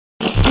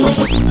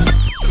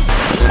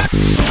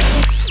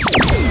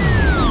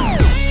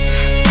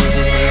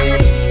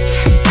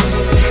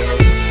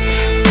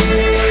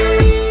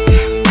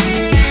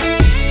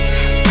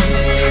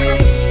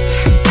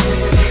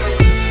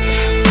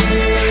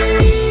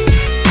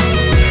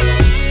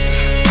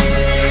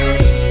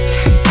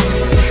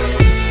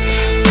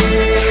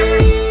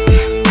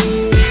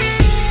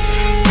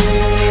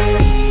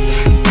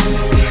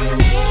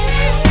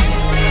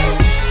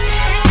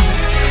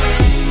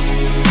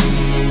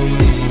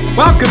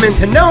Welcome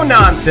into No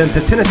Nonsense,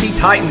 a Tennessee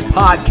Titans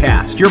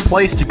podcast, your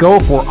place to go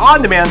for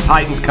on-demand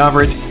Titans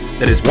coverage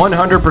that is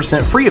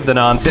 100% free of the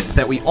nonsense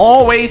that we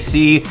always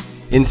see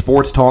in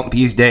sports talk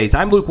these days.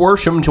 I'm Luke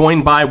Worsham,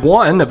 joined by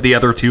one of the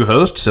other two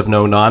hosts of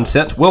No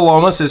Nonsense. Will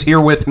Lomas is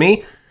here with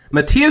me.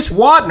 Matthias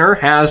Wadner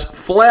has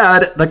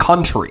fled the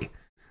country.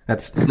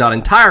 That's not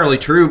entirely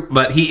true,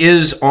 but he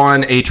is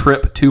on a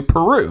trip to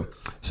Peru.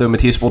 So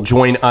Matthias will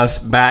join us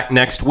back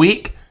next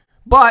week.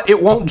 But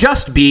it won't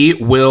just be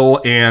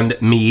Will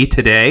and me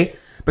today,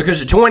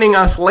 because joining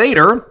us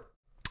later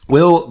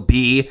will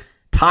be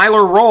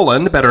Tyler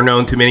Rowland, better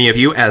known to many of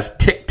you as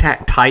Tic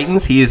Tac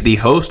Titans. He is the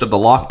host of the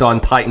Locked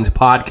On Titans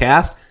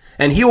podcast,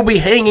 and he will be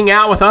hanging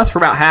out with us for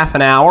about half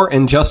an hour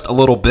in just a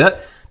little bit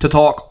to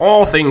talk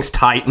all things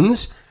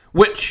Titans,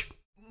 which,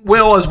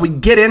 Will, as we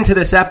get into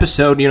this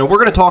episode, we're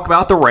going to talk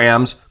about the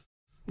Rams,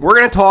 we're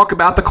going to talk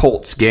about the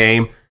Colts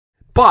game,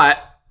 but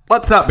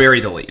let's not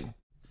bury the lead.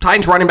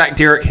 Titans running back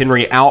Derrick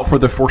Henry out for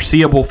the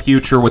foreseeable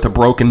future with a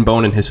broken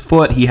bone in his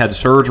foot. He had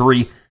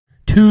surgery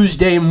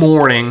Tuesday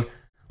morning.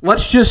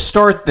 Let's just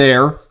start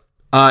there.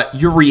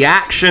 Your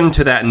reaction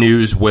to that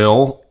news,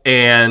 Will,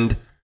 and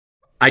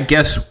I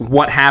guess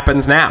what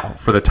happens now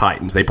for the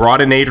Titans. They brought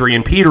in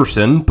Adrian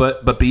Peterson,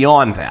 but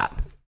beyond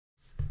that.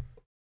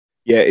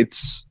 Yeah,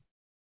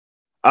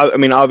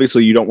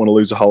 obviously you don't want to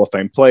lose a Hall of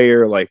Fame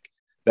player. Like,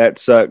 that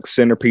sucks.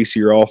 Centerpiece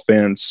of your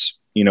offense.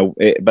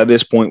 By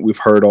this point, we've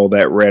heard all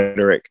that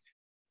rhetoric.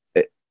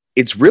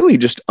 It's really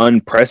just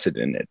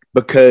unprecedented,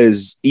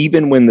 because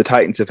even when the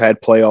Titans have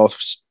had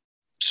playoffs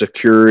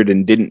secured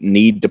and didn't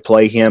need to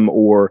play him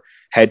or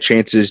had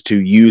chances to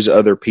use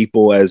other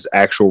people as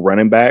actual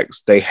running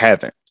backs, they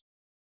haven't.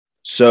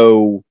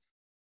 So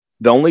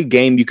the only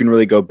game you can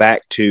really go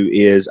back to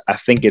is, I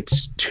think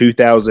it's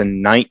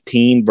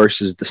 2019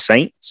 versus the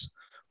Saints,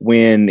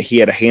 when he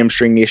had a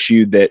hamstring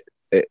issue that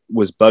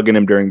was bugging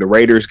him during the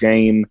Raiders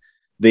game.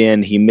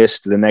 Then he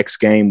missed the next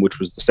game, which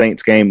was the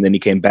Saints game. Then he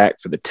came back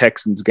for the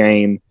Texans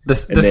game. The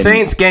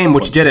Saints game,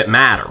 which didn't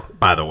matter,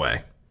 by the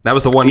way. That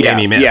was the one game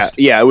he missed.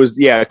 It was,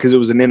 because it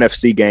was an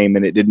NFC game,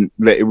 and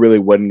it really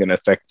wasn't going to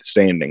affect the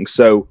standings.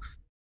 So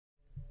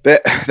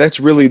that's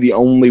really the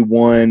only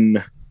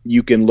one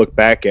you can look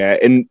back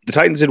at. And the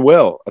Titans did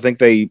well. I think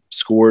they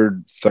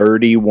scored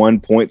 31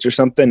 points or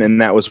something,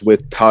 and that was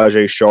with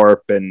Tajay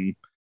Sharp and,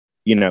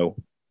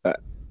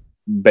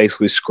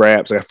 basically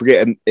scraps. I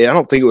forget. And I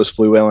don't think it was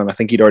Fluellen. I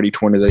think he'd already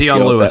torn his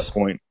ACL at that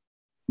point.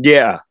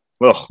 Yeah.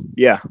 Well,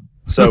 yeah.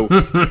 So,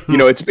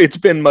 it's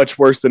been much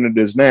worse than it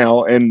is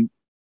now. And,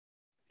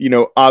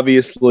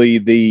 obviously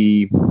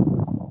not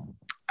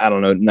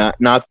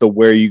the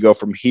where you go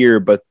from here,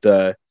 but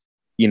the,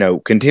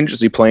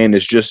 contingency plan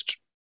is just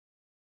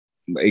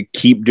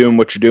keep doing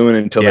what you're doing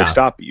until they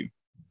stop you.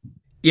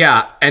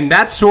 Yeah. And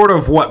that's sort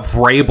of what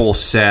Vrabel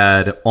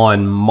said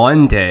on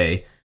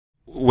Monday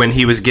when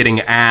he was getting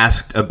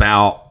asked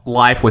about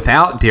life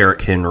without Derrick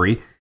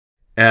Henry.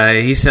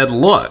 He said,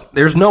 look,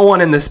 there's no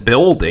one in this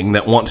building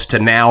that wants to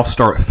now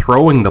start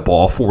throwing the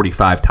ball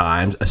 45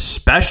 times,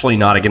 especially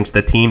not against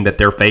the team that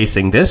they're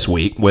facing this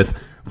week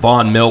with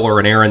Von Miller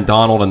and Aaron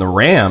Donald and the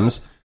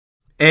Rams.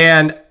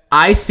 And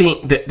I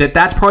think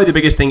that's probably the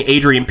biggest thing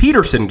Adrian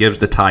Peterson gives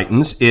the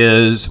Titans,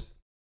 is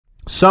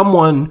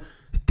someone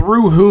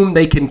through whom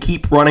they can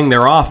keep running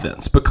their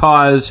offense,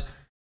 because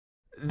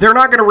they're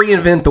not going to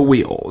reinvent the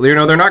wheel. They're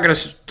not going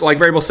to, like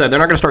Vrabel said, they're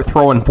not going to start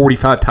throwing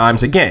 45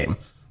 times a game.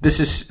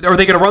 Are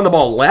they going to run the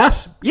ball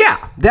less?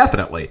 Yeah,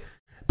 definitely.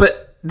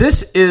 But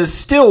this is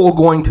still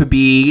going to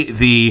be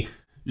the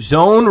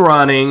zone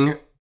running.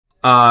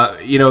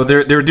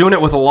 They're doing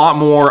it with a lot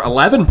more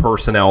 11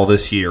 personnel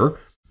this year,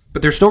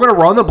 but they're still going to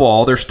run the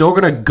ball. They're still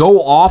going to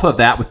go off of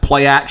that with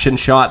play action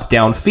shots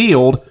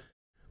downfield.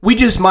 We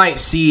just might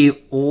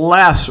see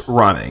less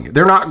running.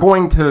 They're not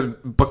going to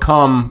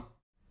become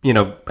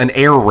an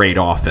air raid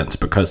offense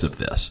because of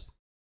this.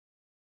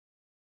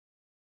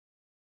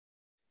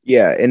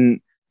 Yeah,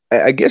 and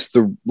I guess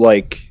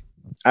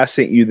I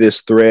sent you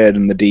this thread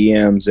in the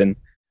DMs, and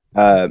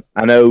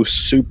I know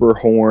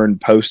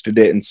Superhorn posted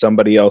it, and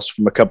somebody else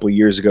from a couple of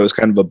years ago. It's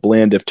kind of a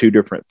blend of two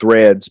different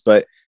threads,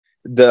 but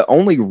the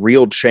only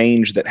real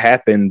change that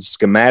happens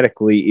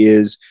schematically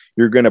is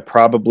you're going to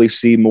probably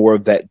see more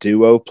of that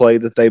duo play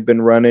that they've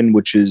been running,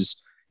 which is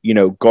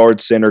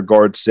guard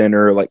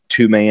center, like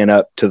two man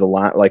up to the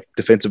line, like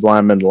defensive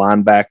lineman,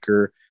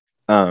 linebacker.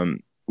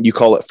 You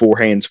call it four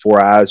hands,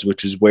 four eyes,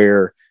 which is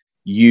where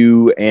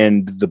you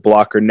and the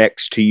blocker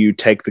next to you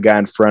take the guy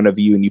in front of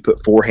you and you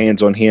put four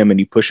hands on him and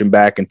you push him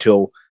back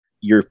until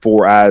your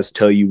four eyes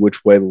tell you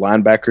which way the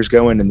linebacker's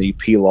going, and then you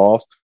peel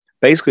off.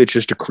 Basically, it's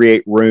just to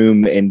create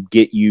room and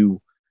get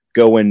you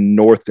going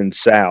north and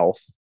south,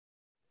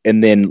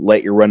 and then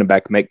let your running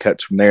back make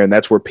cuts from there. And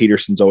that's where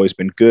Peterson's always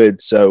been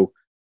good. So,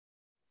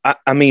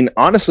 I mean,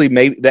 honestly,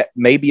 maybe that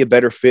may be a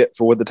better fit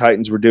for what the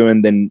Titans were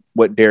doing than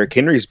what Derrick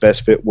Henry's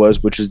best fit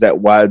was, which is that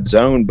wide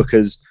zone,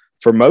 because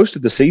for most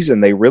of the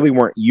season, they really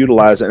weren't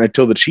utilizing,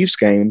 until the Chiefs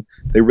game,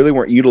 they really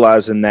weren't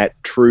utilizing that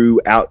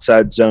true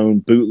outside zone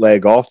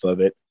bootleg off of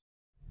it,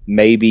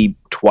 maybe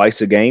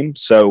twice a game.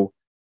 So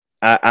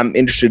I'm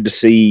interested to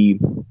see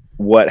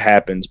what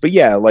happens. But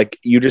yeah, like,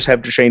 you just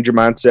have to change your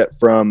mindset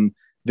from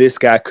this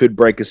guy could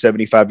break a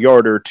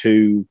 75-yarder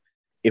to,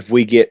 if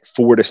we get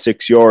 4 to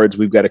 6 yards,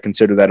 we've got to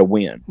consider that a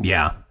win.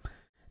 Yeah.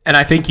 And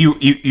I think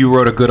you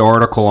wrote a good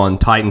article on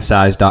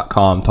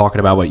Titansize.com talking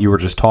about what you were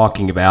just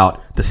talking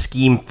about, the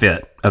scheme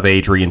fit of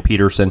Adrian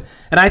Peterson.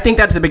 And I think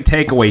that's the big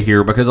takeaway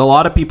here, because a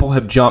lot of people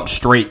have jumped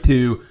straight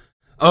to,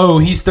 oh,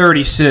 he's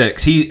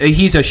 36.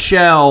 He's a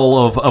shell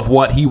of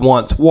what he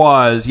once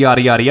was,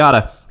 yada, yada,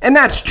 yada. And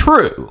that's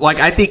true. Like,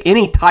 I think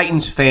any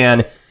Titans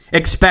fan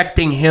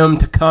expecting him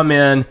to come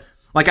in,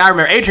 like, I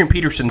remember Adrian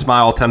Peterson's my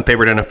all-time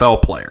favorite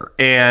NFL player.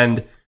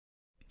 And,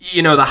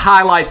 you know, the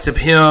highlights of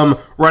him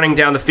running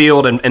down the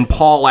field and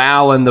Paul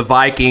Allen, the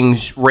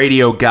Vikings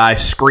radio guy,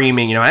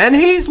 screaming, you know, and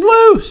he's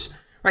loose,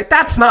 right?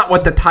 That's not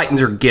what the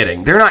Titans are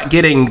getting. They're not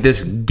getting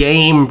this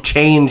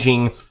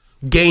game-changing,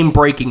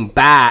 game-breaking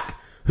back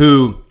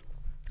who,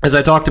 as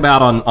I talked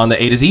about on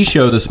the A to Z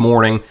show this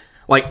morning,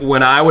 like,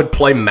 when I would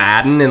play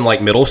Madden in,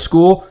 like, middle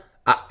school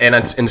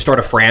and start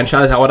a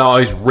franchise, I would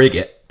always rig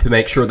it to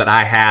make sure that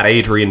I had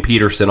Adrian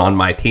Peterson on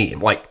my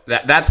team. Like,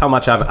 that's how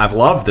much I've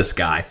loved this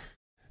guy.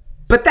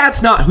 But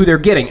that's not who they're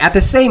getting. At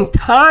the same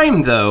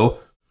time, though,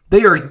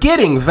 they are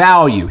getting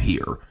value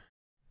here.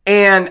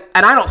 And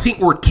I don't think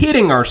we're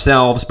kidding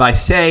ourselves by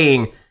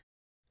saying,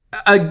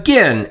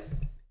 again,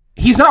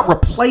 he's not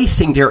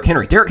replacing Derrick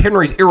Henry. Derrick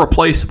Henry's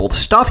irreplaceable. The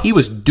stuff he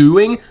was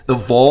doing, the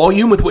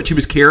volume with which he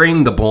was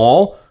carrying the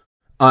ball,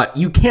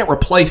 you can't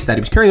replace that.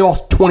 He was carrying the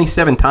ball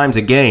 27 times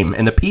a game.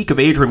 And the peak of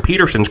Adrian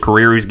Peterson's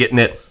career, he's getting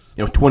it,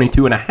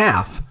 22 and a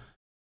half.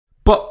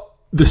 But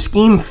the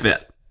scheme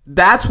fit,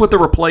 that's what the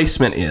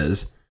replacement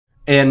is.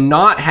 And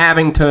not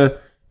having to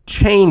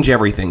change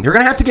everything. They're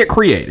going to have to get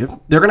creative.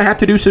 They're going to have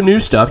to do some new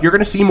stuff. You're going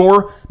to see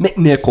more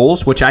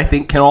McNichols, which I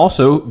think can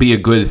also be a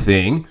good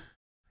thing.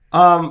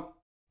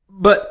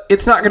 But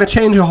it's not going to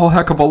change a whole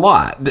heck of a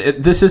lot.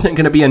 This isn't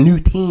going to be a new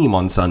team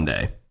on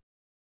Sunday.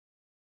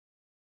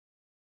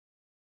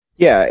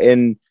 Yeah,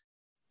 and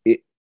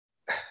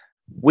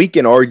we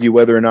can argue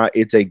whether or not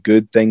it's a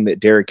good thing that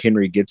Derrick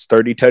Henry gets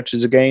 30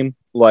 touches a game.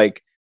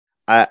 Like,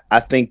 I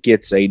think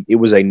it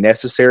was a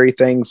necessary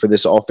thing for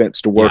this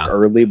offense to work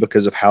early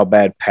because of how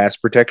bad pass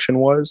protection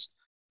was.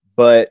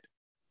 But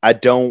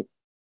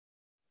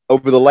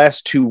over the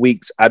last 2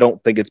 weeks, I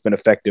don't think it's been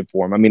effective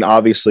for him. I mean,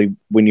 obviously,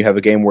 when you have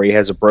a game where he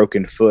has a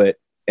broken foot,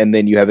 and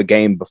then you have a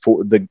game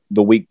before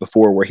the week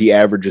before where he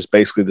averages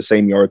basically the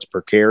same yards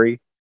per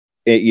carry,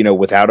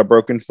 without a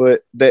broken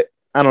foot, that,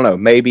 I don't know,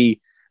 maybe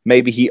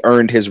he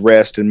earned his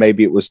rest, and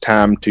maybe it was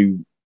time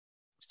to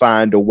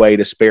find a way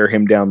to spare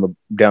him down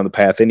the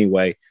path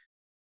anyway.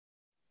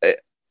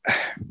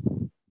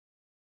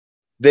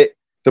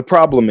 The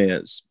problem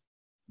is,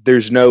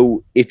 there's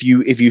no, if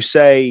you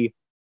say,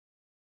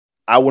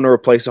 I want to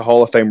replace a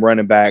Hall of Fame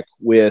running back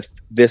with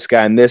this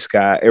guy and this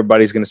guy,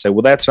 everybody's going to say,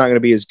 well, that's not going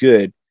to be as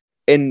good.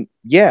 And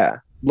yeah,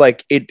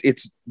 like,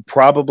 it's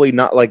probably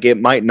not, like,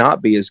 it might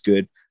not be as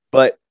good,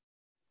 but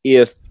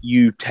if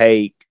you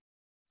take,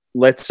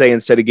 let's say,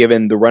 instead of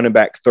giving the running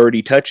back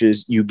 30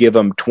 touches, you give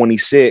them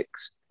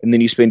 26, and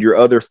then you spend your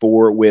other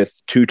 4 with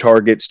 2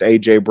 targets to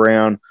A.J.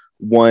 Brown,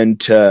 1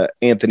 to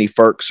Anthony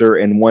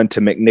Ferkser, and 1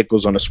 to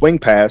McNichols on a swing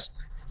pass,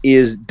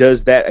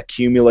 does that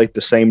accumulate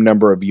the same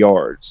number of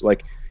yards?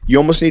 Like, you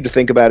almost need to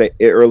think about it,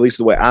 or at least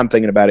the way I'm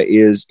thinking about it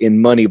is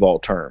in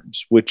Moneyball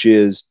terms, which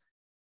is,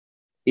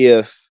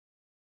 if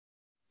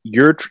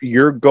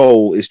your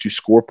goal is to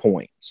score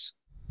points,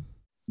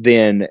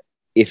 then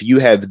if you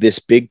have this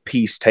big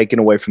piece taken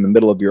away from the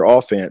middle of your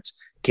offense,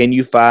 can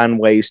you find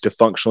ways to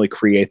functionally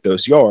create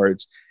those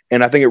yards?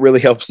 And I think it really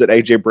helps that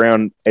A.J.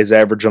 Brown is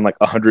averaging like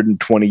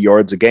 120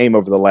 yards a game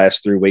over the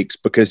last 3 weeks,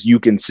 because you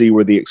can see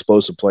where the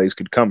explosive plays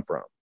could come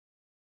from.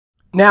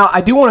 Now,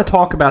 I do want to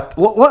talk about,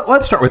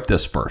 let's start with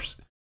this first,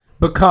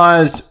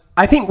 because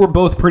I think we're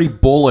both pretty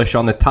bullish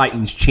on the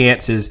Titans'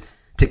 chances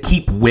to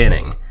keep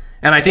winning.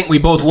 And I think we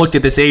both looked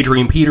at this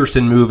Adrian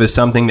Peterson move as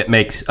something that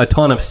makes a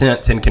ton of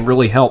sense and can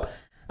really help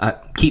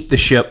keep the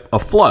ship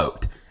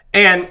afloat.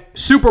 And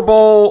Super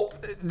Bowl,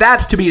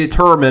 that's to be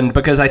determined,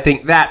 because I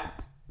think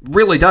that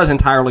really does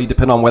entirely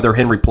depend on whether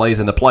Henry plays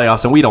in the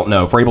playoffs, and we don't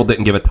know. Vrabel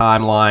didn't give a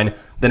timeline.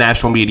 The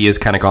national media has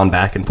kind of gone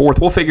back and forth.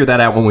 We'll figure that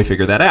out when we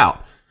figure that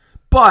out.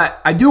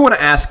 But I do want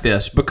to ask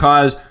this,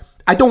 because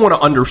I don't want to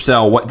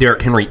undersell what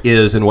Derrick Henry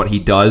is and what he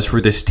does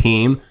for this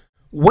team.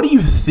 What do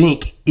you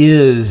think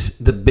is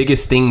the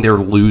biggest thing they're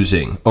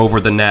losing over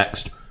the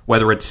next,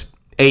 whether it's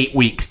 8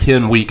 weeks,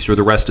 10 weeks, or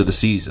the rest of the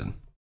season?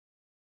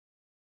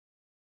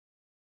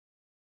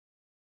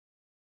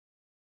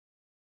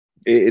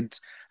 It's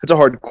a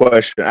hard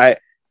question.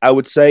 I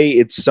would say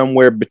it's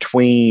somewhere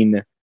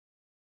between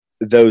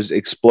those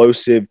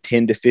explosive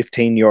 10 to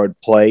 15 yard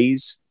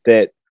plays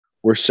that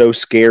were so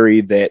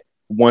scary that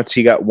once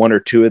he got one or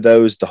two of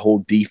those, the whole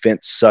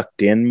defense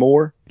sucked in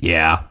more.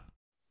 Yeah.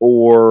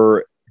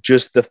 Or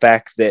just the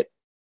fact that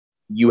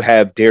you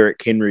have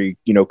Derrick Henry,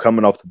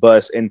 coming off the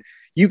bus, and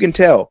you can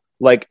tell,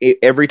 like,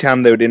 every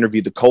time they would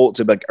interview the Colts,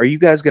 it'd be like, are you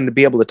guys going to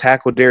be able to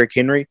tackle Derrick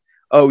Henry?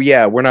 Oh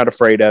yeah, we're not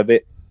afraid of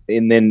it.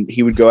 And then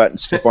he would go out and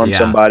stiff arm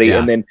somebody,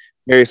 and then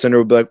Marius Center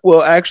would be like,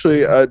 well,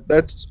 actually, I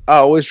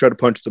always try to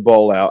punch the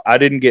ball out. I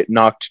didn't get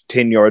knocked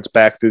 10 yards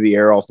back through the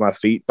air off my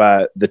feet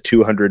by the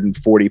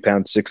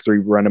 240-pound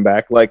 6'3" running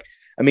back. Like,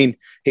 I mean,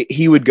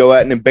 he would go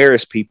out and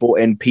embarrass people,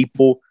 and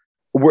people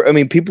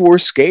were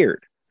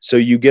scared. So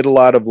you get a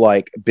lot of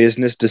like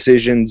business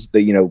decisions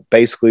that,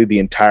 basically the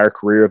entire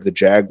career of the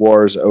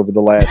Jaguars over the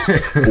last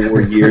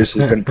 4 years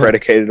has been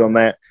predicated on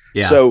that.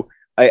 Yeah. So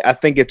I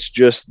think it's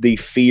just the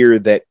fear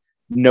that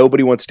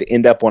nobody wants to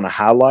end up on a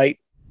highlight.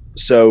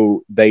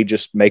 So they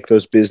just make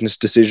those business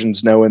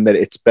decisions knowing that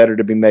it's better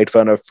to be made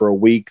fun of for a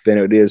week than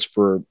it is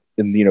for,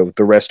 the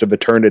rest of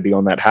eternity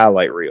on that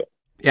highlight reel.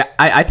 Yeah,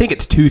 I think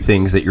it's two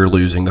things that you're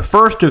losing. The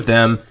first of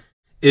them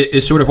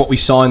is sort of what we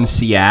saw in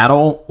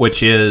Seattle,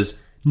 which is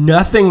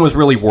nothing was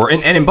really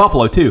working, and in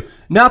Buffalo too,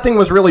 nothing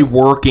was really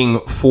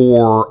working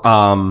for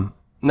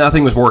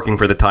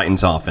the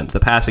Titans offense. The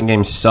passing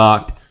game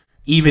sucked.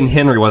 Even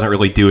Henry wasn't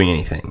really doing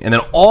anything. And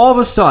then all of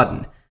a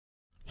sudden,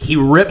 he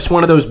rips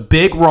one of those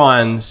big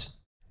runs,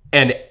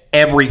 and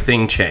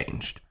everything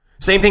changed.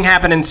 Same thing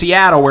happened in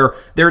Seattle, where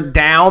they're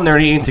down, they're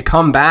needing to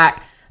come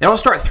back. They don't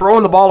start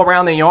throwing the ball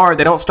around the yard.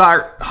 They don't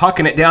start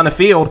hucking it down the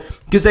field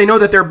because they know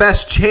that their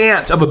best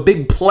chance of a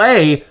big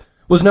play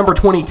was number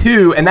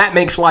 22, and that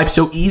makes life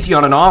so easy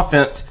on an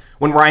offense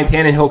when Ryan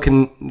Tannehill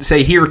can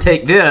say, here,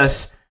 take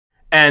this,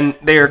 and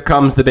there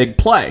comes the big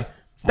play.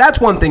 That's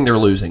one thing they're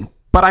losing.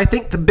 But I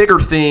think the bigger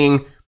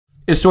thing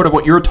is sort of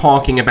what you're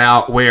talking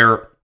about,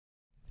 where,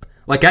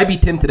 like, I'd be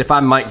tempted if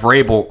I'm Mike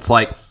Vrabel. It's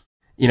like,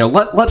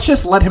 let's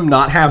just let him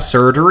not have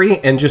surgery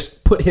and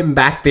just put him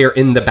back there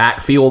in the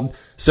backfield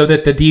so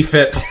that the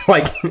defense,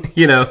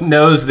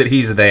 knows that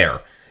he's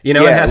there. It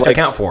has to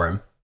account for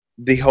him.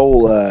 The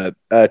whole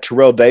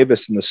Terrell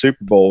Davis in the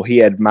Super Bowl, he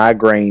had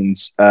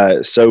migraines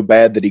so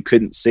bad that he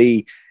couldn't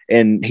see.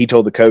 And he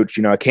told the coach,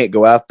 I can't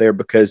go out there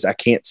because I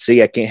can't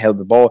see. I can't have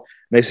the ball.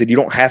 And they said, you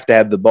don't have to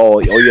have the ball.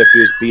 All you have to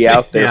do is be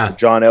out there for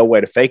John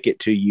Elway to fake it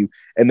to you.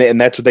 And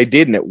that's what they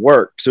did, and it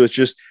worked. So it's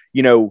just,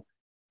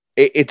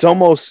 it's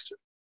almost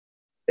 –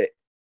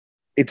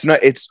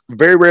 it's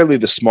very rarely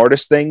the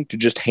smartest thing to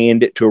just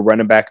hand it to a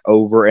running back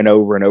over and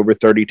over and over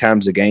 30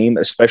 times a game,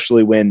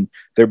 especially when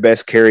their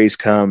best carries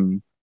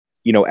come,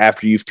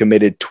 after you've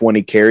committed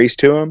 20 carries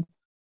to them.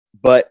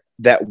 But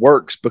that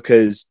works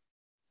because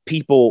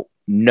people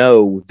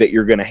know that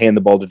you're going to hand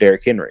the ball to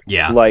Derrick Henry.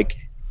 Yeah. Like,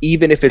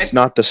 even if it's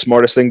not the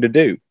smartest thing to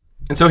do.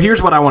 And so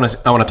here's what I want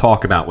to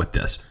talk about with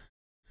this.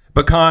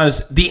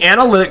 Because the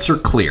analytics are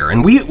clear,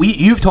 and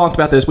you've talked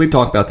about this, we've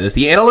talked about this.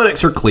 The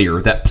analytics are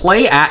clear that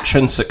play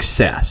action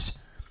success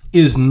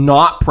is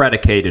not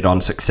predicated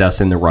on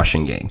success in the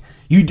rushing game.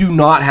 You do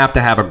not have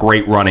to have a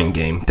great running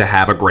game to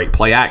have a great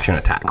play action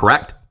attack,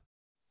 correct?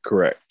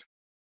 Correct.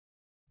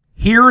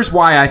 Here's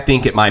why I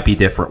think it might be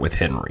different with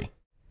Henry.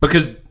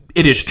 Because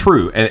it is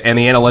true, and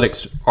the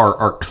analytics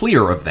are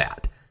clear of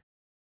that.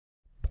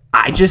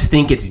 I just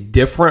think it's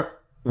different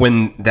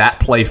when that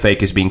play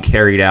fake is being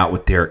carried out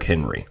with Derrick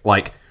Henry.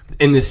 Like,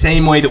 in the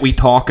same way that we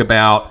talk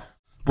about,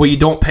 well, you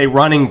don't pay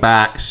running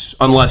backs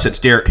unless it's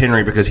Derrick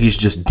Henry because he's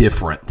just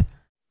different.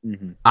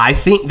 Mm-hmm. I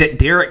think that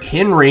Derrick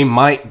Henry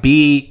might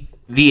be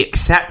the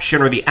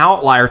exception or the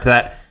outlier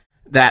to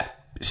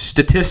that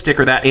statistic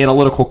or that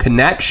analytical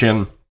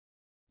connection,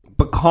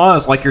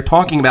 because, like you're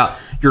talking about,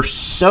 you're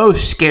so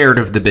scared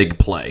of the big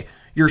play.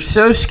 You're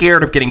so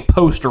scared of getting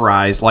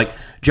posterized like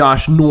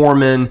Josh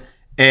Norman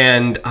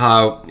and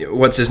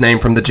what's his name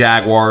from the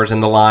Jaguars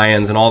and the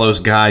Lions and all those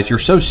guys. You're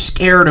so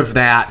scared of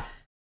that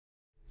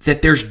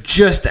there's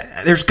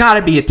got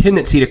to be a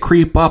tendency to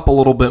creep up a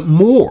little bit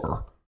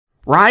more,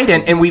 right?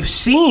 And we've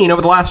seen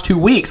over the last 2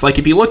 weeks, like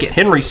if you look at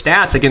Henry's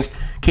stats against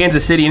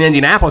Kansas City and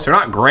Indianapolis, they're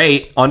not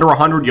great, under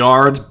 100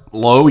 yards,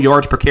 low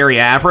yards per carry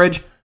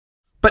average.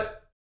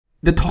 But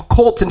the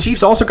Colts and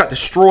Chiefs also got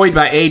destroyed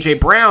by A.J.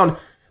 Brown,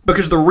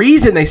 because the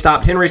reason they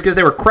stopped Henry is because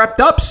they were crept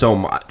up so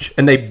much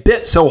and they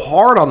bit so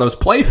hard on those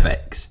play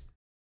fakes.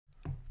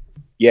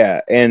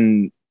 Yeah,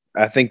 and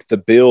I think the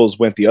Bills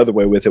went the other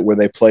way with it, where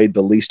they played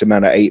the least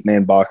amount of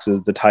 8-man boxes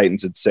the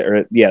Titans had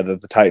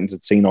the Titans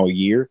had seen all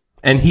year.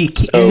 And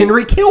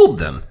Henry killed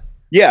them.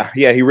 Yeah,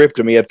 he ripped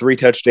them. He had 3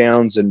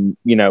 touchdowns and,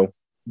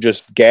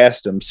 just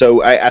gassed them.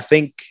 So I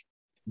think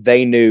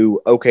they knew,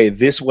 okay,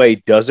 this way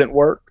doesn't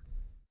work.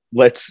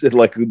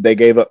 They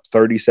gave up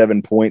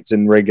 37 points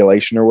in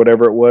regulation or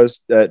whatever it was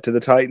to the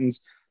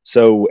Titans.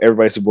 So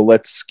everybody said, well,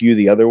 let's skew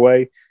the other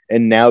way.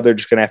 And now they're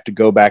just going to have to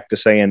go back to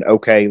saying,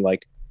 okay,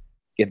 like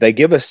if they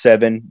give us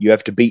 7, you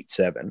have to beat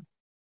 7.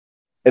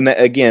 And that,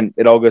 again,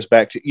 it all goes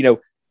back to,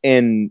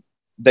 and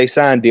they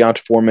signed Deonta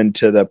Foreman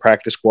to the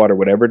practice squad or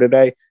whatever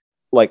today.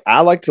 Like,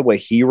 I liked the way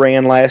he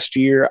ran last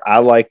year. I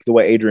like the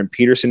way Adrian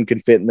Peterson can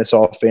fit in this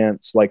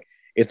offense. Like,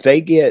 if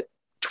they get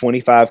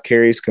 25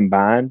 carries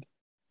combined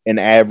and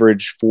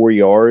average 4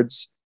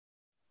 yards,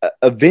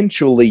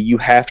 eventually you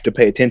have to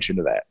pay attention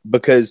to that,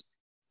 because,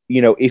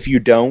 if you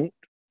don't,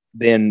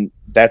 then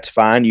that's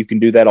fine. You can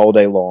do that all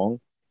day long.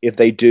 If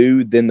they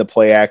do, then the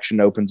play action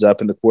opens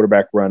up and the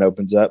quarterback run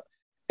opens up.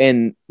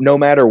 And no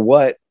matter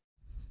what,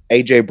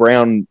 A.J.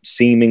 Brown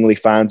seemingly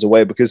finds a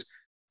way, because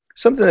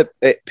something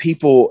that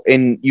people,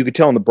 and you could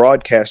tell on the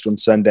broadcast on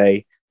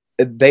Sunday,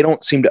 they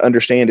don't seem to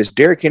understand is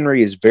Derrick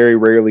Henry is very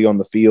rarely on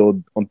the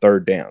field on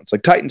third downs.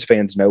 Like, Titans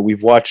fans know,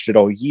 we've watched it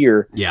all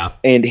year. Yeah.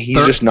 And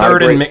he's just not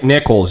third and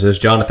McNichols, as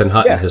Jonathan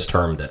Hutton has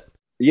termed it.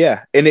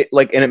 Yeah. And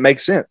it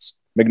makes sense.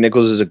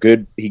 McNichols is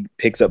he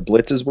picks up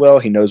blitz as well.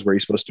 He knows where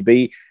he's supposed to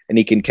be, and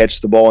he can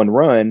catch the ball and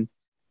run.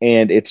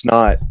 And it's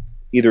not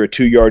either a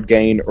 2-yard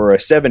gain or a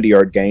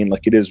 70-yard gain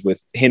like it is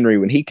with Henry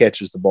when he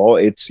catches the ball.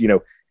 It's,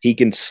 he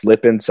can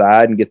slip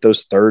inside and get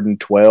those 3rd and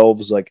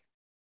 12s. Like,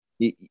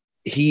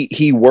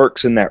 he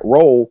works in that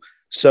role.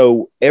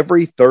 So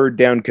every third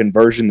down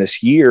conversion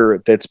this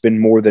year that's been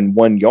more than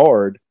 1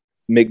 yard,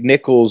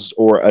 McNichols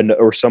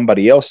or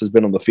somebody else has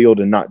been on the field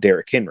and not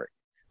Derrick Henry.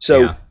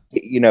 So,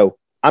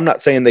 I'm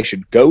not saying they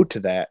should go to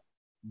that,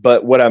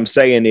 but what I'm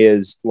saying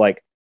is,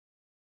 like,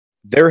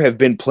 there have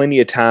been plenty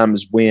of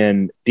times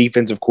when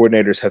defensive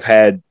coordinators have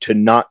had to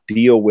not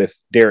deal with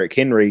Derrick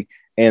Henry,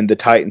 and the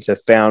Titans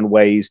have found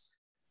ways,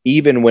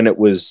 even when it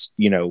was,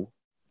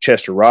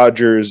 Chester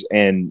Rogers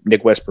and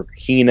Nick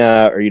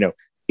Westbrook-Hina, or,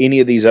 any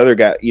of these other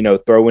guys,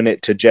 throwing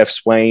it to Jeff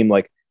Swain,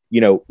 like,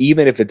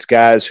 even if it's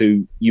guys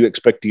who you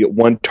expect to get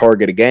 1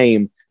 target a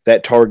game,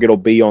 that target will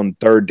be on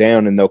third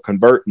down and they'll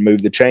convert and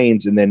move the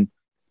chains, and then,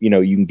 you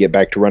can get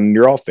back to running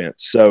your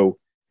offense. So,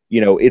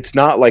 it's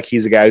not like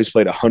he's a guy who's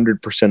played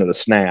 100% of the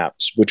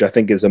snaps, which I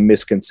think is a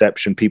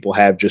misconception people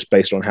have just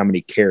based on how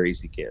many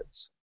carries he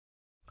gets.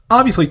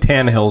 Obviously,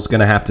 Tannehill's going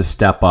to have to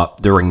step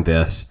up during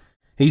this.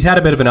 He's had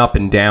a bit of an up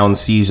and down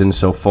season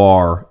so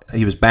far.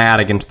 He was bad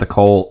against the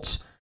Colts.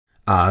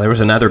 There was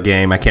another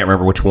game, I can't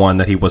remember which one,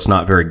 that he was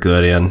not very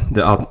good in.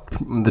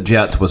 The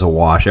Jets was a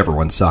wash.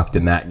 Everyone sucked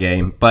in that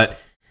game. But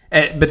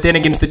then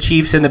against the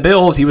Chiefs and the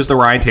Bills, he was the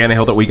Ryan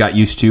Tannehill that we got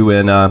used to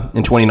in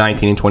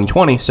 2019 and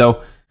 2020.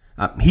 So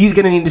he's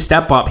going to need to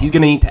step up. He's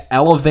going to need to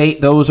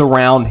elevate those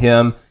around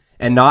him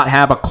and not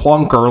have a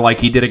clunker like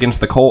he did against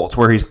the Colts,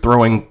 where he's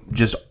throwing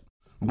just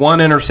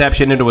one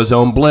interception into his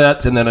own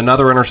blitz and then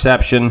another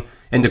interception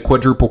into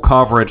quadruple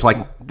coverage.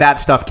 Like, that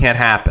stuff can't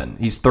happen.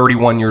 He's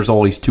 31 years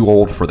old. He's too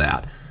old for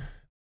that.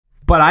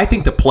 But I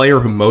think the player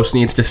who most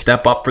needs to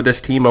step up for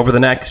this team over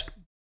the next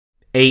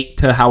 8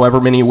 to however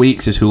many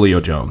weeks is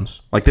Julio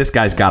Jones. Like, this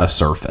guy's got to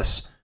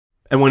surface.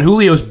 And when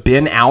Julio's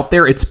been out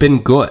there, it's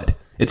been good.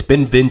 It's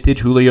been vintage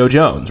Julio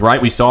Jones,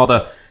 right? We saw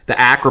the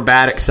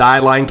acrobatic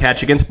sideline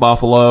catch against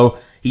Buffalo.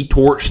 He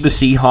torched the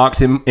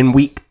Seahawks in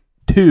week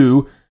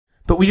 2,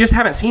 but we just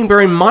haven't seen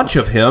very much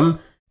of him.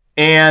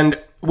 And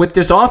with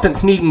this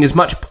offense needing as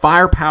much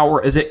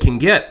firepower as it can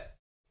get,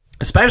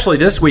 especially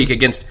this week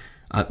against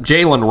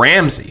Jalen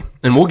Ramsey,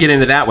 and we'll get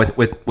into that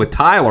with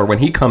Tyler when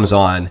he comes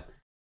on.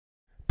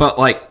 But,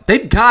 like,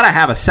 they've got to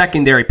have a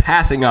secondary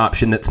passing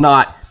option that's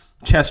not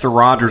Chester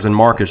Rogers and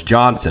Marcus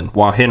Johnson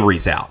while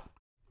Henry's out.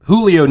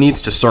 Julio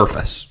needs to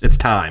surface. It's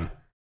time.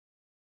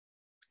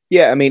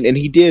 Yeah, I mean, and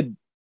he did,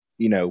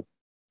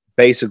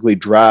 basically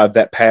drive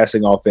that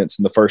passing offense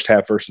in the first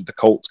half versus the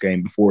Colts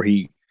game before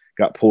he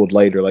got pulled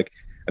later. Like,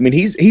 I mean,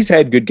 he's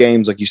had good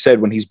games, like you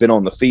said, when he's been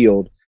on the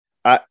field.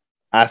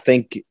 I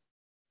think,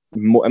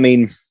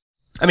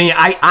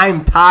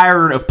 I'm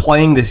tired of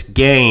playing this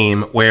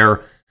game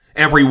where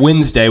every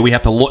Wednesday we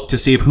have to look to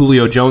see if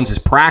Julio Jones is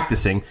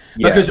practicing.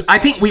 Because I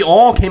think we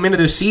all came into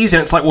this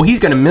season, it's like, well, he's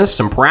going to miss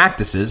some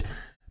practices.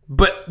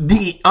 But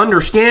the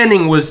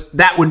understanding was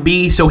that would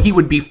be so he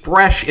would be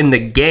fresh in the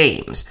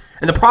games.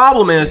 And the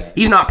problem is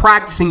he's not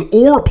practicing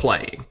or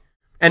playing.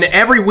 And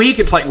every week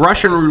it's like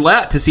Russian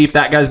roulette to see if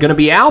that guy's going to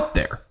be out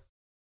there.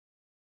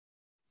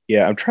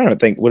 Yeah, I'm trying to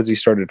think. What has he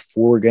started?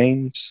 4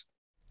 games?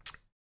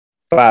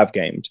 5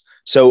 games.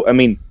 So, I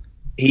mean,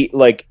 he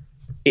like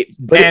it.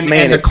 But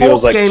and the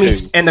Colts like game,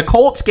 and the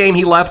Colts game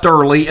he left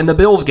early, and the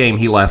Bills game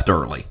he left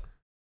early.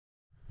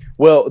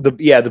 Well,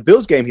 the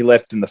Bills game he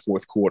left in the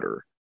fourth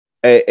quarter,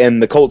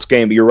 and the Colts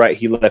game, you're right.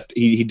 He left.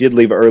 He did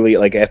leave early,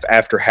 like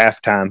after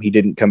halftime. He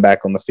didn't come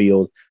back on the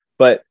field,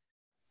 but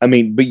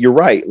you're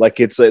right. Like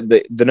it's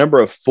the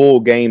number of full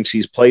games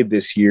he's played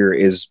this year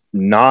is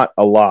not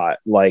a lot.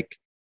 Like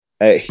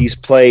he's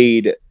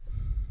played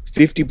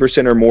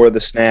 50% or more of the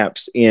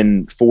snaps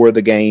in 4 of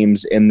the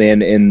games, and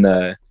then in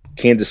the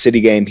Kansas City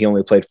game, he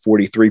only played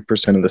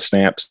 43% of the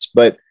snaps.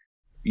 But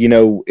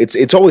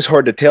it's always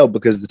hard to tell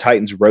because the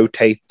Titans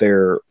rotate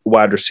their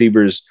wide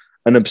receivers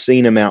an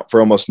obscene amount for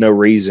almost no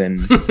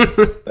reason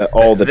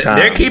all the time.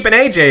 They're keeping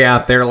AJ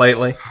out there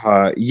lately.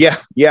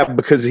 Yeah,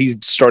 because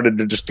he's started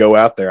to just go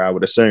out there, I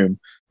would assume.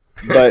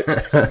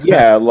 But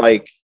yeah,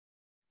 like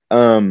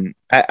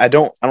I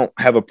don't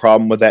have a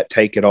problem with that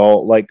take at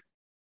all. Like,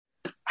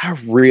 I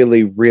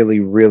really, really,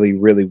 really,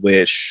 really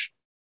wish,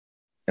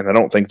 and I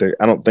don't think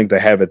they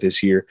have it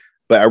this year,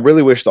 but I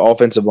really wish the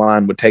offensive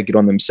line would take it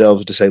on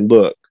themselves to say,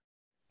 look,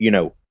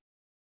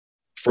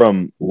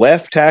 from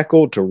left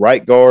tackle to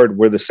right guard,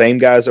 we're the same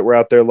guys that were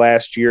out there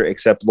last year,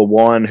 except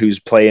Lewan, who's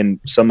playing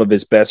some of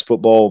his best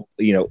football,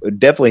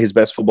 definitely his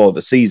best football of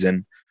the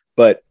season,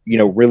 but,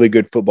 really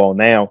good football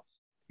now.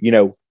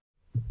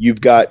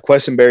 You've got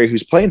Quessenberry,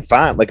 who's playing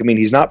fine. Like, I mean,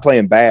 he's not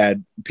playing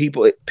bad.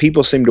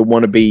 People seem to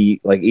want to be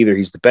like, either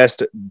he's the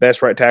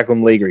best right tackle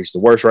in the league or he's the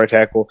worst right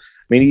tackle.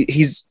 I mean,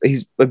 he's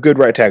a good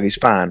right tackle. He's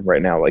fine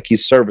right now. Like,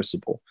 he's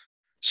serviceable.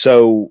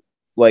 So,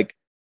 like,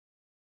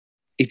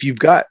 if you've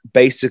got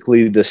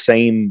basically the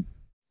same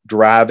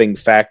driving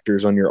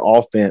factors on your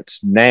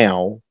offense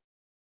now,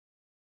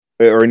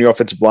 or in your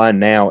offensive line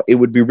now, it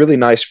would be really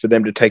nice for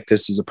them to take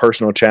this as a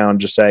personal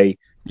challenge to say,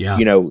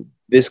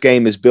 this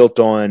game is built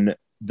on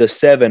the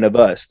 7 of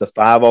us, the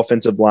 5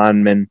 offensive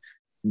linemen,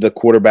 the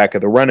quarterback,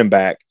 and the running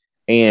back,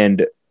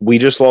 and we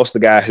just lost the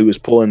guy who was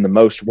pulling the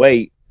most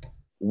weight.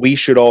 We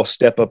should all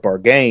step up our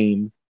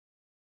game.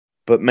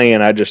 But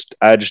man, I just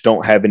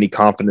don't have any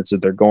confidence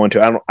that they're going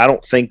to. I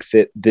don't think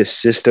that this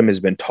system has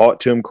been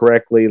taught to them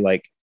correctly.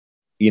 Like,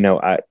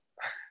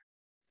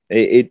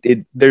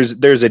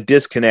 there's a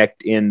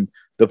disconnect in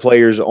the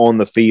players on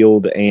the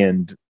field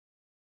and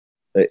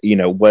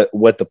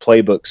what the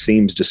playbook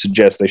seems to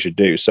suggest they should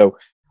do. So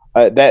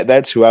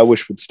that's who I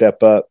wish would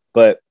step up.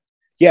 But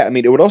yeah, I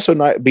mean, it would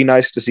also be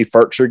nice to see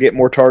Firkser get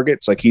more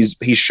targets. Like, he's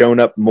shown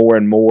up more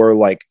and more,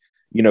 like,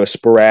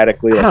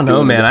 sporadically. I don't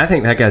know, man. I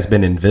think that guy's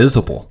been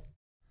invisible.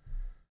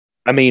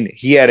 I mean,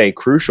 he had a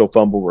crucial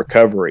fumble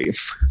recovery,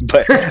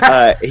 but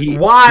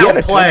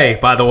wild play,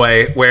 by the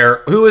way,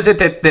 where who was it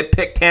that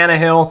picked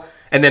Tannehill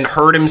and then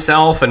hurt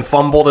himself and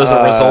fumbled as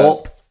a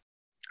result?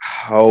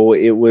 Oh,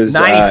 it was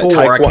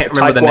 94. I can't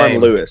remember the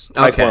name.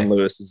 Tyquan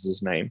Lewis is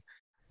his name.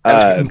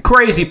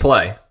 Crazy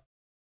play.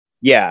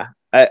 Yeah,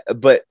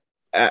 but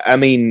I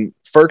mean,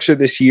 Firkser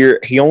this year,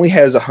 he only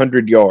has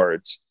 100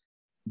 yards,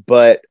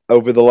 but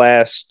over the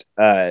last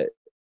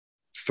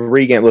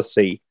 3 games, let's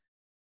see.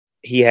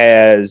 He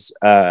has,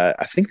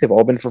 I think they've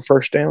all been for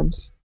first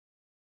downs,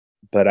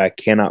 but I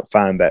cannot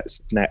find that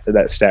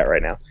stat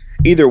right now.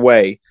 Either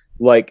way,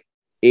 like,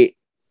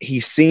 he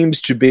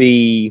seems to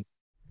be,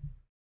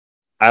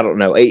 I don't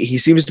know, he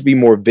seems to be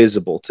more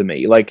visible to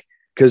me. Like,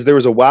 because there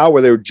was a while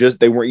where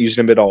they weren't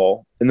using him at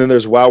all, and then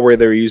there's a while where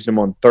they were using him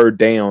on third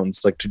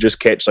downs, like to just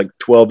catch like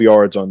 12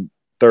 yards on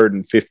 3rd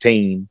and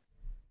 15,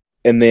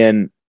 and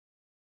then,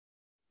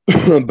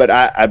 but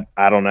I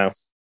don't know.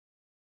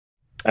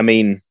 I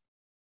mean.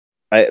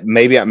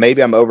 Maybe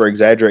I'm over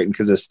exaggerating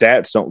because the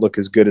stats don't look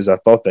as good as I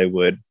thought they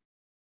would.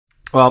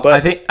 Well,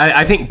 but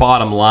I think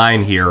bottom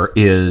line here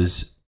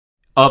is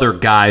other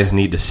guys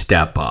need to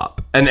step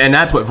up, and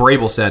that's what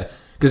Vrabel said,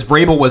 because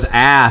Vrabel was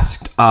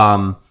asked,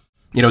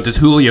 does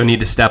Julio need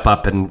to step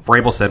up, and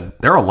Vrabel said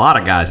there are a lot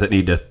of guys that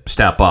need to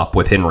step up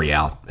with Henry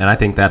out, and I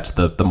think that's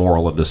the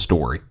moral of the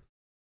story.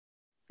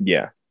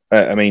 Yeah,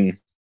 I mean,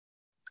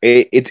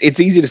 it's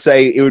easy to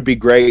say it would be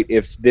great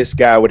if this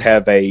guy would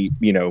have a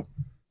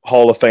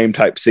Hall of Fame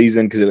type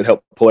season because it would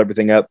help pull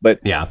everything up.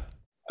 But yeah,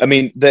 I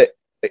mean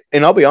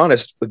and I'll be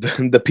honest,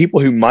 the people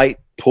who might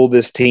pull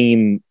this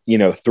team,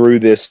 through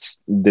this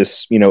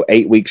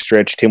 8-week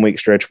stretch, 10-week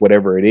stretch,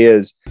 whatever it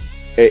is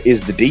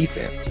the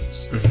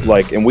defenses. Mm-hmm.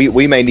 Like, and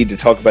we may need to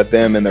talk about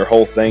them and their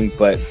whole thing,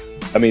 but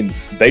I mean,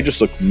 they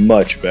just look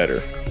much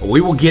better.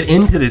 We will get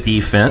into the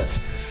defense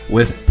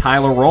with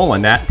Tyler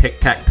Rowland at Tic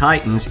Tac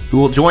Titans, who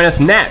will join us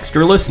next.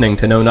 You're listening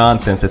to No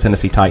Nonsense, a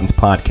Tennessee Titans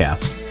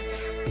podcast.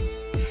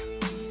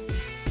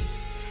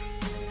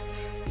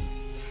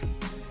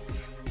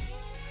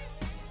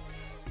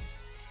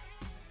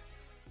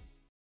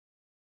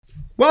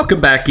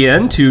 Welcome back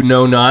in to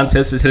No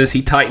Nonsense, the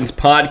Tennessee Titans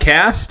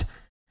podcast.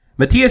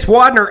 Matthias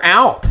Wadner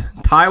out,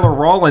 Tyler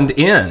Rowland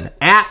in,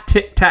 at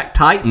Tic Tac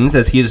Titans,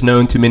 as he is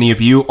known to many of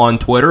you on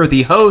Twitter,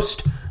 the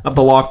host of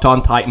the Locked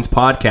On Titans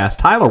podcast.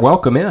 Tyler,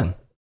 welcome in.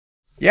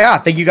 Yeah,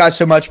 thank you guys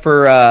so much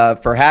for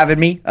having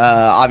me.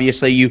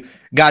 Obviously, you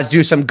guys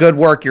do some good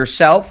work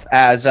yourself,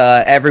 as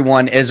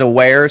everyone is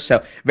aware.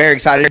 So very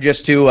excited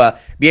just to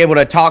be able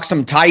to talk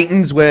some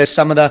Titans with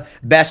some of the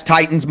best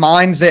Titans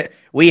minds that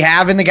we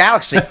have in the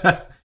galaxy.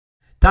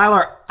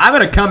 Tyler, I'm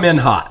going to come in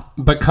hot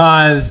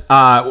because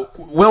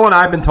Will and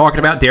I have been talking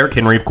about Derrick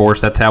Henry, of course.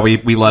 That's how we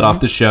let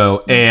off the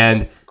show.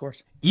 And of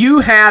course,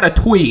 you had a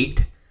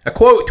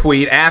quote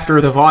tweet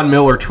after the Von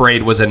Miller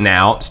trade was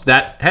announced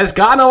that has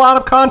gotten a lot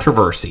of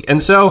controversy.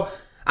 And so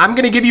I'm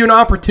going to give you an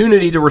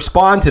opportunity to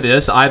respond to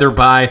this, either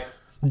by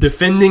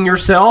defending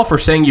yourself or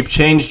saying you've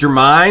changed your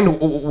mind.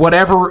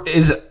 Whatever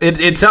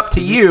it's up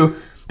to you.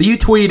 But you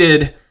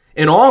tweeted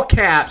in all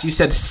caps, you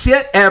said,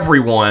 "Sit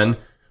everyone.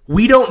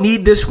 We don't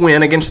need this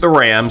win against the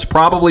Rams.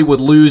 Probably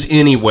would lose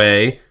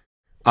anyway.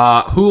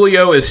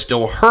 Julio is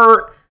still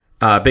hurt.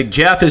 Big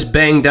Jeff is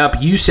banged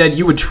up. You said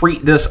you would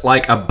treat this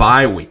like a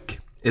bye week."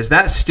 Is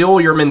that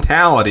still your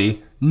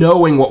mentality,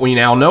 knowing what we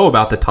now know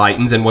about the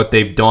Titans and what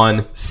they've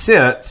done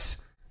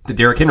since the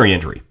Derrick Henry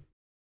injury?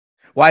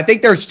 Well, I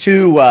think there's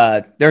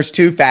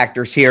two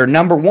factors here.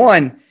 Number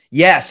one,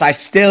 yes, I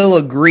still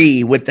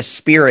agree with the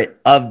spirit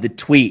of the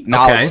tweet, and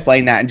I'll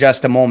explain that in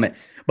just a moment.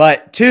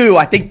 But two,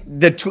 I think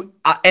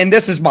and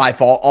this is my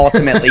fault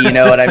ultimately, you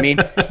know what I mean?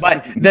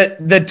 But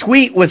the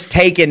tweet was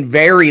taken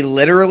very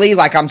literally,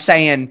 like I'm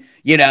saying,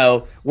 you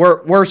know,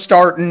 we're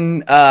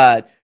starting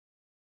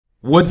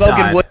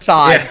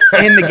Woodside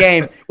in the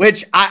game,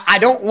 which I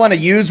don't want to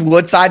use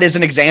Woodside as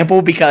an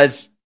example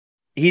because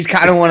he's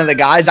kind of one of the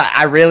guys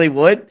I really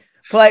would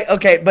play.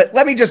 Okay, but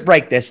let me just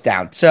break this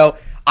down. So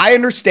I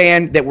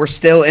understand that we're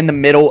still in the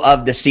middle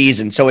of the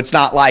season, so it's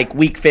not like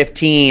week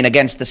 15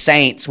 against the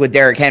Saints with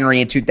Derrick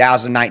Henry in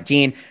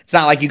 2019. It's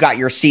not like you got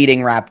your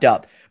seeding wrapped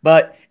up.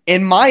 But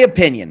in my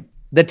opinion,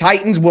 the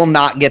Titans will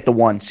not get the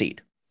 1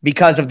 seed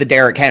because of the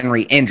Derrick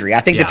Henry injury. I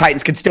think the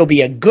Titans could still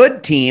be a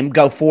good team,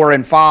 go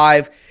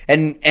 4-5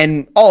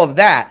 and all of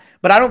that.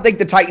 But I don't think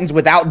the Titans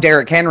without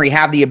Derrick Henry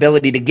have the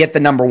ability to get the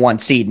number 1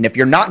 seed. And if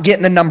you're not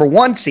getting the number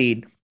 1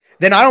 seed,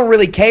 then I don't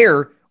really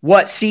care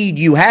what seed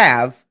you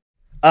have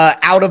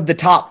out of the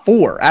top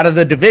 4, out of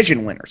the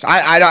division winners.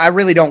 I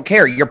really don't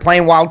care. You're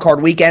playing wild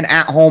card weekend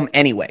at home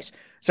anyways.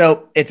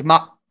 So it's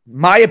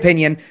my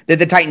opinion that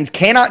the Titans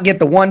cannot get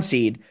the 1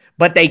 seed,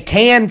 but they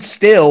can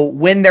still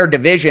win their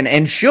division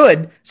and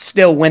should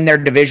still win their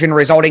division,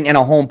 resulting in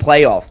a home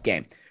playoff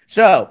game.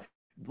 So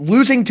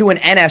losing to an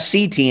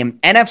NFC team,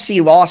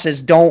 NFC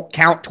losses don't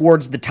count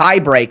towards the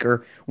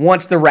tiebreaker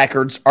once the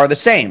records are the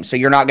same. So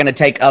you're not going to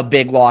take a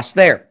big loss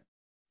there.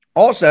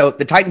 Also,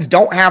 the Titans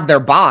don't have their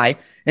bye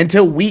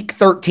until week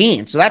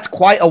 13. So that's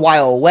quite a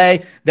while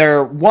away.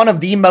 They're one of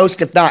the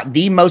most, if not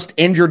the most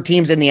injured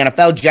teams in the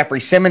NFL.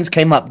 Jeffrey Simmons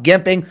came up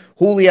gimping.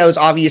 Julio's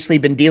obviously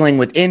been dealing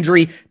with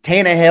injury.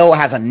 Tannehill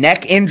has a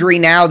neck injury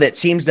now that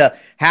seems to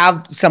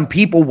have some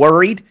people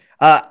worried.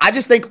 I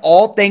just think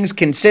all things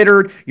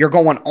considered, you're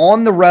going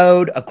on the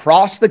road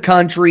across the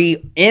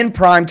country in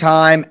prime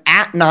time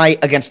at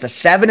night against a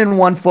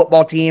 7-1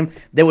 football team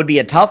that would be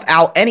a tough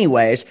out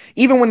anyways.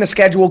 Even when the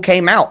schedule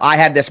came out, I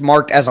had this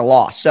marked as a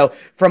loss. So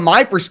from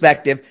my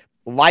perspective,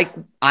 like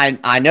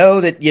I know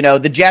that, you know,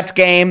 the Jets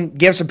game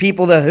gives some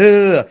people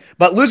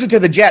but losing to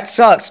the Jets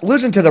sucks.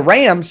 Losing to the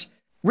Rams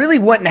really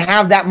wouldn't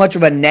have that much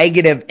of a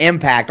negative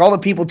impact. All the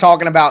people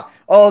talking about,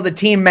 the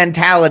team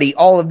mentality,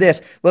 all of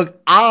this. Look,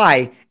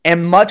 I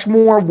am much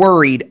more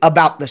worried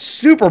about the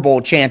Super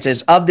Bowl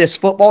chances of this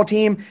football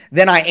team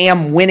than I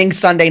am winning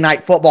Sunday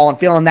Night Football and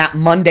feeling that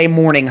Monday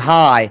morning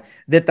high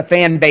that the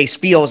fan base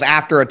feels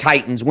after a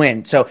Titans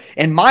win. So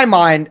in my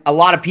mind, a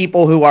lot of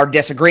people who are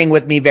disagreeing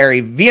with me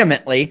very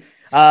vehemently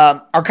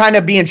are kind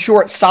of being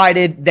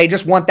short-sighted. They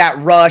just want that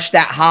rush,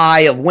 that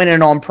high of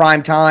winning on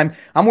prime time.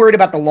 I'm worried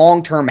about the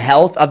long-term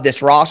health of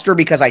this roster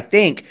because I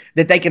think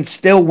that they can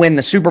still win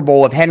the Super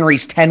Bowl if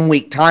Henry's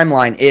 10-week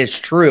timeline is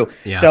true.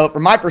 Yeah. So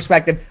from my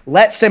perspective,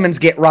 let Simmons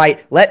get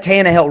right. Let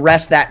Tannehill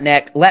rest that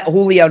neck. Let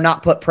Julio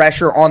not put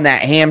pressure on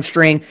that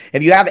hamstring.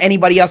 If you have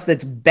anybody else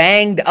that's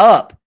banged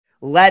up,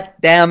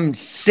 let them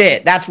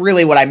sit. That's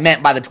really what I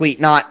meant by the tweet,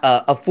 not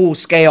a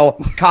full-scale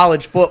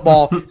college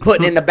football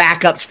putting in the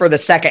backups for the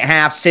second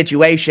half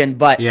situation.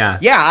 But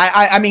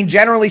I mean,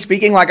 generally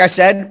speaking, like I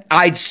said,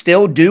 I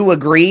still do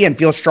agree and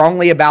feel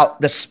strongly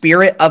about the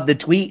spirit of the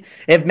tweet.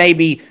 If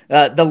maybe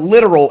the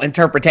literal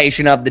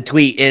interpretation of the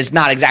tweet is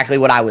not exactly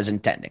what I was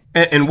intending.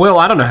 And Will,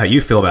 I don't know how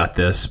you feel about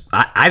this.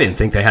 I didn't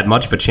think they had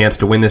much of a chance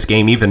to win this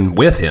game even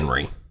with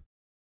Henry.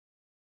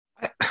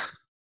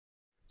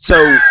 So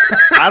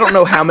I don't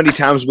know how many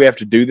times we have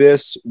to do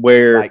this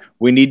where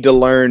we need to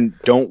learn,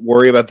 don't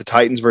worry about the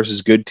Titans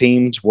versus good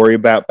teams, worry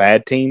about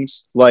bad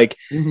teams. Like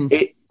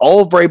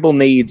all Vrabel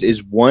needs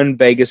is one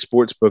Vegas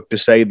sportsbook to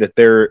say that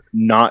they're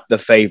not the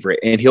favorite,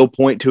 and he'll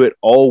point to it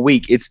all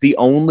week. It's the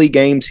only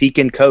games he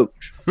can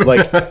coach.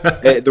 Like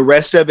the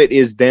rest of it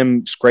is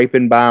them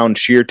scraping by on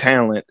sheer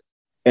talent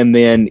and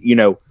then, you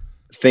know,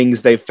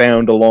 things they've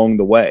found along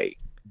the way.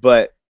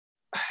 But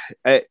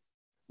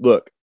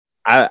look,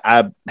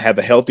 I have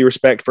a healthy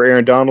respect for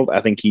Aaron Donald. I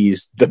think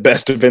he's the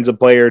best defensive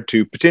player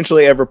to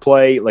potentially ever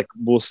play. Like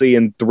we'll see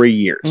in 3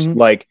 years.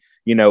 Like,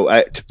 you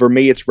know, for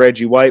me, it's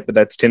Reggie White, but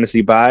that's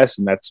Tennessee bias,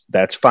 and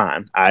that's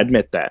fine. I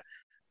admit that.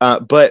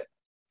 But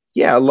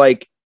yeah,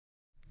 like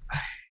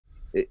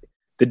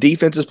the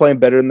defense is playing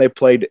better than they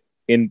played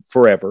in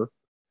forever.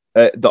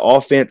 The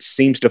offense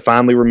seems to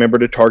finally remember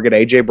to target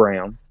AJ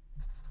Brown.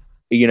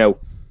 You know,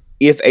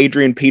 if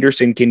Adrian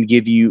Peterson can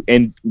give you,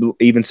 and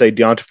even say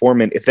Deonta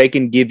Foreman, if they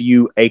can give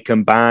you a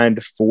combined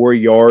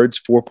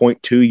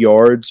 4.2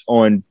 yards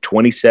on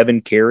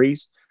 27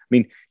 carries, I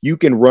mean, you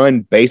can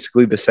run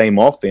basically the same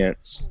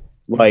offense.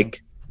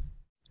 Like,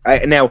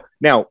 now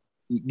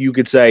you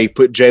could say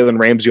put Jalen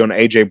Ramsey on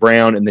AJ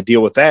Brown and the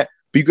deal with that,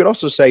 but you could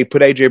also say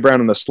put AJ Brown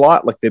in the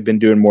slot like they've been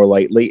doing more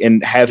lately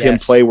and have him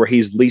play where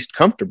he's least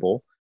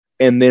comfortable,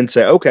 and then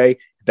say, okay,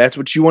 that's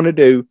what you want to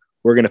do.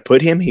 We're going to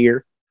put him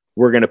here.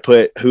 We're going to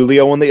put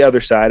Julio on the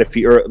other side,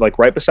 or like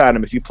right beside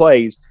him if he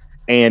plays,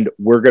 and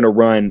we're going to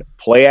run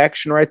play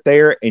action right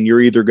there, and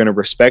you're either going to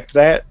respect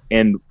that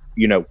and,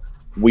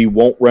 we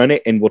won't run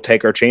it and we'll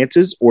take our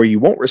chances, or you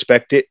won't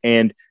respect it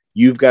and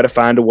you've got to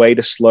find a way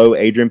to slow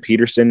Adrian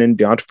Peterson and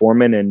D'Onta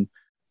Foreman and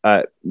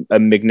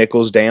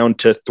McNichols down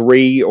to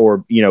 3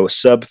 or,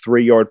 sub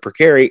 3 yard per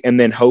carry, and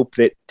then hope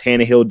that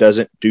Tannehill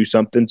doesn't do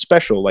something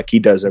special like he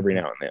does every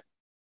now and then.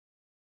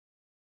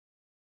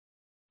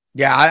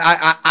 Yeah,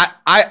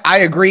 I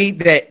agree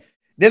that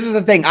this is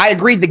the thing. I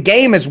agree the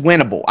game is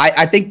winnable.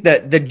 I think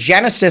the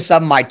genesis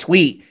of my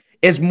tweet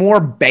is more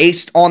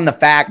based on the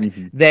fact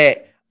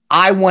that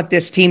I want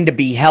this team to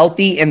be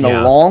healthy in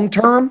the long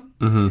term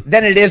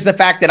than it is the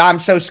fact that I'm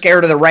so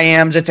scared of the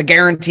Rams. It's a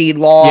guaranteed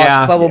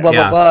loss, blah, blah, blah,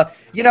 blah, blah.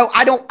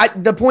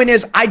 The point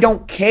is I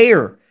don't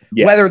care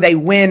whether they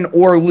win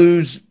or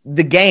lose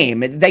the game.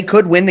 They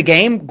could win the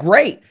game,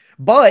 great.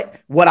 But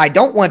what I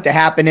don't want to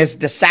happen is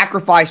to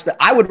sacrifice that.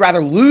 I would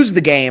rather lose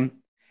the game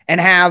and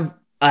have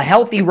a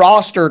healthy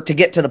roster to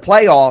get to the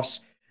playoffs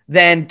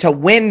than to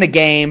win the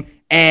game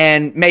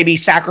and maybe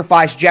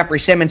sacrifice Jeffrey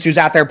Simmons, who's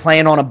out there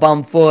playing on a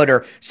bum foot,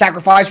 or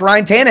sacrifice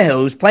Ryan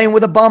Tannehill, who's playing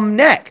with a bum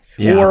neck,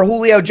 or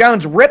Julio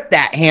Jones rip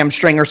that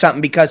hamstring or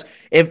something. Because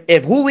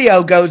if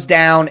Julio goes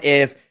down,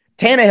 if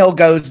Tannehill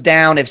goes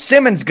down, if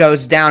Simmons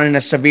goes down in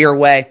a severe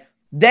way,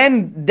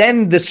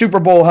 then the Super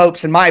Bowl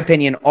hopes, in my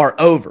opinion, are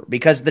over.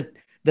 Because the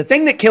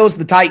thing that kills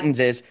the Titans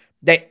is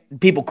that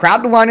people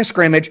crowd the line of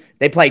scrimmage,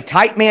 they play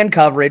tight man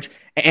coverage,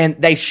 and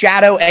they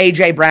shadow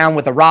A.J. Brown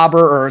with a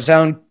robber or a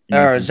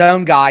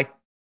zone guy,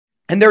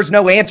 and there's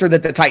no answer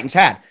that the Titans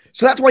had.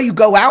 So that's why you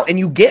go out and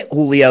you get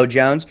Julio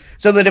Jones,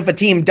 so that if a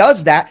team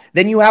does that,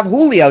 then you have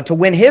Julio to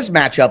win his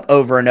matchup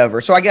over and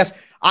over. So I guess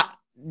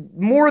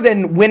more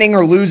than winning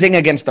or losing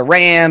against the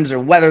Rams or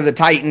whether the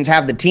Titans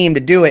have the team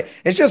to do it,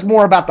 it's just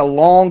more about the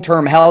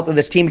long-term health of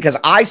this team, because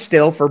I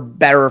still, for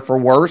better or for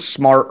worse,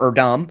 smart or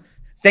dumb,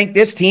 think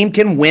this team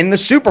can win the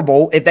Super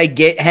Bowl if they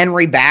get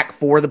Henry back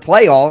for the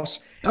playoffs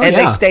and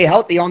they stay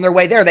healthy on their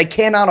way there. They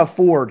cannot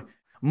afford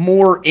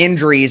more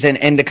injuries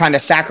and to kind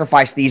of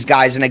sacrifice these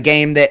guys in a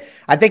game that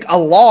I think a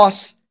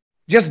loss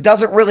just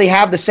doesn't really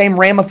have the same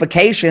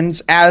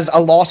ramifications as a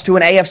loss to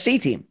an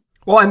AFC team.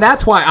 Well, and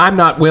that's why I'm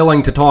not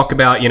willing to talk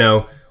about,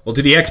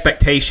 do the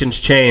expectations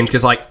change?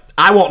 Because,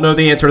 I won't know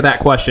the answer to that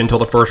question until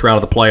the first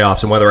round of the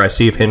playoffs and whether I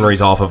see if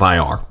Henry's off of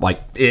IR.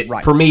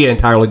 For me, it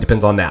entirely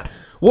depends on that.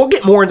 We'll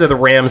get more into the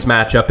Rams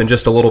matchup in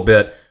just a little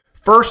bit.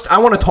 First, I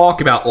want to talk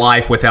about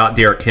life without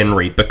Derrick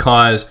Henry,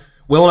 because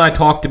Will and I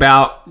talked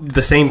about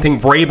the same thing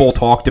Vrabel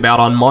talked about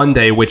on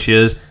Monday, which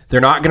is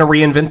they're not going to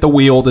reinvent the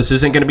wheel. This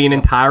isn't going to be an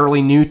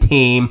entirely new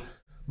team.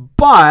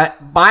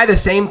 But by the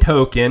same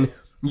token,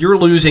 you're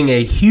losing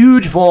a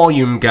huge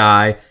volume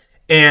guy,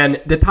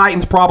 and the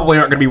Titans probably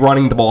aren't going to be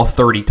running the ball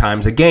 30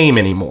 times a game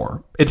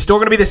anymore. It's still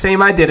going to be the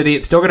same identity.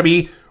 It's still going to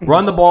be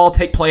run the ball,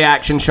 take play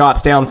action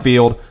shots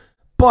downfield,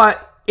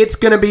 but it's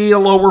going to be a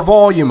lower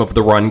volume of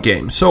the run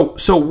game. So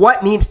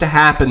what needs to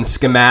happen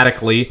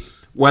schematically,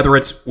 whether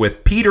it's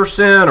with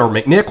Peterson or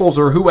McNichols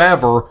or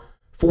whoever,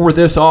 for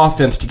this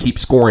offense to keep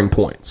scoring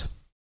points?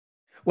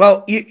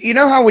 Well, you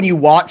know how when you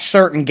watch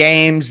certain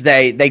games,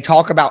 they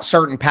talk about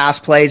certain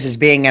pass plays as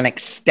being an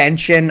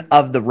extension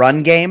of the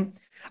run game?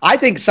 I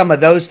think some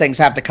of those things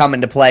have to come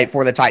into play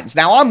for the Titans.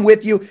 Now, I'm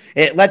with you.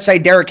 Let's say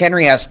Derrick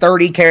Henry has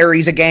 30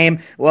 carries a game.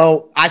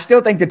 Well, I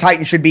still think the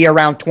Titans should be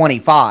around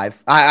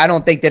 25. I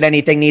don't think that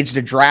anything needs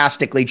to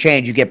drastically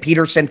change. You get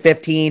Peterson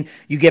 15.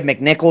 You give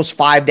McNichols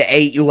 5 to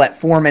 8. You let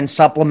Foreman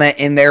supplement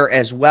in there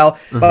as well.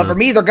 But for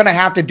me, they're going to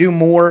have to do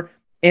more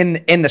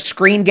in the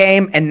screen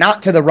game and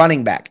not to the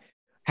running back.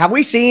 Have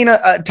we seen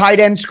a tight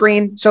end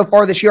screen so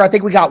far this year? I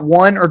think we got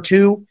 1 or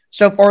 2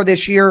 so far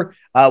this year.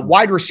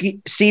 Wide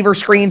receiver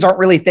screens aren't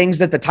really things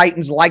that the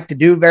Titans like to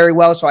do very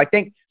well. So I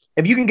think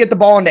if you can get the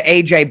ball into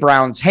A.J.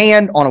 Brown's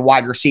hand on a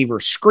wide receiver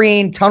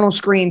screen, tunnel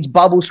screens,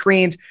 bubble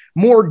screens,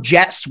 more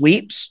jet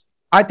sweeps,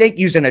 I think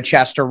using a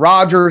Chester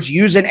Rogers,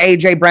 using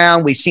A.J.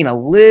 Brown, we've seen a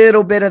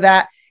little bit of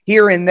that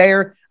here and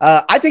there.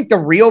 I think the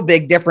real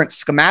big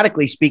difference,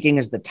 schematically speaking,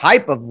 is the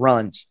type of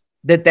runs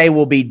that they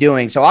will be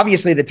doing. So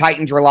obviously the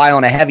Titans rely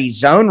on a heavy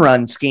zone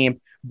run scheme,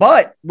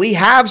 but we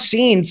have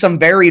seen some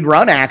varied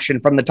run action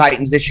from the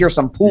Titans this year,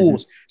 some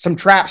pulls, some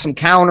traps, some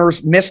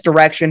counters,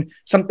 misdirection,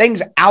 some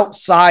things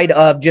outside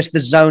of just the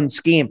zone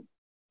scheme.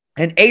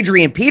 And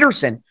Adrian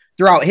Peterson,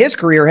 throughout his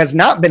career, has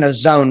not been a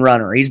zone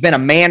runner. He's been a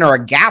man or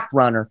a gap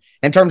runner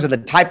in terms of the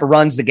type of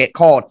runs that get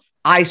called.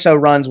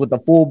 ISO runs with the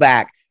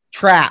fullback,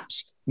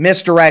 traps,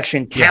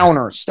 misdirection,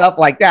 counters, stuff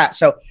like that.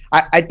 So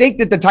I think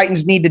that the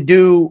Titans need to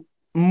do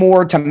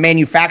more to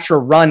manufacture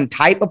run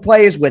type of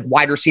plays with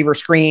wide receiver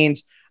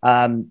screens,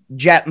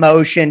 jet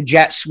motion,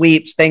 jet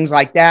sweeps, things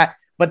like that.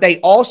 But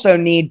they also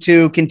need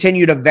to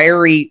continue to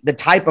vary the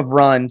type of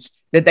runs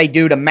that they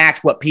do to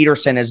match what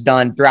Peterson has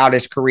done throughout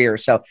his career.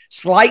 So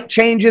slight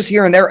changes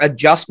here and there,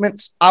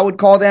 adjustments, I would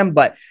call them.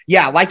 But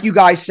yeah, like you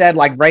guys said,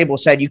 like Vrabel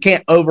said, you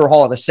can't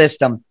overhaul the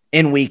system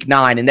in week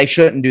 9, and they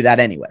shouldn't do that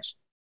anyways.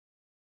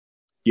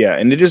 Yeah,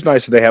 and it is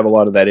nice that they have a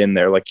lot of that in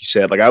there, like you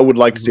said. Like I would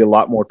like to see a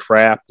lot more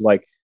trap,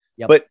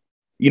 but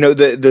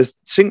the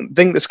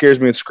thing that scares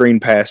me with screen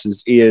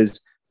passes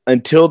is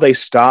until they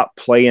stop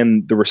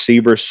playing the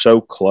receivers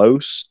so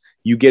close,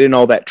 you get in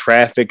all that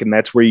traffic, and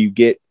that's where you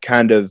get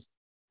kind of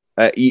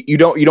you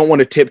don't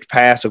want a tipped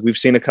pass. Like we've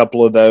seen a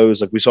couple of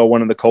those. Like we saw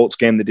one in the Colts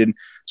game that didn't.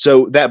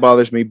 So that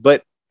bothers me.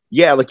 But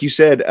yeah, like you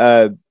said,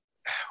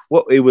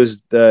 it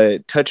was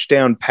the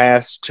touchdown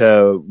pass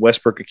to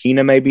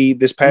Westbrook-Ikhine maybe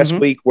this past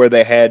week where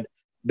they had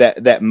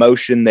that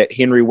motion that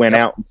Henry went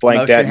out and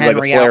flanked out and like a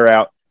flare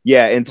out.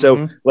 Yeah, and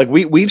so like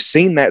we've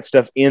seen that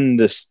stuff in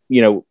this,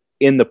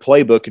 in the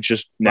playbook. It's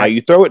just now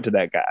you throw it to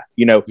that guy,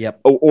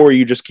 or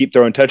you just keep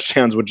throwing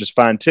touchdowns, which is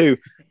fine too.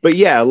 But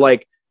yeah,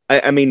 like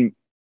I mean,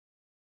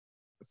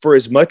 for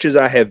as much as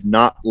I have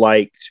not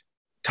liked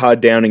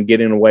Todd Downing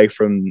getting away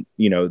from,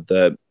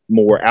 the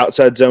more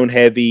outside zone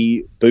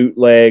heavy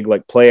bootleg,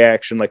 like play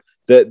action, like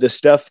the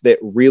stuff that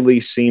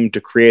really seemed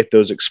to create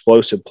those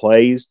explosive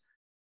plays,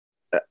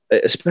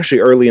 especially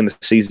early in the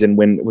season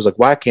when it was like,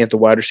 why can't the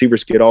wide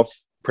receivers get off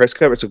press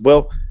cover? It's like,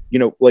 well,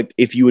 like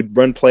if you would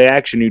run play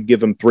action, you'd give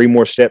them 3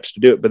 more steps to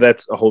do it, but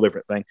that's a whole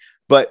different thing.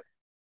 But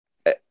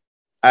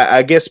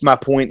I guess my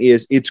point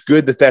is it's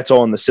good that that's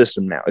all in the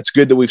system now. It's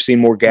good that we've seen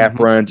more gap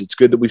runs. It's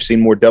good that we've seen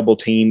more double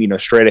team,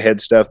 straight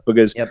ahead stuff,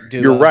 because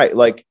you're right.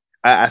 Like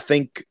I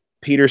think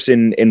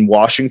Peterson in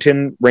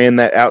Washington ran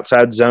that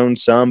outside zone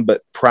some,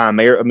 but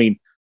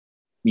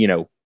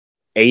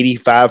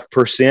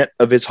 85%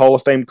 of his Hall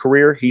of Fame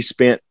career, he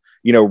spent,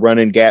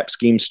 running gap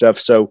scheme stuff.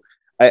 So,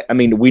 I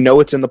mean, we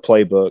know it's in the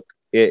playbook.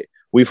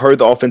 We've heard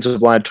the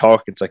offensive line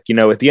talk. It's like,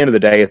 at the end of the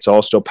day, it's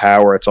all still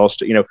power. It's all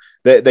still,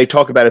 they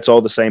talk about it's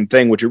all the same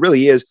thing, which it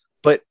really is,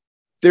 but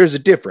there's a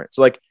difference.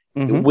 Like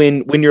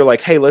when you're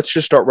like, hey, let's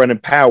just start running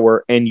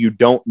power, and you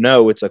don't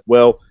know, it's like,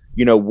 well,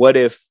 what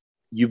if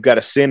you've got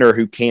a center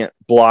who can't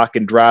block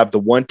and drive the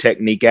one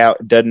technique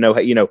out, doesn't know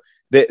how,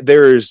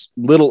 there's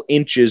little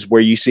inches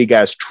where you see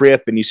guys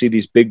trip and you see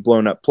these big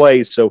blown up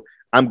plays. So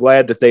I'm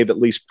glad that they've at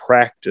least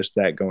practiced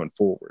that going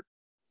forward.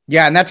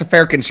 Yeah, and that's a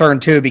fair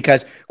concern too,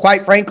 because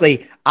quite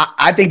frankly,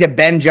 I think that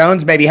Ben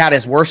Jones maybe had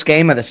his worst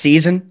game of the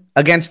season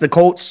against the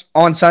Colts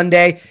on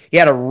Sunday. He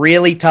had a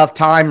really tough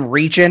time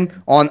reaching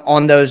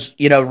on those,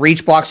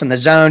 reach blocks in the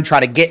zone, try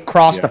to get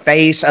across the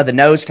face of the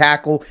nose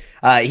tackle.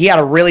 He had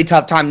a really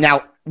tough time.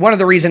 Now, one of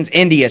the reasons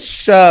Indy is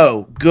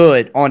so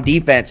good on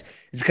defense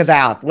is because of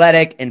how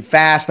athletic and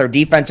fast their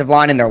defensive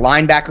line and their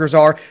linebackers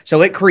are.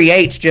 So it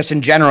creates, just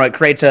in general, it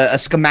creates a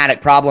schematic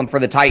problem for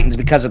the Titans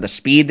because of the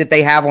speed that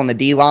they have on the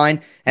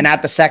D-line and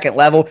at the second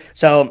level.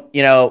 So,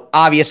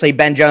 obviously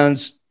Ben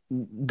Jones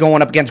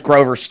going up against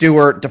Grover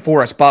Stewart,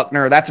 DeForest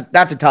Buckner, that's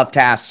a tough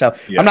task. So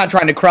I'm not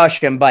trying to crush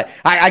him, but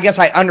I guess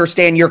I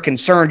understand your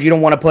concerns. You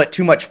don't want to put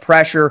too much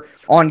pressure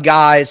on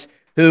guys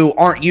who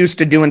aren't used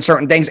to doing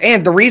certain things.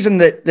 And the reason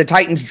that the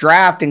Titans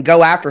draft and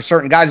go after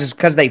certain guys is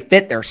because they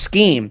fit their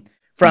scheme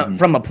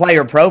from a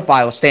player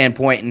profile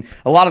standpoint. And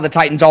a lot of the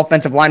Titans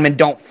offensive linemen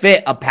don't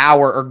fit a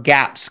power or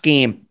gap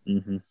scheme.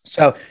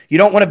 So you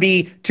don't want to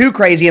be too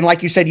crazy. And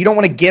like you said, you don't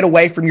want to get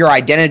away from your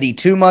identity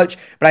too much.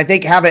 But I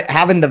think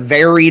having the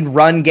varied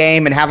run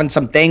game and having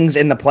some things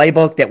in the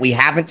playbook that we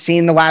haven't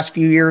seen the last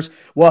few years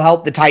will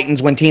help the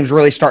Titans when teams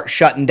really start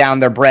shutting down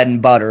their bread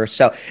and butter.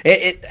 So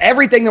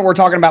everything that we're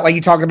talking about, like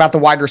you talked about the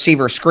wide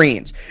receiver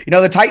screens,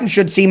 the Titans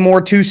should see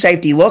more 2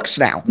 safety looks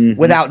now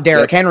without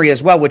Derrick Henry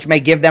as well, which may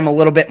give them a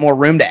little bit more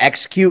room to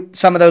execute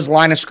some of those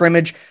line of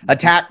scrimmage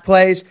attack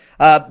plays.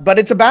 But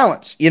it's a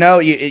balance.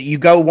 You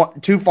go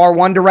too far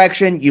one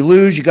direction, you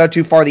lose. You go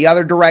too far the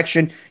other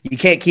direction, you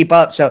can't keep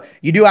up. So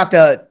you do have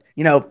to,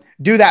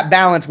 do that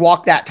balance,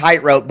 walk that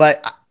tightrope.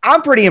 But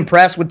I'm pretty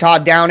impressed with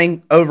Todd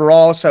Downing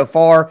overall so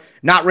far.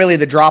 Not really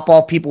the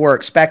drop-off people were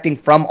expecting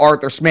from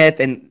Arthur Smith.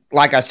 And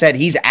like I said,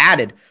 he's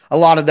added a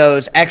lot of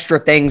those extra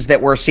things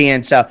that we're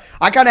seeing. So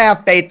I kind of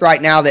have faith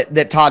right now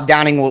that Todd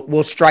Downing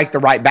will strike the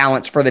right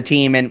balance for the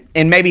team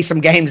and maybe some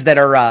games that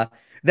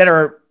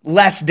are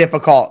less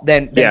difficult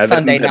than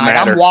Sunday night.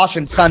 I'm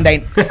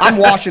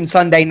washing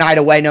Sunday night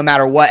away no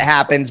matter what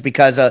happens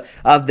because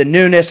of the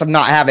newness of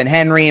not having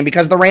Henry and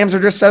because the Rams are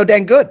just so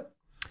dang good.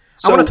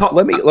 So I want to talk.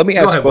 Let me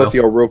ask both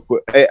y'all real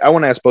quick. I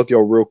want to ask both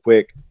y'all real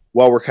quick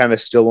while we're kind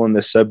of still on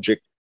this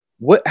subject.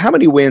 How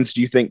many wins do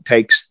you think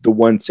takes the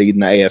 1 seed in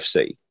the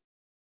AFC?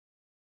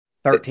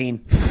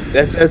 13.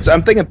 That's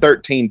I'm thinking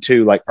 13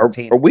 too. Like, are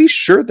we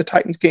sure the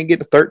Titans can't get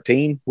to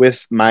 13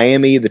 with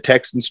Miami, the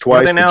Texans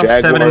twice, the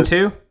Jaguars?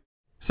 7-2?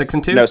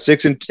 6-2? No,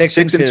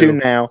 6-2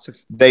 now.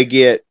 They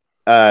get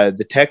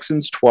the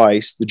Texans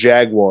twice, the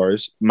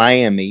Jaguars,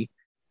 Miami,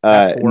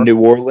 New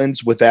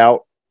Orleans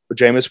without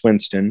Jameis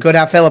Winston. Could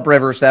have Phillip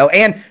Rivers though,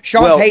 and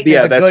Sean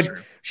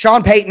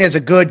Payton is a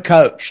good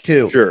coach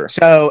too. Sure.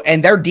 So,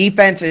 and their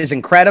defense is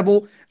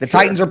incredible. The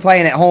Titans are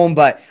playing at home,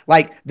 but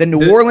like the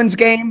New Orleans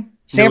game,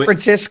 San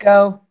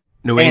Francisco.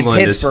 New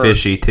England is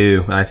fishy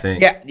too, I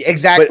think. Yeah,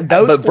 exactly.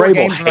 Those 4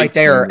 games right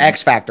there are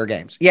X factor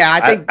games.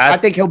 Yeah, I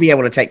think he'll be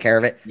able to take care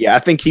of it. Yeah, I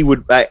think he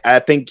would. I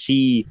think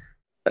he.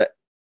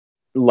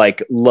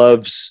 like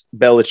loves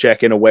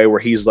Belichick in a way where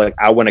he's like,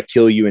 I want to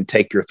kill you and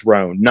take your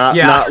throne.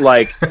 Not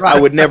like I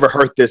would never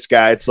hurt this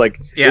guy. It's like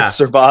it's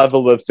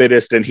survival of the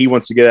fittest, and he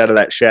wants to get out of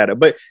that shadow.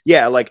 But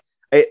yeah, like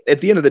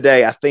at the end of the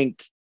day, I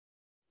think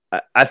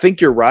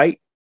you're right.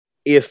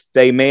 If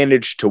they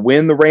manage to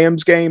win the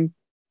Rams game,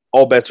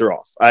 all bets are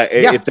off.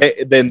 If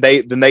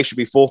they should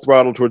be full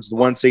throttle towards the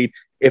 1 seed.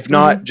 If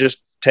not,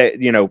 just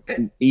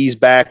ease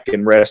back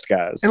and rest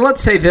guys. And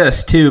let's say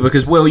this too,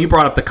 because Will, you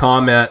brought up the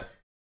comment,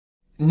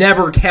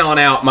 never count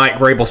out Mike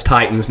Vrabel's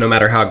Titans no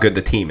matter how good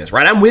the team is,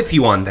 right? I'm with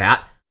you on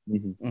that.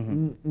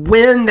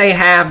 When they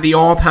have the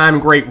all-time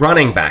great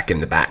running back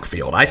in the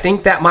backfield, I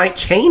think that might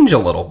change a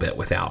little bit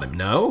without him,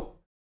 no?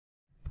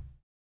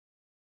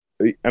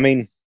 I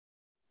mean,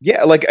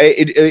 yeah, like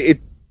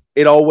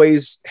it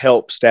always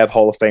helps to have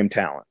Hall of Fame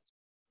talent.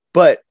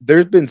 But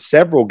there's been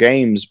several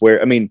games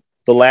where, I mean,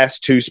 the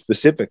last two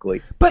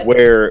specifically,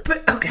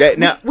 okay.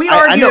 We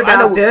argued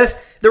about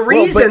this. The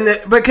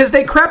reason because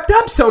they crept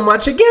up so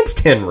much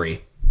against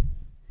Henry.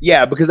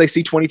 Yeah, because they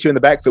see 22 in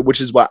the backfield, which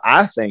is why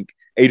I think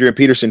Adrian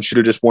Peterson should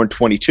have just worn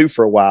 22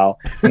 for a while,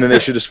 and then they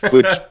should have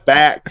switched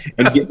back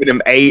and given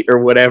him 8 or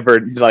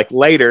whatever, like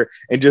later,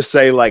 and just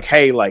say like,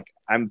 hey, like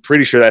I'm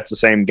pretty sure that's the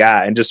same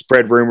guy, and just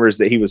spread rumors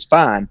that he was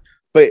fine.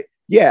 But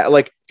yeah,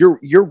 like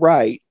you're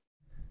right,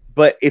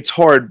 but it's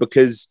hard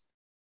because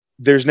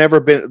there's never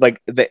been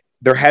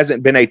there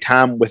hasn't been a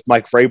time with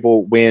Mike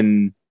Vrabel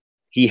when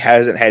he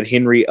hasn't had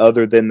Henry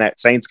other than that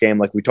Saints game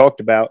like we talked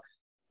about.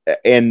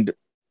 And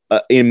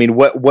I mean,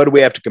 what do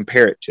we have to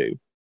compare it to?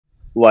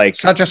 Like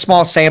such a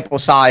small sample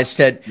size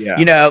to,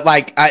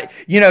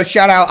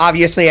 shout out,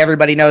 obviously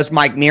everybody knows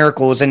Mike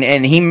Miracles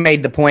and he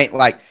made the point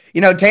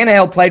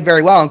Tannehill played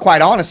very well. And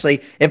quite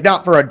honestly, if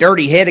not for a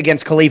dirty hit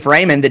against Khalif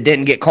Raymond that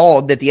didn't get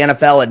called, that the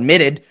NFL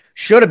admitted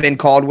should have been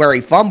called where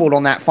he fumbled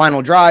on that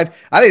final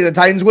drive, I think the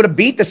Titans would have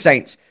beat the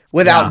Saints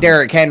without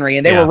Derrick Henry,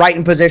 and they were right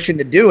in position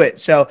to do it.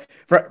 So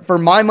for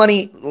my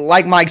money,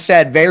 like Mike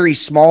said, very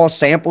small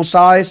sample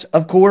size,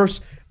 of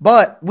course,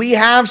 but we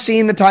have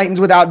seen the Titans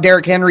without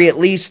Derrick Henry at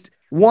least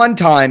one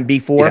time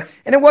before,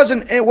 and it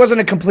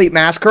wasn't a complete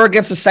massacre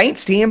against a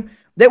Saints team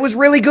that was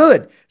really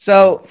good.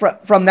 So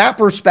from that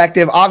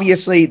perspective,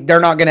 obviously they're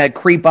not going to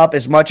creep up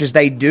as much as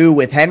they do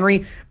with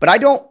Henry, but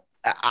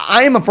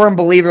I am a firm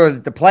believer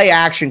that the play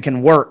action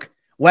can work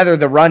whether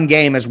the run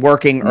game is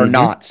working or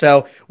not.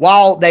 So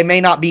while they may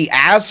not be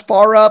as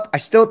far up, I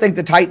still think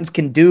the Titans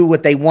can do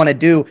what they want to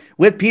do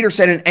with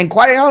Peterson. And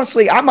quite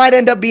honestly, I might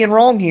end up being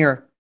wrong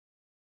here,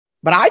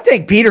 but I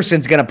think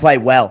Peterson's going to play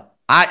well.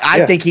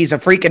 I think he's a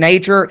freak of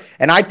nature,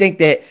 and I think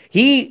that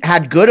he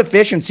had good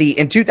efficiency.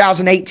 In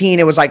 2018,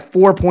 it was like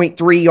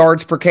 4.3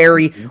 yards per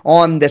carry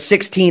on the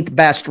 16th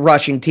best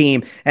rushing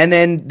team. And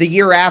then the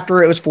year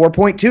after, it was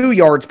 4.2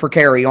 yards per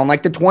carry on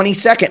like the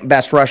 22nd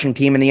best rushing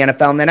team in the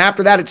NFL. And then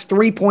after that, it's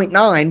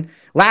 3.9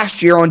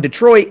 last year on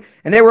Detroit,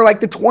 and they were like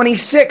the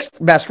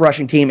 26th best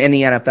rushing team in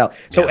the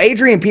NFL. So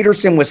Adrian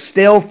Peterson was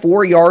still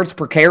 4 yards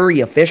per carry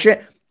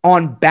efficient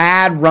on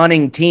bad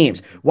running teams.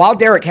 While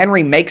Derrick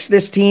Henry makes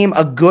this team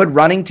a good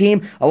running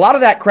team, a lot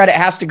of that credit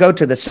has to go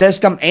to the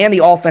system and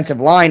the offensive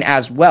line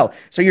as well.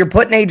 So you're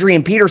putting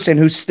Adrian Peterson,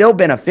 who's still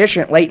been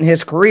efficient late in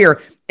his career,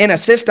 in a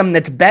system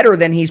that's better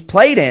than he's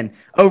played in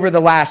over the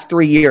last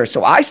 3 years.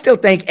 So I still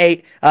think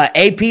AP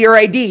or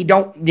AD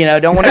don't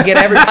want to get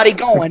everybody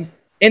going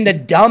in the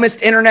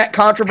dumbest internet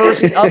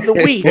controversy of the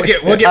week.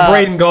 We'll get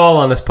Braden Gall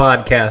on this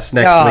podcast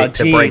next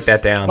week to break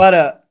that down.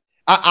 But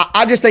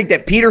I just think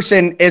that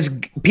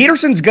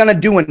Peterson's going to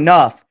do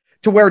enough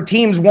to where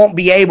teams won't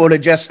be able to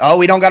just,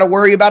 we don't got to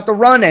worry about the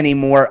run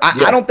anymore.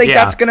 I don't think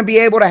that's going to be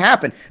able to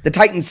happen. The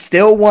Titans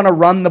still want to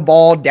run the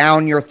ball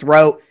down your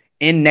throat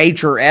in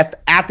nature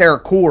at their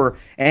core.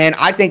 And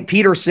I think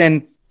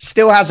Peterson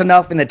still has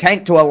enough in the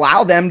tank to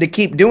allow them to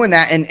keep doing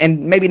that, and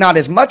maybe not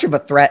as much of a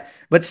threat,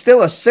 but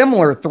still a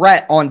similar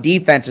threat on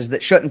defenses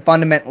that shouldn't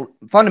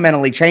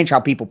fundamentally change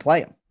how people play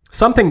them.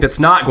 Something that's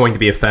not going to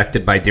be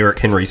affected by Derrick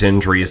Henry's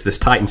injury is this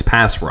Titans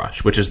pass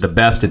rush, which is the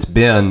best it's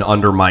been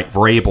under Mike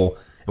Vrabel.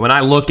 And when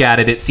I look at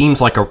it, it seems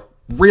like a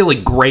really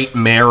great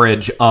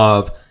marriage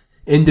of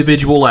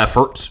individual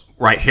efforts,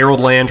 right?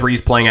 Harold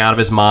Landry's playing out of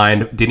his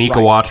mind.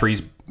 Denico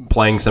Autry's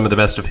playing some of the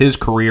best of his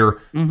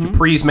career.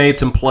 Dupree's made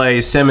some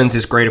plays. Simmons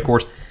is great, of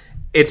course.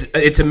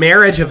 It's a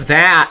marriage of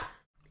that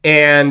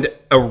and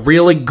a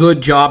really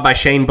good job by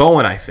Shane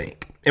Bowen, I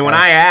think. And when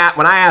I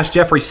asked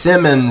Jeffrey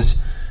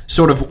Simmons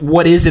sort of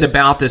what is it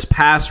about this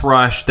pass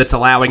rush that's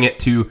allowing it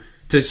to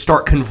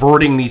start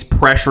converting these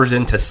pressures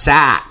into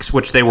sacks,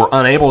 which they were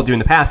unable to do in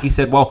the past, he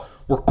said, well,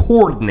 we're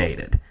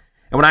coordinated.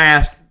 And when I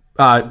asked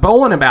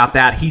Bowen about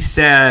that, he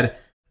said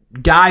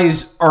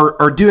guys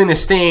are doing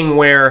this thing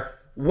where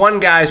one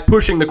guy's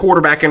pushing the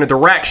quarterback in a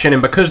direction,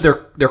 and because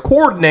they're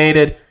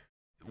coordinated,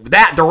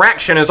 that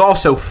direction is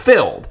also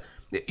filled.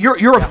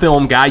 You're a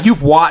film guy.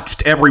 You've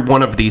watched every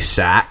one of these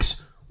sacks.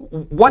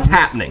 What's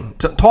happening?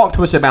 Talk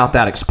to us about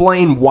that.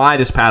 Explain why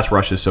this pass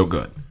rush is so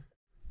good.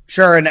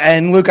 Sure,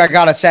 and Luke, I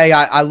gotta say,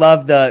 I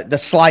love the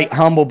slight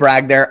humble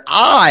brag there.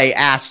 I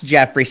asked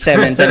Jeffrey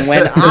Simmons, and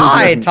when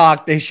I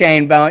talked to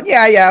Shane Bowen,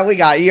 we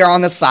got you. You're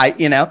on the site,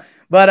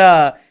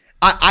 But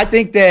I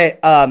think that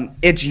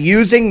it's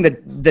using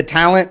the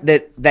talent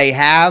that they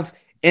have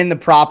in the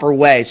proper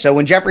way. So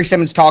when Jeffrey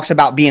Simmons talks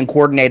about being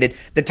coordinated,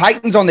 the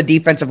Titans on the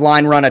defensive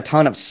line run a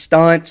ton of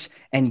stunts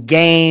and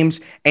games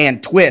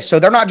and twists. So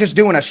they're not just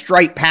doing a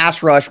straight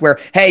pass rush where,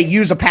 hey,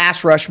 use a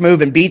pass rush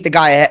move and beat the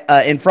guy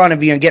in front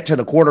of you and get to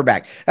the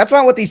quarterback. That's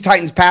not what these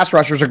Titans pass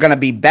rushers are going to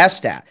be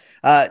best at.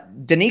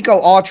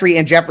 Danico Autry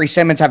and Jeffrey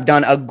Simmons have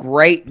done a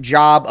great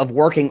job of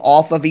working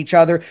off of each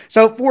other.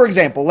 So, for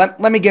example, let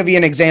me give you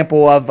an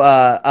example of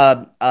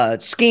a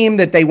scheme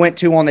that they went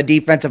to on the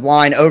defensive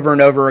line over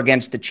and over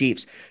against the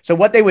Chiefs. So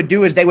what they would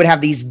do is they would have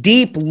these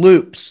deep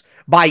loops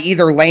by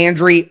either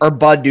Landry or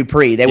Bud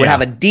Dupree. They would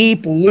have a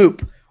deep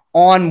loop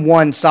on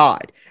one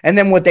side. And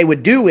then what they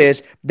would do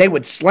is they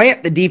would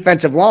slant the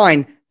defensive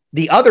line,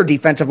 the other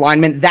defensive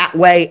lineman, that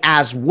way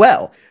as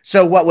well.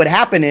 So what would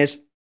happen is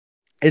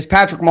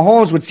Patrick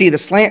Mahomes would see the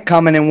slant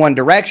coming in one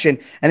direction,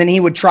 and then he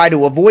would try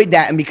to avoid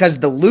that. And because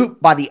the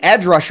loop by the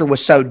edge rusher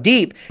was so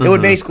deep, it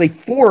would basically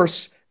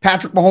force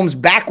Patrick Mahomes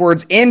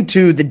backwards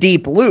into the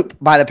deep loop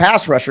by the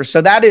pass rusher.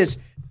 So that is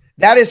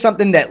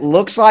something that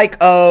looks like,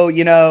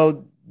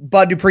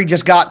 Bud Dupree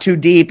just got too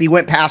deep. He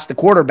went past the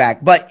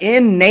quarterback. But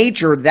in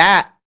nature,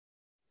 that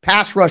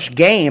pass rush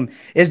game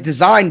is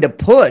designed to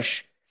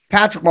push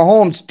Patrick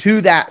Mahomes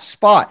to that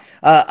spot.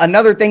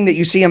 Another thing that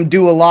you see him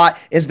do a lot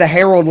is the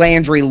Harold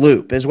Landry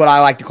loop, is what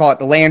I like to call it,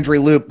 the Landry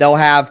loop. They'll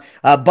have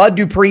Bud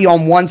Dupree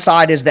on one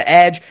side as the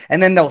edge,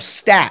 and then they'll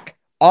stack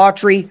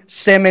Autry,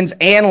 Simmons,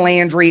 and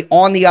Landry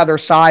on the other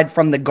side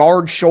from the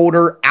guard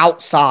shoulder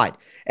outside.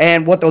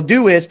 And what they'll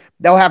do is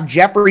they'll have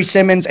Jeffrey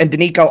Simmons and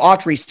Danico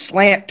Autry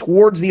slant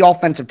towards the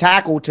offensive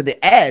tackle to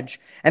the edge,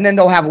 and then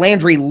they'll have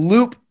Landry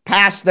loop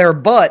past their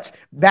butts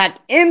back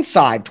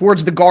inside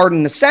towards the guard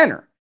in the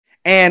center.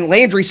 And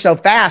Landry's so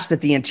fast that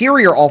the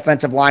interior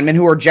offensive linemen,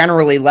 who are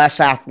generally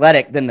less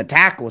athletic than the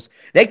tackles,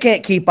 they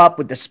can't keep up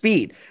with the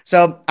speed.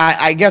 So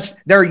I guess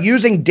they're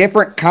using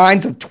different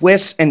kinds of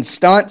twists and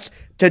stunts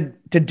to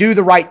do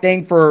the right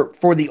thing for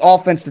the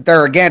offense that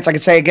they're against. Like I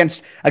say,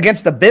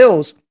 against the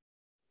Bills,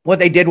 what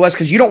they did was,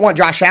 because you don't want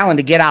Josh Allen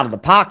to get out of the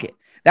pocket.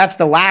 That's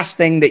the last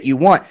thing that you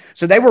want.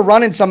 So they were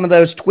running some of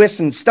those twists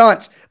and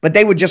stunts, but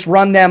they would just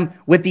run them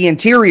with the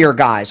interior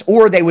guys,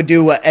 or they would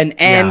do an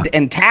end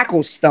and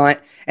tackle stunt,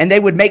 and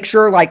they would make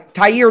sure, like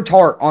Tyir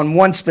Tart on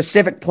one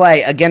specific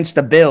play against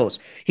the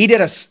Bills, he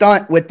did a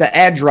stunt with the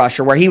edge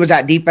rusher where he was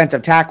at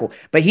defensive tackle,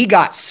 but he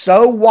got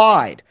so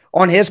wide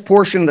on his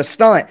portion of the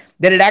stunt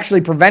that it actually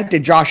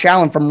prevented Josh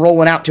Allen from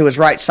rolling out to his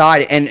right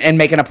side and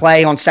making a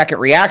play on second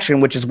reaction,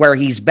 which is where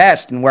he's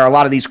best and where a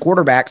lot of these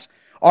quarterbacks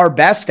are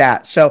best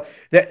at. So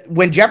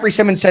when Jeffrey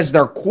Simmons says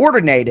they're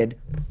coordinated,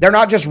 they're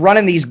not just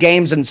running these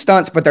games and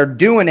stunts, but they're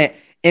doing it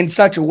in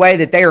such a way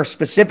that they are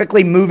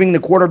specifically moving the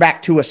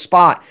quarterback to a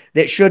spot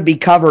that should be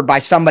covered by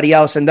somebody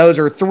else. And those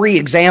are three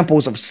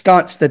examples of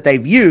stunts that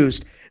they've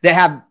used that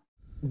have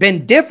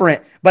been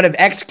different, but have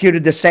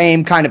executed the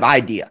same kind of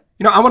idea.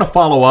 I want to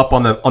follow up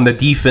on the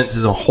defense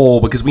as a whole,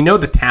 because we know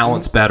the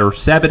talent's better.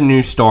 7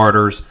 new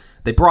starters.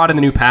 They brought in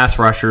the new pass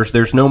rushers.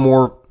 There's no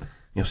more,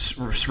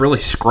 really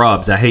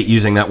scrubs. I hate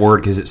using that word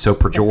because it's so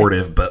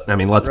pejorative, but I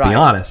mean, let's be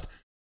honest.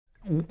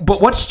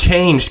 But what's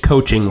changed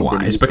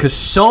coaching-wise? Because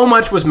so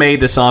much was made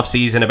this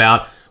offseason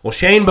about, well,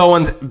 Shane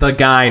Bowen's the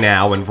guy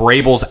now, and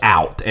Vrabel's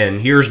out,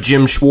 and here's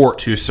Jim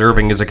Schwartz who's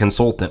serving as a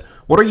consultant.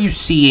 What are you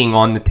seeing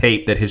on the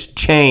tape that has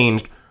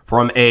changed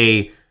from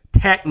a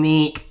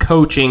technique,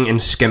 coaching,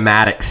 and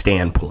schematic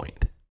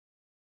standpoint?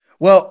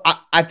 Well,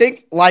 I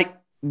think, like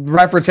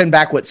referencing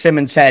back what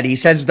Simmons said, he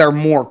says they're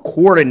more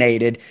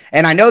coordinated.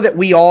 And I know that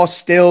we all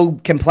still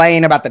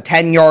complain about the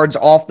 10 yards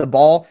off the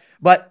ball,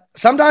 but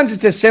sometimes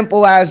it's as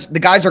simple as the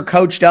guys are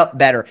coached up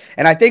better.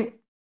 And I think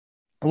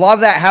a lot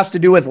of that has to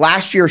do with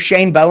last year.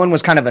 Shane Bowen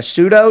was kind of a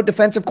pseudo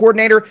defensive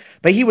coordinator,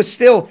 but he was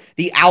still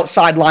the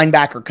outside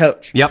linebacker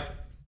coach. Yep.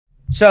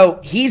 So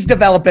he's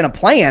developing a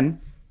plan,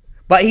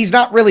 but he's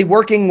not really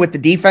working with the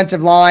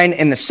defensive line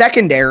and the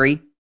secondary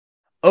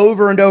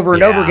over and over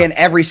and over again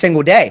every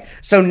single day.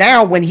 So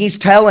now when he's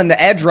telling the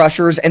edge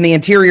rushers and the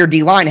interior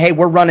D-line, hey,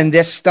 we're running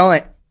this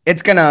stunt,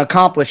 it's going to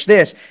accomplish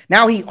this.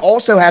 Now he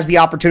also has the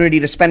opportunity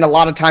to spend a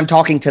lot of time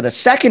talking to the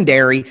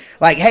secondary,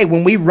 like, hey,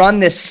 when we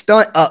run this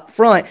stunt up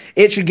front,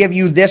 it should give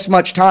you this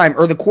much time,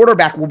 or the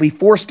quarterback will be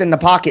forced in the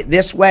pocket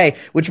this way,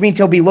 which means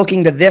he'll be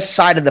looking to this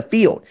side of the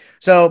field.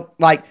 So,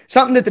 like,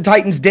 something that the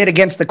Titans did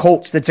against the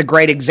Colts that's a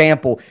great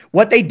example.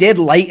 What they did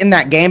late in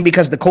that game,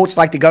 because the Colts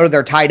like to go to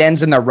their tight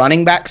ends and their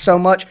running backs so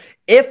much,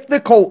 if the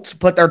Colts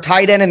put their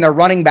tight end and their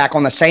running back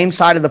on the same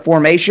side of the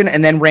formation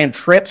and then ran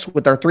trips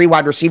with their 3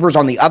 wide receivers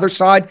on the other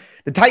side,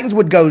 the Titans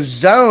would go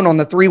zone on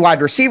the 3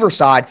 wide receiver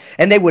side,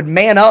 and they would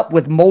man up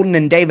with Molden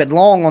and David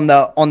Long on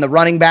the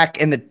running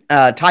back and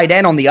the tight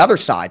end on the other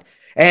side.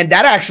 And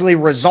that actually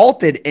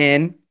resulted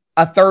in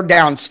a 3rd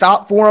down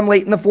stop for him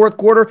late in the 4th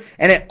quarter,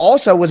 and it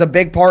also was a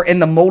big part in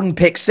the Molden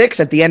pick 6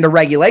 at the end of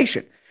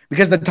regulation.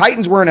 because the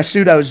Titans were in a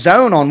pseudo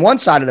zone on one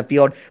side of the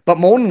field, but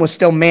Molden was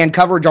still man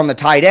coverage on the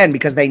tight end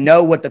because they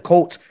know what the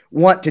Colts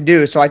want to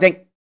do. So I think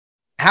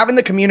having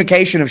the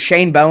communication of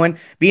Shane Bowen,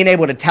 being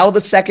able to tell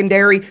the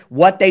secondary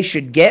what they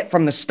should get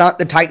from the stunt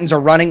the Titans are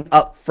running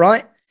up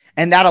front,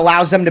 and that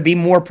allows them to be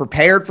more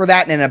prepared for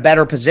that and in a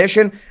better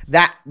position,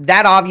 that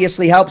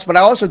obviously helps. But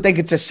I also think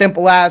it's as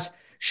simple as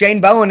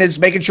Shane Bowen is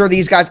making sure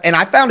these guys, and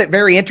I found it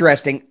very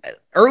interesting.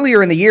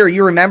 Earlier in the year,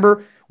 you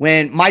remember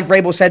when Mike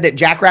Vrabel said that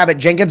Jackrabbit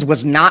Jenkins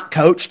was not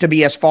coached to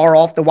be as far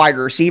off the wide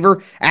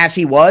receiver as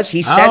he was.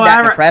 He said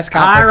that in the press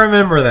conference. I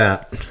remember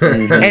that.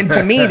 And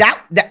to me,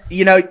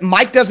 that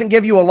Mike doesn't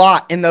give you a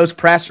lot in those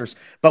pressers.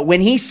 But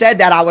when he said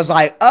that, I was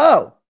like,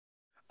 oh,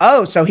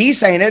 so he's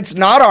saying it's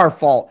not our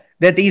fault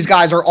that these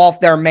guys are off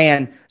their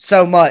man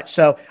so much.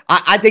 So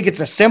I think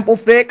it's a simple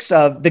fix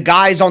of the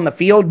guys on the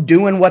field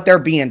doing what they're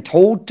being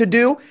told to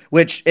do,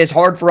 which is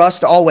hard for us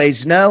to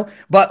always know.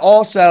 But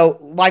also,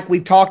 like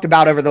we've talked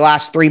about over the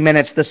last 3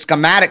 minutes, the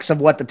schematics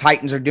of what the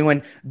Titans are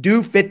doing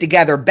do fit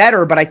together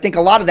better. But I think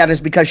a lot of that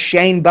is because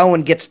Shane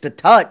Bowen gets to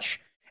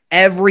touch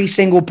every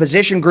single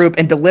position group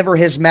and deliver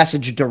his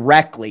message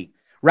directly,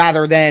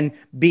 rather than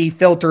be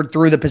filtered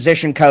through the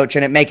position coach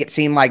and it make it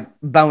seem like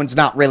Bowen's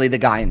not really the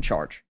guy in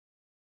charge.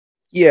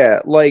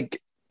 Yeah,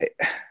 like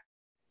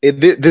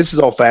this is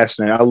all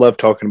fascinating. I love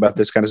talking about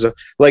this kind of stuff.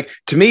 Like,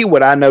 to me,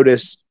 what I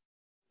notice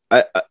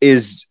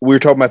is we were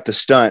talking about the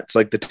stunts,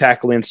 like the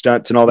tackle in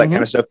stunts and all that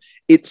kind of stuff.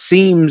 It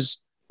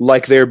seems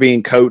like they're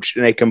being coached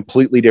in a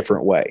completely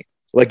different way.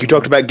 Like you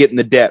talked about getting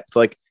the depth,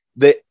 like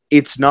that.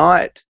 It's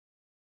not.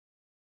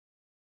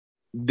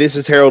 This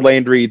is Harold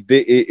Landry.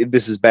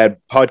 This is bad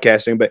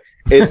podcasting, but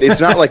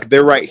it's not like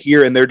they're right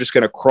here and they're just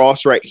going to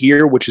cross right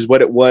here, which is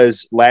what it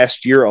was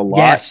last year a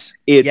lot.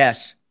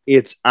 Yes.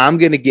 It's I'm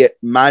going to get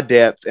my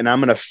depth and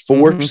I'm going to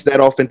force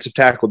that offensive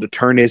tackle to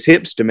turn his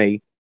hips to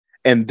me.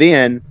 And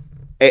then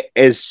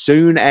as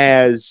soon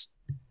as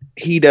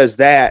he does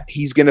that,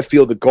 he's going to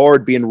feel the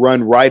guard being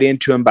run right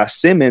into him by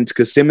Simmons,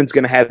 because Simmons is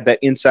going to have that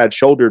inside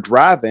shoulder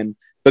driving,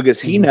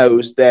 because he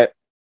knows that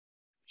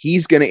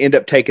he's going to end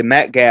up taking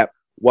that gap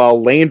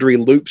while Landry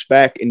loops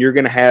back, and you're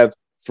going to have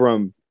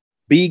from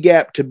B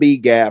gap to B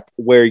gap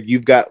where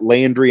you've got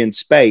Landry in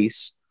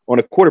space on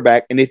a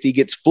quarterback. And if he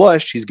gets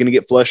flushed, he's going to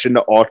get flushed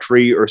into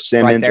Autry or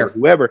Simmons or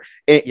whoever.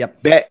 And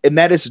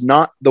that is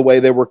not the way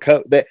they were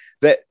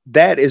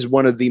that is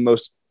one of the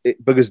most,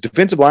 because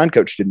defensive line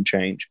coach didn't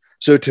change.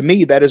 So to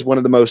me, that is one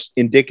of the most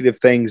indicative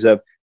things of,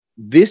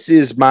 this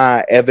is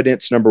my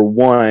evidence number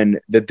one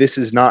that this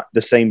is not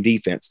the same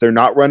defense. They're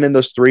not running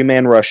those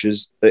 3-man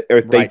rushes. Or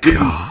if they do,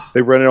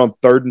 they run it on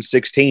 3rd and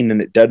 16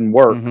 and it doesn't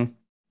work.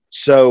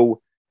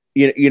 So,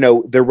 you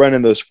know, they're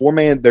running those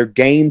 4-man. Their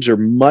games are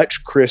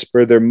much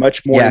crisper. They're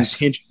much more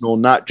intentional,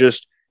 not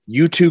just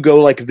you two go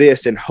like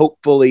this and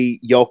hopefully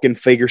y'all can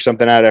figure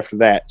something out after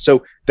that.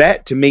 So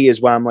that to me is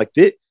why I'm like,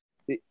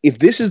 if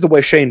this is the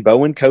way Shane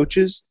Bowen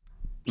coaches,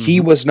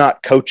 he was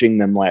not coaching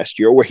them last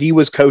year, or he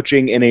was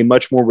coaching in a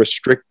much more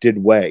restricted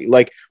way.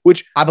 Like,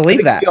 which I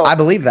believe that. I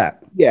believe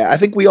that. Yeah, I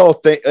think we all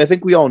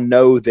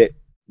know that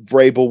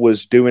Vrabel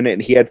was doing it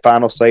and he had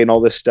final say and all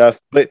this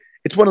stuff. But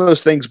it's one of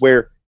those things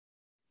where,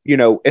 you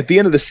know, at the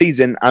end of the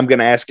season, I'm going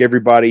to ask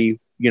everybody,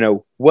 you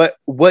know, what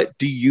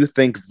do you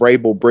think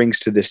Vrabel brings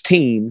to this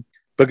team?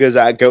 Because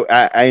I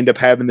end up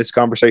having this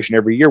conversation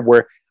every year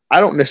where I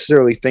don't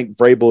necessarily think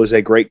Vrabel is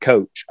a great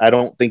coach. I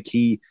don't think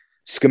he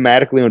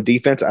schematically on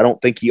defense, I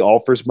don't think he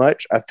offers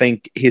much. I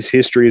think his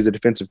history as a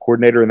defensive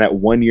coordinator in that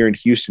 1 year in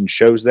Houston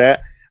shows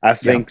that. I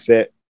think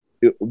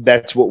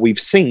that's what we've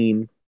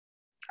seen.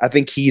 I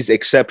think he's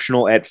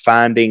exceptional at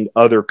finding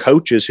other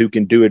coaches who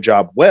can do a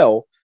job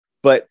well,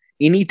 but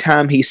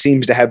anytime he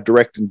seems to have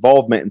direct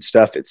involvement and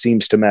stuff, it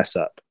seems to mess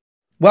up.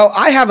 Well,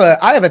 I have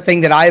a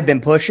thing that I have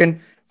been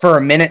pushing for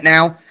a minute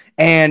now,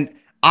 and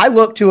I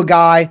look to a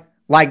guy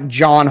like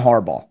John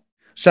Harbaugh.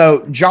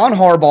 So John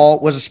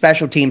Harbaugh was a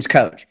special teams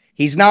coach.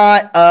 He's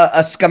not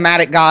a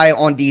schematic guy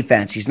on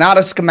defense. He's not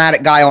a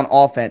schematic guy on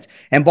offense.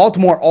 And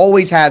Baltimore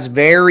always has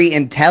very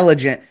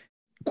intelligent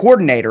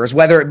coordinators,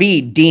 whether it be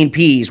Dean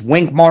Pease,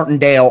 Wink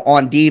Martindale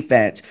on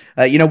defense,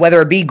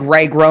 whether it be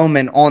Greg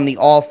Roman on the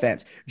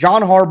offense.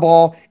 John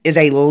Harbaugh is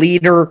a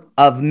leader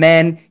of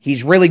men.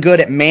 He's really good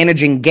at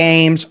managing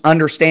games,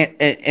 understand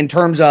in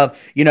terms of,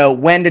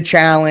 when to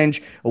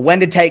challenge,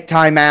 when to take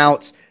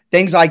timeouts,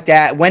 things like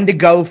that, when to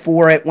go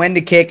for it, when to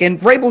kick. And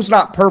Vrabel's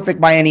not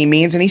perfect by any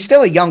means, and he's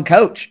still a young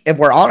coach, if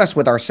we're honest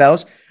with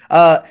ourselves.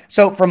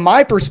 So from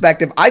my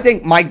perspective, I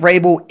think Mike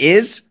Vrabel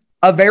is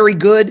a very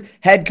good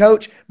head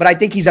coach, but I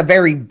think he's a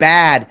very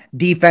bad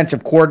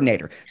defensive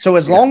coordinator. So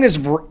as long as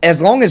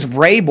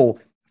Vrabel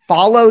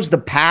follows the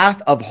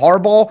path of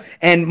Harbaugh,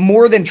 and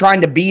more than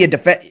trying to be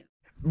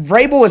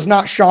Vrabel is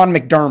not Sean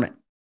McDermott.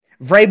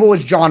 Vrabel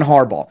is John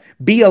Harbaugh.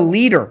 Be a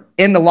leader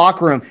in the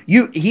locker room.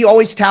 He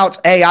always touts,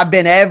 hey, I've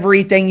been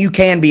everything you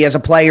can be as a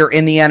player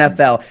in the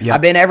NFL. Yep.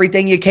 I've been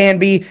everything you can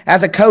be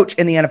as a coach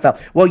in the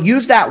NFL. Well,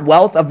 use that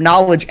wealth of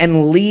knowledge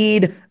and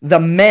lead the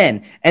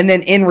men. And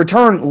then in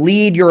return,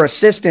 lead your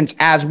assistants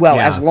as well.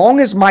 Yeah. As long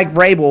as Mike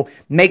Vrabel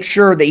makes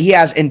sure that he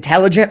has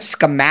intelligent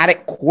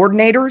schematic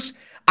coordinators,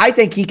 I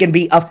think he can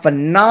be a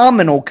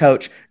phenomenal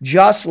coach,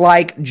 just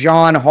like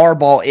John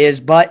Harbaugh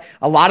is. But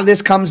a lot of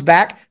this comes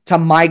back to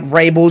Mike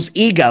Vrabel's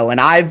ego. And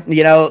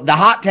the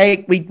hot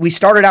take, we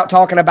started out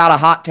talking about a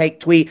hot take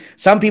tweet.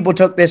 Some people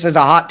took this as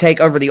a hot take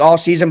over the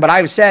offseason, but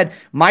I've said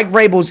Mike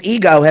Vrabel's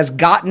ego has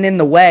gotten in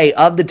the way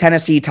of the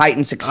Tennessee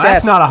Titans' success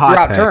that's not a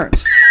hot take.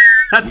 Turns.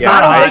 That's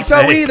not I don't think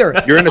so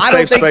either. You're in a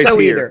safe space here.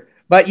 Either.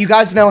 But you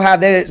guys know how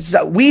that is.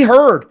 We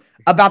heard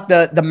about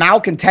the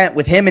malcontent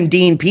with him and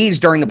Dean Pease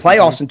during the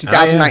playoffs in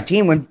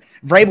 2019 when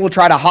Vrabel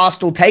tried a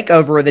hostile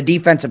takeover of the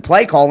defensive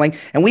play calling,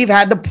 and we've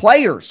had the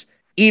players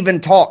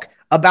even talk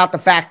about the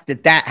fact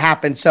that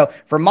happened. So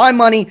for my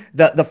money,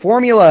 the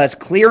formula is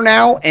clear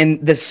now,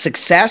 and the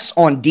success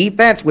on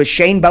defense with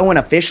Shane Bowen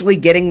officially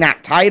getting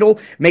that title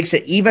makes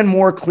it even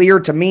more clear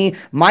to me.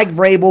 Mike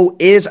Vrabel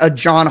is a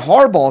John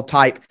Harbaugh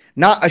type,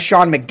 not a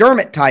Sean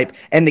McDermott type,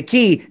 and the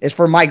key is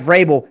for Mike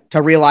Vrabel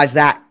to realize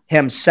that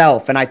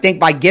himself. And I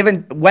think by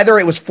whether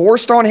it was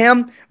forced on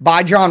him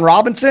by John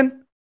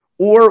Robinson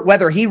or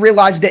whether he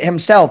realized it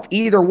himself,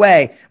 either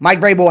way, Mike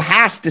Vrabel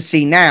has to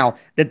see now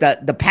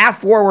that the path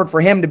forward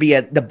for him to be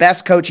the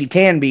best coach he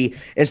can be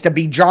is to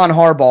be John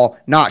Harbaugh,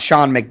 not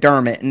Sean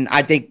McDermott. And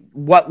I think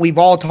what we've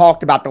all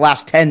talked about the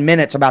last 10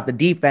 minutes about the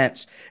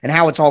defense and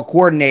how it's all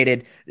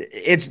coordinated,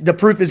 the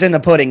proof is in the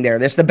pudding there.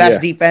 This is the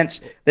best defense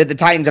that the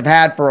Titans have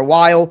had for a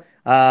while.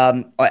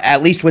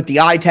 At least with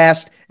the eye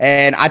test.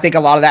 And I think a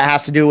lot of that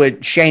has to do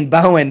with Shane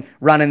Bowen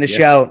running the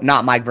show,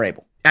 not Mike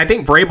Vrabel. I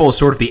think Vrabel is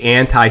sort of the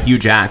anti-Hugh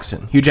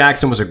Jackson. Hugh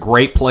Jackson was a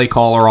great play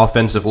caller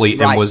offensively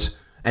and was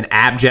an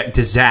abject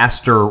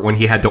disaster when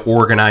he had to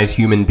organize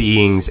human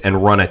beings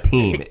and run a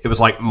team. It was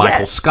like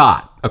Michael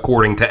Scott,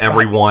 according to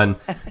everyone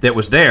that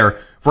was there.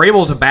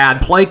 Vrabel's a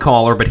bad play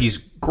caller, but he's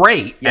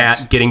great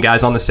at getting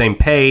guys on the same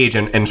page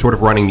and sort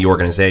of running the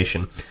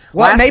organization.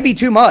 Well, it may be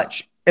too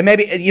much. It may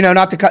be,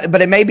 not to cut,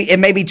 but it may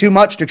be too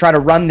much to try to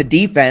run the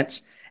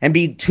defense and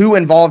be too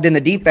involved in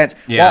the defense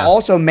while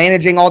also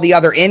managing all the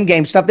other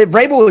in-game stuff that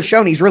Vrabel has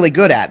shown he's really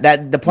good at.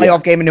 That the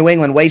playoff game in New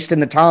England, wasting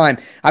the time.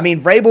 I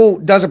mean,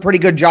 Vrabel does a pretty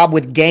good job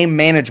with game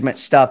management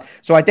stuff.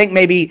 So I think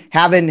maybe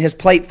having his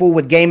plate full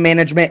with game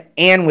management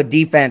and with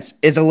defense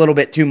is a little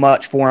bit too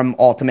much for him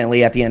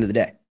ultimately at the end of the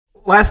day.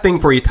 Last thing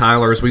for you,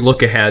 Tyler, as we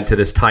look ahead to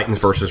this Titans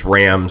versus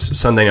Rams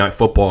Sunday night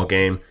football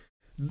game.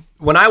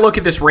 When I look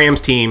at this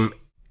Rams team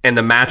and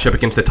the matchup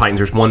against the Titans,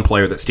 there's one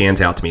player that stands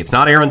out to me. It's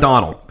not Aaron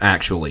Donald,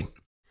 actually.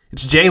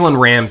 It's Jalen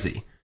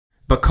Ramsey.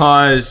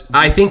 Because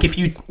I think if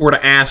you were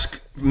to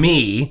ask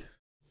me,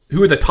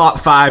 who are the top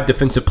 5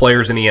 defensive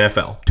players in the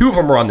NFL? 2 of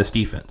them are on this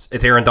defense.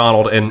 It's Aaron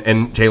Donald and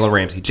Jalen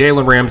Ramsey.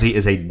 Jalen Ramsey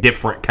is a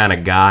different kind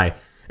of guy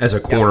as a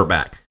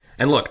cornerback.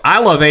 And look, I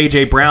love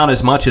A.J. Brown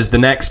as much as the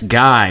next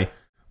guy,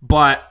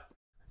 but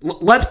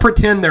let's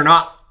pretend they're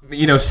not,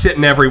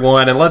 sitting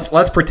everyone, and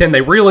let's pretend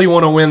they really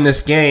want to win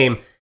this game.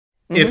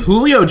 If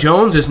Julio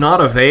Jones is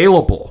not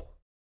available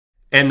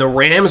and the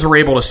Rams are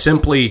able to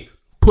simply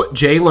put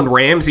Jalen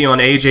Ramsey on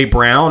A.J.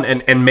 Brown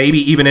and maybe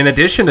even in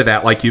addition to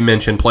that, like you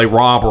mentioned, play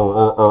Rob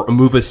or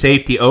move a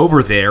safety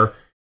over there,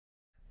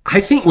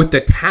 I think with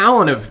the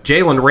talent of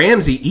Jalen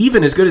Ramsey,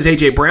 even as good as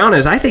A.J. Brown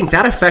is, I think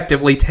that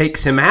effectively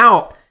takes him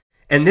out.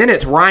 And then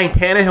it's Ryan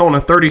Tannehill and a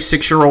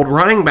 36-year-old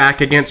running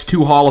back against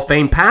 2 Hall of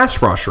Fame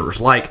pass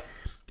rushers. Like,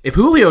 if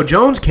Julio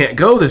Jones can't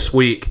go this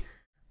week,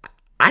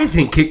 I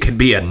think it could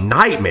be a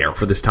nightmare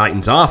for this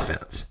Titans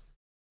offense.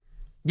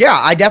 Yeah,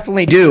 I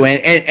definitely do.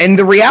 And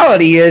the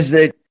reality is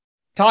that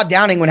Todd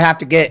Downing would have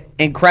to get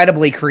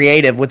incredibly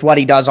creative with what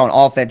he does on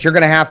offense. You're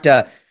going to have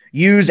to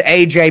use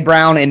A.J.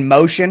 Brown in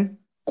motion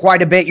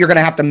quite a bit. You're going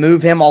to have to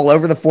move him all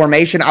over the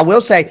formation. I will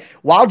say,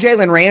 while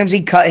Jalen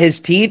Ramsey cut his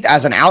teeth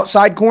as an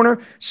outside corner,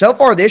 so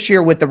far this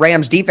year with the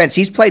Rams defense,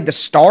 he's played the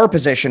star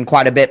position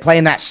quite a bit,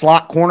 playing that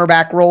slot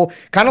cornerback role,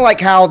 kind of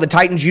like how the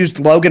Titans used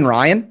Logan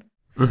Ryan.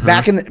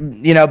 Back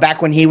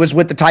when he was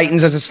with the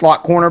Titans as a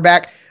slot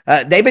cornerback,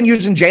 they've been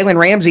using Jalen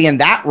Ramsey in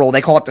that role.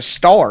 They call it the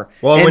star.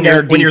 Well, when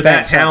you're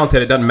that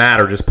talented, it doesn't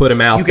matter. Just put him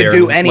out there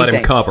and let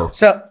him cover.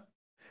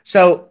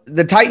 So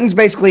the Titans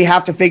basically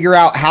have to figure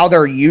out how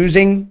they're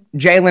using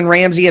Jalen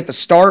Ramsey at the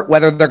start,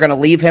 whether they're going to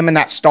leave him in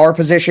that star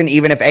position,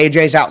 even if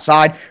AJ's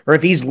outside, or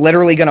if he's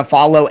literally going to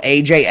follow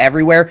AJ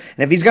everywhere. And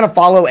if he's going to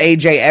follow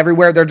AJ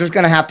everywhere, they're just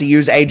going to have to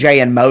use AJ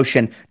in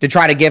motion to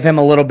try to give him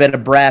a little bit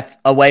of breath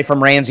away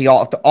from Ramsey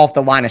off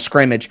the line of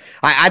scrimmage.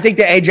 I think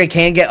that AJ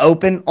can get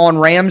open on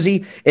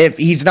Ramsey if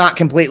he's not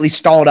completely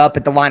stalled up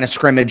at the line of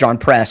scrimmage on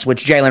press,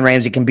 which Jalen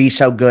Ramsey can be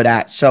so good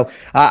at. So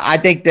I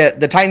think that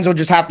the Titans will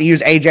just have to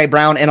use AJ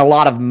Brown in a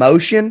lot of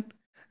motion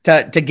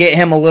to get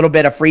him a little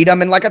bit of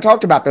freedom. And like I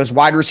talked about, those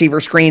wide receiver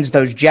screens,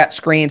 those jet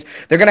screens,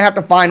 they're going to have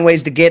to find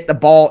ways to get the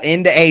ball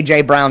into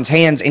A.J. Brown's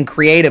hands in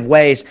creative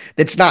ways.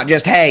 That's not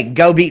just, hey,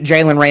 go beat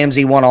Jalen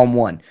Ramsey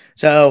one-on-one.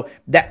 So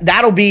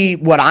that'll be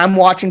what I'm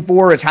watching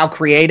for, is how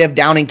creative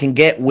Downing can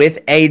get with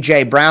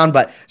A.J. Brown,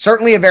 but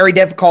certainly a very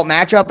difficult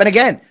matchup. And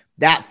again,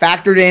 that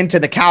factored into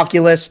the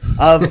calculus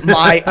of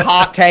my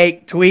hot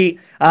take tweet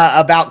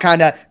about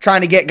kind of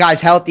trying to get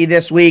guys healthy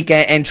this week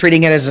and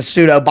treating it as a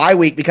pseudo bye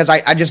week, because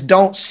I just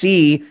don't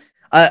see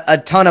a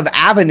ton of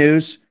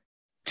avenues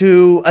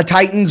to a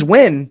Titans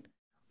win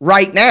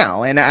right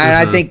now. And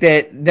I think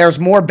that there's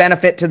more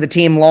benefit to the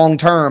team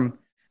long-term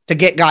to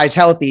get guys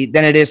healthy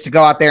than it is to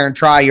go out there and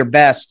try your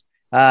best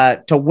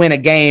to win a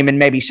game and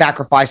maybe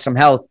sacrifice some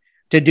health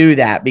to do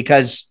that,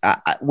 because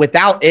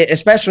without it,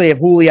 especially if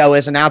Julio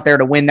isn't out there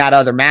to win that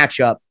other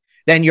matchup,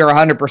 then you're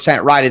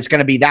 100% right. It's going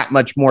to be that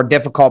much more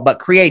difficult. But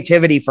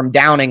creativity from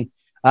Downing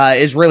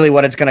is really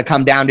what it's going to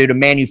come down to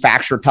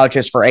manufacture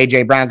touches for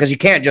A.J. Brown, because you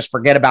can't just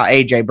forget about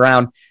A.J.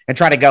 Brown and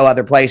try to go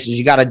other places.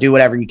 You got to do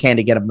whatever you can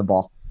to get him the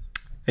ball.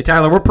 Hey,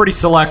 Tyler, we're pretty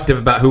selective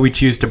about who we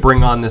choose to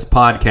bring on this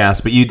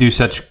podcast, but you do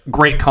such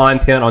great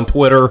content on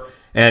Twitter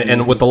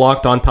and with the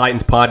Locked On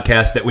Titans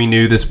podcast that we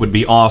knew this would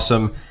be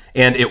awesome.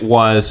 And it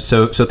was.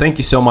 So thank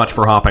you so much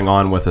for hopping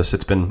on with us.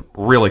 It's been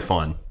really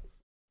fun.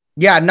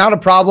 Yeah, not a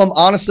problem.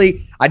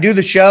 Honestly, I do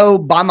the show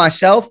by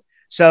myself.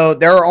 So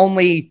there are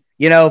only,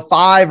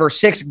 5 or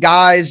 6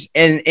 guys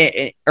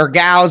or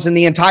gals in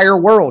the entire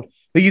world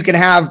who you can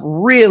have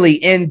really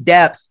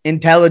in-depth,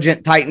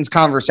 intelligent Titans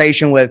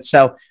conversation with.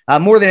 So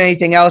more than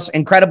anything else,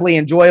 incredibly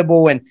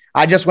enjoyable. And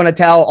I just want to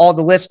tell all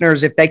the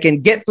listeners, if they can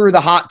get through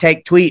the hot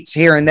take tweets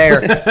here and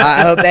there,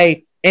 I hope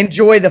they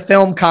enjoy the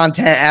film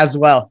content as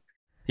well.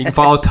 You can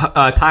follow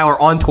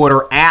Tyler on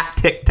Twitter at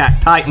Tic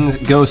Tac Titans.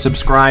 Go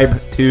subscribe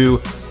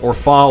to or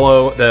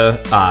follow the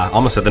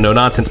almost said the No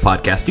Nonsense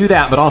podcast. Do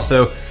that, but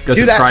also go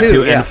subscribe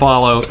to and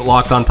follow the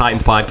Locked On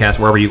Titans podcast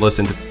wherever you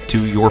listen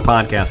to your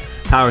podcast.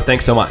 Tyler,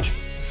 thanks so much.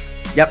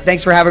 Yep,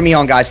 thanks for having me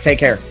on, guys. Take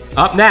care.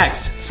 Up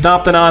next,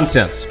 Stop the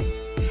Nonsense.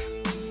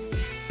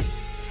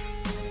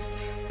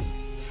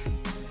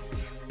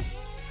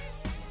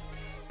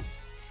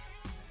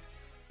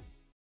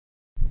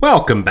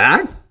 Welcome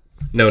back.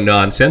 No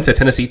Nonsense, a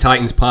Tennessee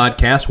Titans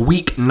podcast,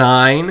 Week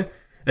 9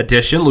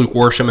 edition. Luke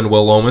Worsham and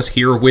Will Lomas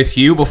here with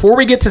you. Before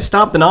we get to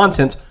Stop the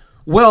Nonsense,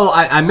 Will,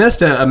 I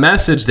missed a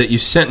message that you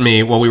sent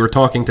me while we were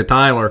talking to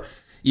Tyler.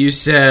 You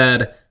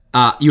said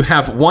you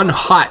have one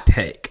hot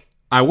take.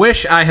 I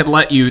wish I had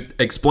let you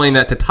explain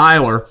that to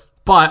Tyler,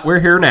 but we're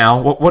here now.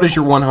 What is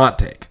your one hot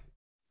take?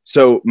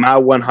 So my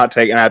one hot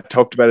take, and I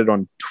talked about it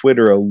on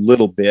Twitter a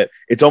little bit,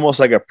 it's almost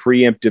like a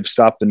preemptive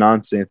Stop the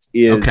Nonsense,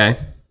 is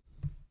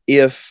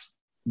if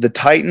the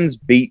Titans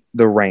beat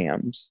the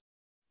Rams,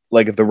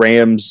 like if the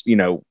Rams,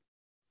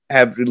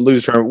 have to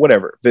lose or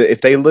whatever,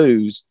 if they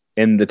lose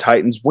and the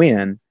Titans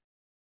win,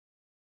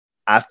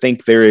 I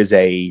think there is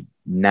a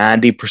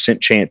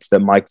 90% chance that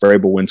Mike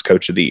Vrabel wins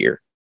Coach of the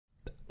Year.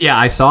 Yeah,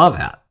 I saw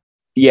that.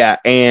 Yeah,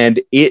 and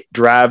it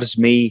drives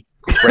me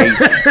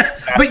crazy.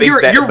 But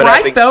you're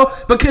right, though,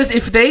 because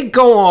if they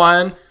go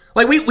on,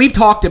 like we've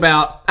talked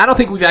about, I don't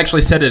think we've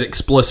actually said it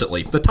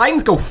explicitly. The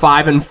Titans go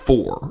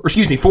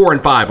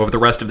 4-5 over the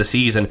rest of the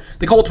season.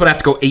 The Colts would have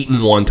to go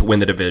 8-1 to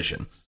win the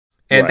division,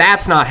 and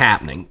that's not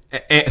happening.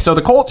 So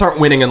the Colts aren't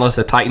winning unless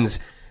the Titans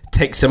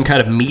take some kind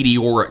of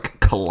meteoric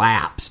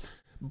collapse.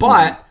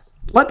 But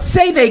let's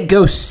say they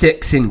go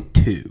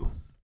 6-2,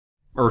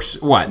 or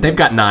what? They've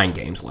got 9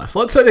 games left.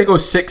 Let's say they go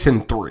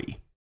 6-3.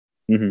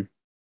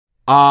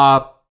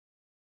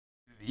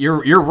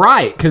 You're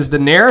right, because the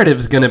narrative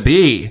is going to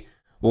be,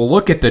 well,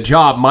 look at the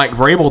job Mike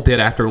Vrabel did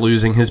after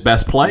losing his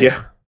best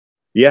player.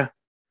 Yeah.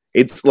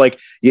 It's like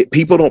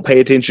people don't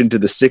pay attention to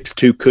the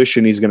 6-2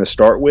 cushion he's going to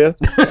start with,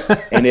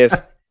 and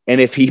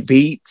if he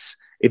beats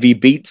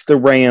the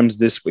Rams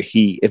this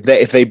week,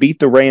 if they beat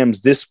the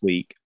Rams this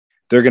week,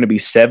 they're going to be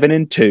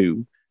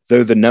 7-2.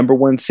 They're the number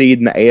 1 seed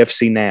in the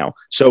AFC now.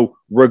 So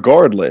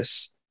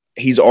regardless,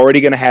 he's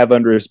already going to have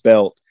under his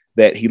belt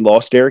that he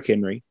lost Derrick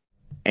Henry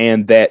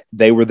and that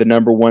they were the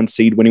number 1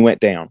 seed when he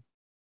went down.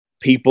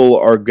 People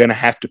are going to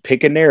have to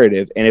pick a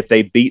narrative. And if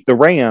they beat the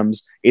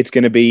Rams, it's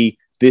going to be,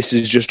 this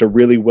is just a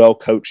really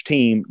well-coached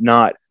team,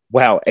 not,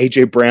 wow,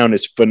 A.J. Brown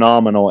is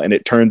phenomenal, and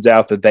it turns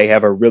out that they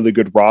have a really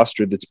good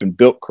roster that's been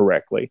built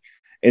correctly.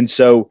 And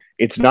so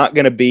it's not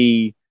going to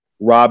be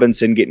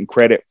Robinson getting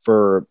credit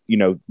for,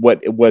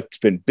 what's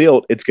been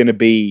built. It's going to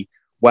be,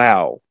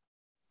 wow,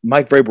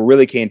 Mike Vrabel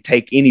really can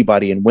take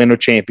anybody and win a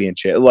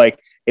championship.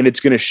 And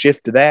it's going to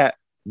shift to that.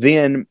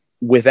 Then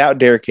without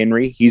Derrick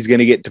Henry, he's going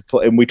to get to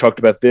play, and we talked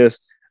about this,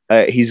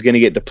 he's going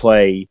to get to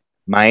play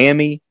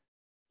Miami,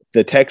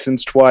 the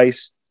Texans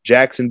twice,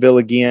 Jacksonville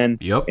again,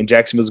 and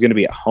Jacksonville's going to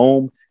be at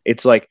home.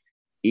 It's like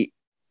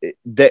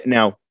that.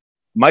 Now,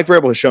 Mike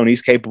Vrabel has shown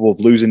he's capable of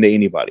losing to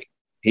anybody.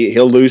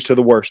 He'll lose to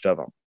the worst of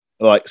them.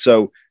 That's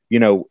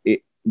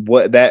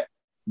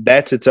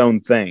its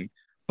own thing.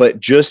 But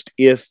just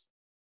if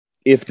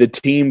the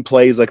team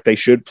plays like they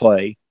should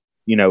play,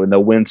 and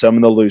they'll win some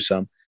and they'll lose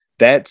some,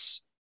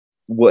 that's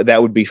what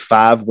that would be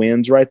 5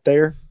 wins right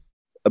there,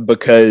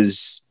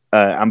 because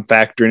I'm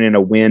factoring in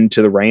a win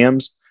to the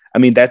Rams. I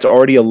mean, that's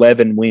already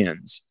 11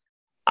 wins.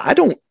 I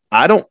don't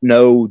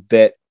know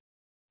that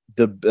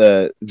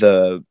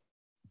the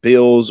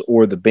Bills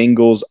or the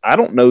Bengals, I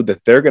don't know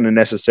that they're going to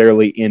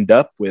necessarily end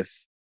up with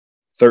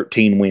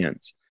 13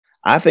 wins.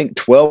 I think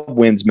 12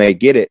 wins may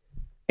get it.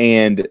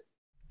 And,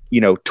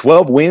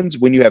 12 wins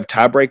when you have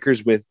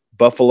tiebreakers with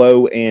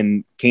Buffalo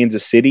and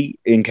Kansas City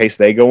in case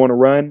they go on a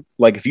run.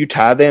 Like, if you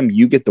tie them,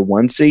 you get the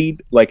 1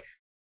 seed. Like,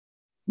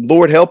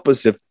 Lord help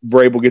us if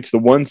Vrabel gets the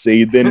 1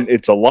 seed, then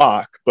it's a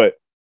lock. But,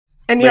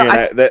 and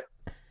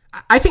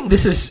I think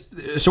this is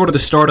sort of the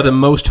start of the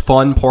most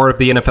fun part of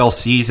the NFL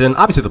season.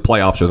 Obviously, the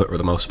playoffs are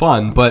the most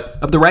fun, but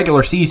of the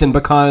regular season,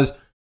 because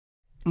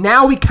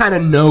now we kind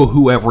of know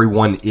who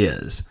everyone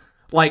is.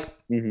 Like,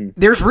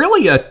 there's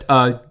really a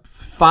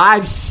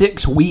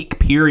 5-6 week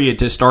period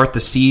to start the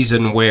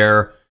season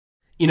where,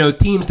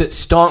 teams that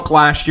stunk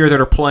last year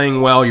that are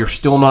playing well, you're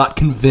still not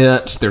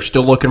convinced. They're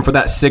still looking for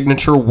that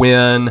signature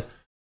win.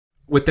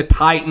 With the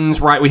Titans,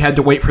 right, we had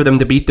to wait for them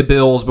to beat the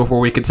Bills before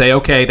we could say,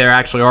 okay, they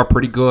actually are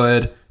pretty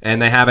good,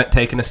 and they haven't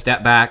taken a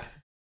step back.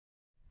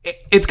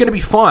 It's going to be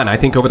fun, I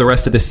think, over the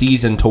rest of the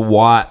season to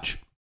watch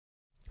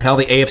how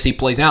the AFC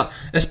plays out,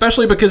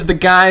 especially because the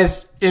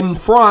guys in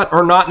front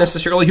are not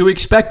necessarily who we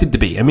expected to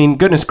be. I mean,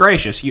 goodness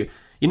gracious, you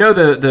know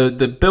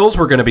the Bills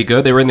were going to be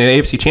good. They were in the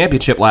AFC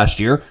Championship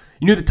last year.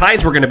 You knew the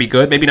Titans were going to be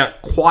good, maybe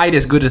not quite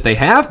as good as they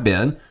have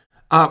been,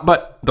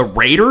 but the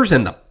Raiders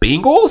and the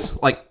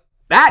Bengals, like,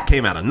 that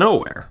came out of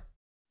nowhere.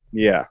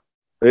 Yeah.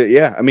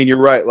 Yeah. I mean, you're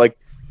right. Like,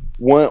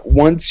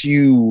 once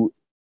are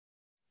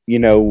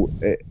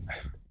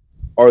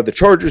the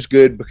Chargers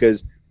good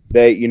because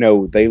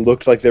they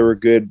looked like they were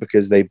good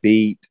because they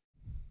beat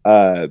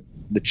the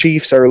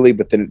Chiefs early,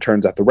 but then it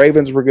turns out the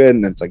Ravens were good.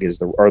 And then it's like,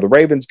 are the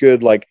Ravens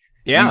good? Like,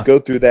 you go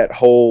through that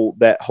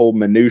whole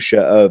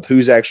minutia of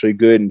who's actually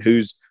good and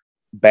who's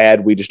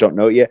bad. We just don't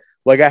know it yet.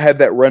 Like, I have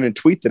that running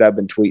tweet that I've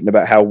been tweeting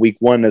about how week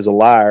 1 is a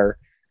liar.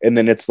 And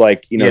then it's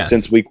like,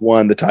 since week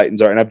 1, the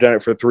Titans are, and I've done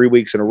it for 3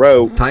 weeks in a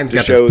row. Titans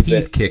got their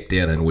teeth kicked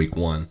in week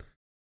 1.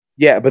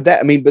 Yeah, but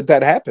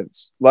that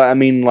happens. I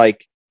mean,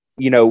 like,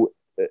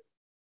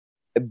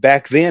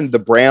 back then the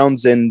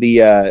Browns and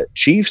the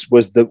Chiefs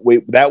was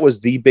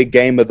the big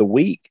game of the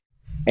week,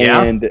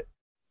 and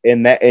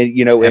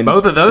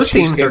both of those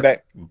teams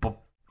are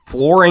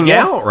flooring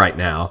out right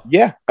now.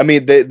 Yeah, I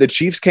mean the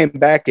Chiefs came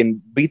back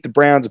and beat the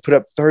Browns and put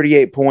up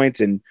 38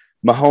 points and.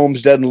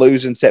 Mahomes doesn't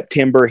lose in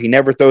September. He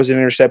never throws an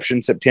interception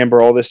in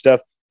September, all this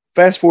stuff.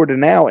 Fast forward to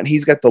now, and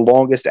he's got the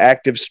longest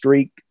active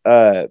streak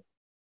of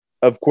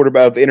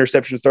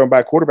interceptions thrown by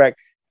a quarterback.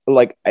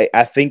 Like,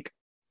 I think,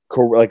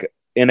 like,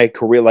 in a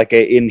career, like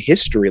in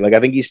history. Like, I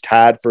think he's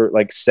tied for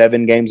like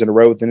 7 games in a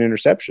row with an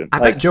interception. I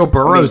bet Joe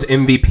Burrow's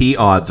MVP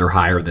odds are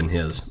higher than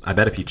his. I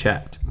bet if you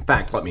checked. In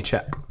fact, let me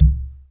check.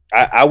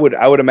 I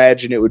would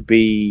imagine it would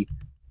be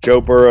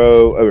Joe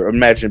Burrow, or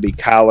imagine it'd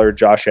be Kyler,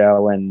 Josh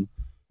Allen,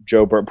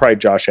 Joe Burrow, probably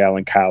Josh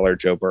Allen, Kyler,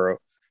 Joe Burrow.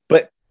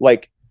 But,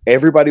 like,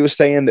 everybody was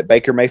saying that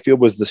Baker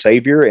Mayfield was the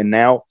savior, and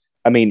now,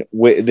 I mean,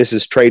 this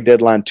is trade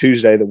deadline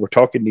Tuesday that we're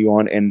talking to you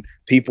on, and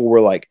people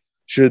were like,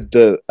 should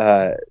the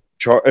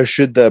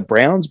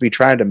Browns be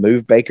trying to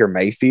move Baker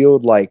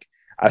Mayfield? Like,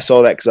 I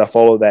saw that because I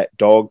follow that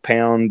Dog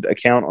Pound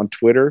account on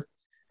Twitter,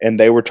 and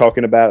they were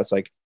talking about it's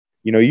like,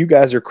 you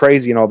guys are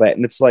crazy and all that,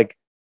 and it's like,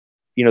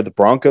 the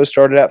Broncos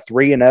started out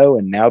 3-0,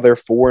 and now they're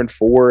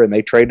 4-4, and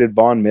they traded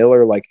Von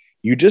Miller. Like,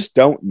 you just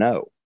don't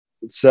know.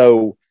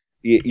 So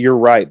you're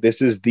right.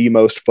 This is the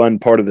most fun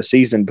part of the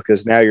season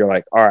because now you're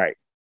like, all right,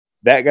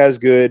 that guy's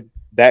good.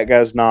 That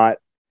guy's not,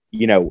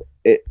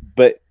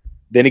 but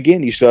then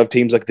again, you still have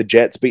teams like the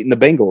Jets beating the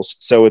Bengals.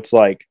 So it's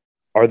like,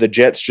 are the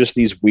Jets just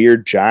these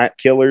weird giant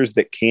killers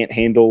that can't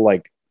handle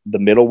like the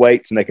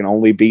middleweights and they can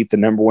only beat the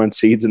number 1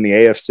 seeds in the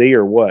AFC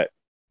or what?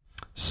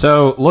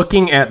 So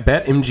looking at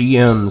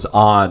BetMGM's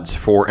odds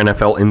for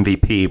NFL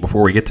MVP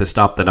before we get to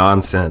stop the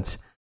nonsense,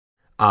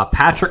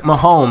 Patrick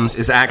Mahomes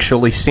is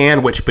actually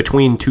sandwiched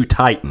between 2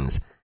 Titans.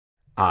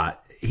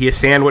 He is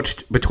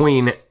sandwiched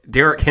between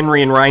Derrick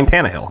Henry and Ryan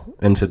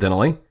Tannehill,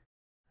 incidentally.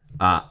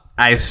 I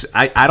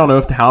don't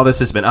know how this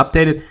has been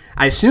updated.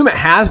 I assume it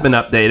has been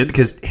updated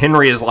because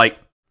Henry is like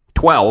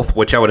 12th,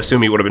 which I would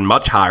assume he would have been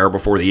much higher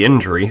before the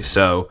injury.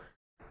 So,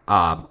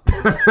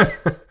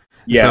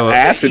 yeah, so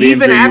after the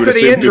even injury, after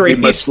the injury,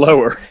 much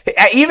slower.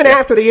 Even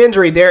after the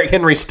injury, Derrick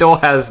Henry still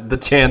has the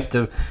chance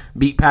to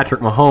beat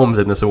Patrick Mahomes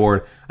in this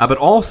award. But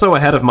also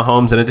ahead of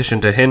Mahomes, in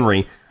addition to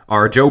Henry,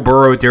 are Joe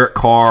Burrow, Derek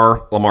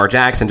Carr, Lamar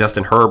Jackson,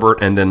 Justin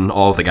Herbert, and then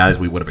all of the guys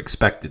we would have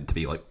expected to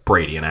be like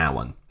Brady and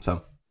Allen.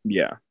 So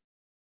yeah.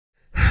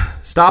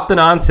 Stop the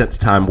nonsense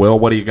time, Will.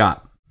 What do you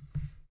got?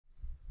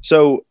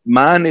 So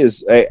mine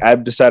is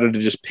I've decided to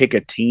just pick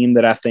a team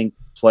that I think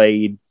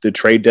played the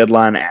trade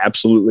deadline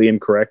absolutely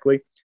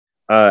incorrectly.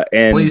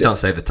 And please don't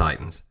say the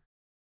Titans.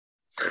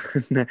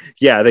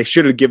 Yeah, they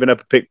should have given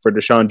up a pick for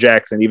Deshaun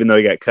Jackson, even though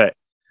he got cut.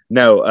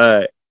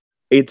 No,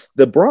 it's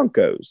the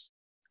Broncos.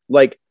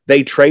 Like,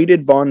 they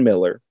traded Von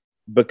Miller.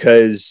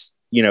 because,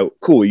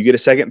 cool, you get a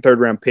second, third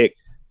round pick,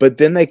 but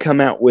then they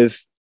come out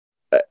with,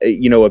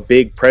 a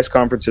big press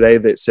conference today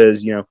that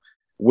says,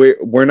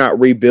 we're not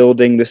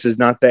rebuilding. This is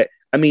not that.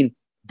 I mean,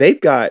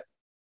 they've got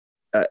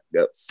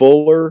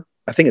Fuller.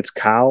 I think it's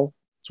Kyle.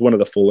 It's one of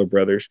the Fuller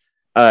brothers.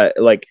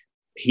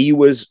 He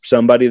was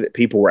somebody that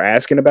people were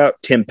asking about.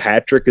 Tim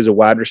Patrick is a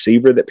wide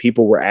receiver that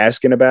people were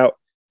asking about.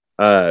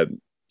 The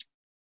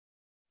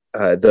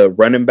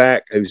running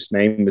back whose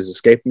name has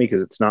escaped me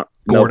because it's not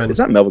Gordon. It's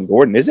not Melvin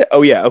Gordon, is it?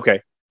 Oh yeah,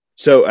 okay.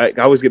 So I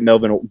always get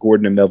Melvin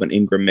Gordon and Melvin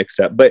Ingram mixed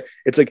up, but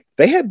it's like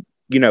they had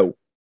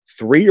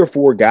 3 or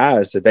 4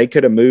 guys that they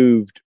could have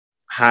moved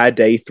high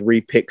day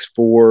 3 picks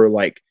for,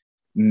 like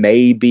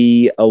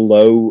maybe a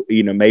low,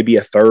 maybe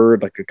a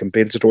third, like a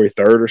compensatory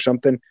third or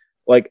something.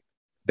 Like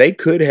they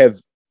could have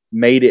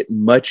made it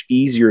much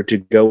easier to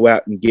go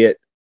out and get,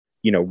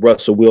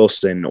 Russell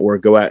Wilson or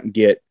go out and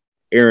get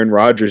Aaron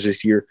Rodgers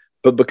this year.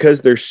 But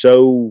because they're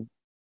so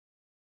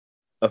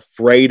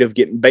afraid of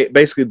getting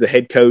basically the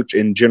head coach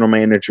and general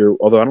manager,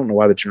 although I don't know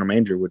why the general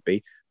manager would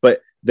be,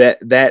 but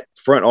that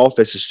front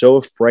office is so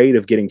afraid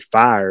of getting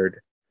fired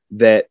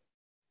that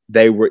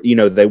they were,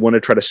 they want to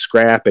try to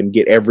scrap and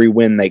get every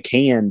win they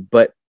can.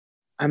 But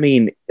I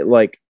mean,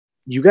 like,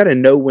 you got to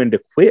know when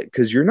to quit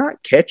because you're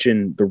not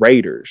catching the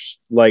Raiders.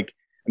 Like,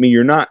 I mean,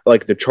 you're not,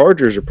 like, the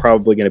Chargers are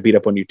probably going to beat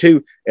up on you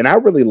too. And I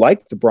really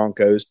like the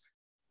Broncos,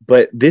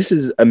 but this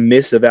is a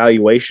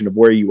misevaluation of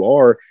where you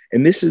are.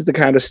 And this is the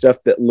kind of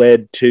stuff that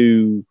led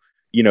to,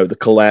 the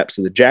collapse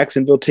of the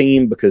Jacksonville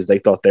team because they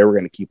thought they were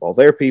going to keep all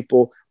their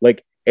people.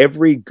 Like,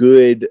 every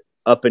good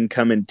up and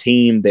coming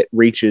team that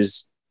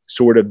reaches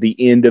sort of the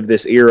end of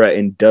this era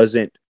and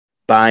doesn't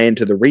buy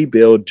into the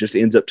rebuild just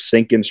ends up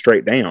sinking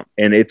straight down.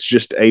 And it's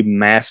just a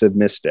massive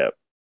misstep.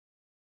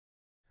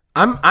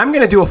 I'm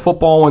going to do a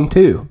football one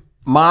too.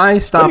 My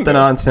Stop the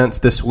Nonsense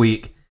this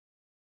week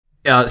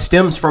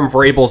stems from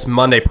Vrabel's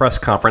Monday press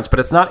conference, but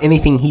it's not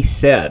anything he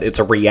said. It's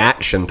a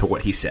reaction to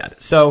what he said.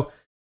 So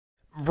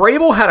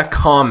Vrabel had a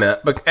comment,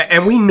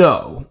 and we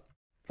know,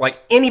 like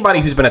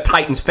anybody who's been a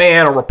Titans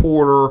fan or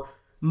reporter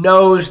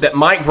knows that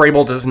Mike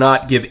Vrabel does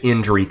not give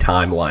injury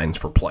timelines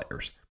for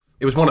players.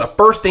 It was one of the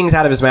first things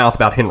out of his mouth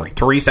about Henry.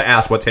 Teresa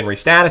asked, what's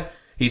Henry's status?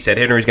 He said,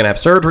 Henry's going to have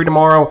surgery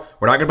tomorrow.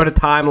 We're not going to put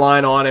a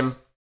timeline on him.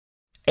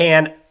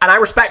 And I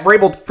respect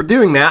Vrabel for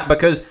doing that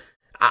because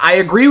I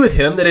agree with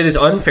him that it is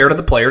unfair to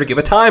the player to give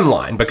a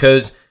timeline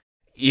because,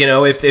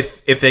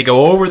 if they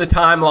go over the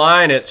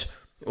timeline, it's,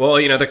 well,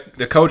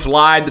 the coach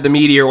lied to the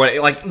media or what.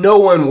 Like, no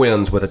one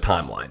wins with a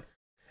timeline.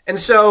 And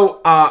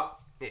so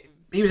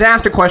he was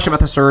asked a question about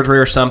the surgery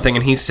or something,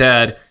 and he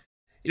said,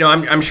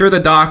 I'm sure the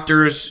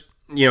doctors,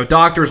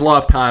 doctors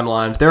love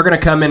timelines. They're going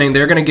to come in and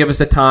they're going to give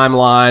us a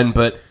timeline,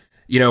 but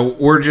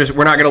we're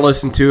not going to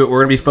listen to it.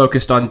 We're going to be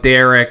focused on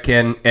Derek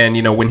and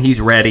when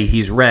he's ready,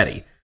 he's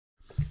ready.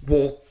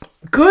 Well,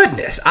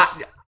 goodness,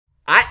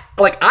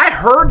 I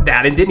heard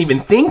that and didn't even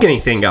think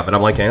anything of it.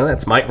 I'm like, hey,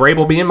 that's Mike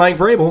Vrabel being Mike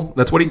Vrabel.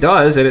 That's what he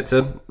does, and it's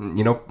a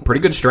pretty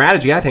good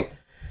strategy, I think.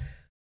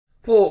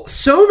 Well,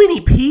 so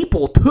many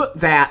people took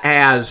that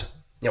as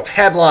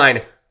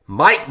headline: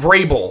 Mike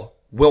Vrabel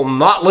will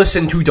not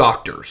listen to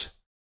doctors.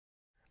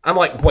 I'm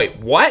like, wait,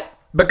 what?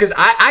 Because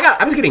I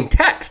was getting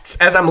texts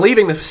as I'm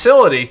leaving the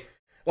facility,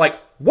 like,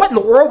 what in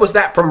the world was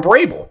that from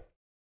Vrabel?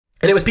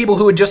 And it was people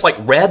who had just like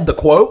read the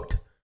quote.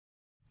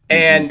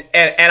 And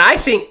I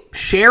think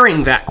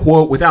sharing that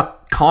quote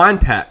without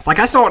context, like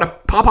I saw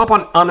it pop up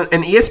on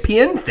an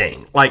ESPN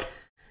thing, like,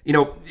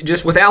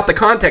 just without the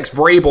context,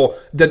 Vrabel,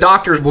 the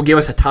doctors will give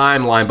us a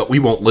timeline, but we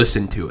won't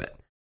listen to it.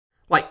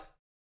 Like,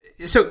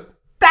 so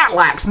that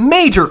lacks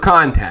major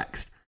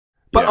context.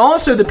 But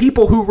also the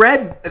people who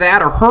read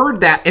that or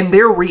heard that and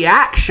their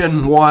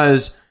reaction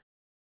was,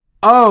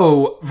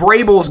 oh,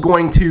 Vrabel's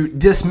going to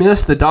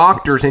dismiss the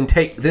doctors and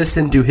take this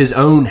into his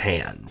own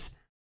hands.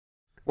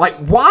 Like,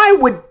 why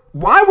would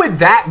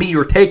that be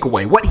your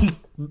takeaway? What he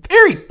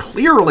very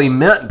clearly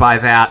meant by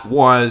that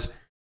was,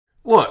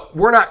 look,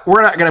 we're not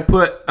going to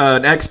put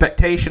an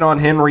expectation on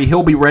Henry.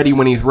 He'll be ready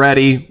when he's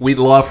ready. We'd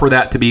love for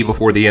that to be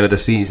before the end of the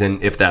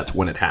season if that's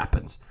when it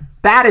happens.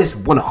 That is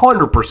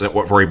 100%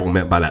 what Vrabel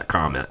meant by that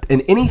comment.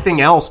 And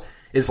anything else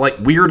is like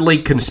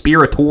weirdly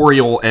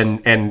conspiratorial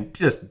and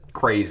just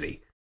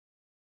crazy.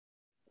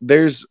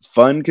 There's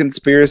fun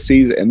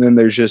conspiracies and then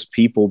there's just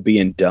people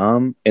being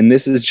dumb. And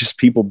this is just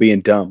people being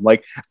dumb.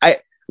 Like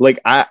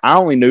I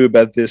only knew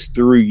about this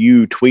through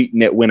you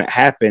tweeting it when it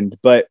happened,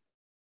 but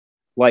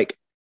like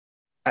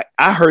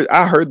I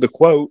heard the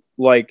quote,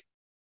 like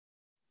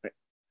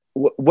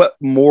what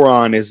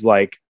moron is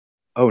like,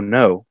 oh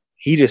no,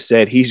 he just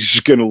said he's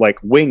just gonna like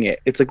wing it.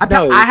 It's like,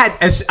 no.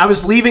 I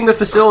was leaving the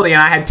facility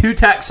and I had 2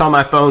 texts on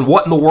my phone.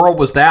 What in the world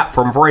was that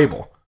from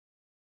Vrabel?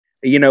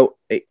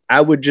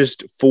 I would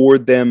just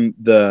forward them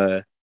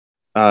the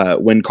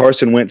when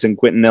Carson Wentz and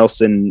Quentin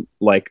Nelson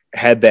like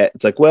had that.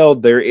 It's like, well,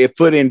 their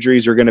foot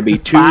injuries are going to be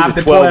 2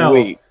 to 12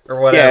 weeks or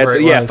whatever.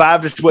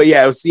 5 to 12.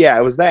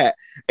 It was that,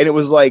 and it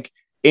was like,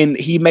 and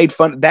he made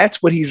fun.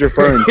 That's what he's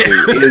referring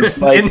to. Is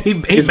like, and he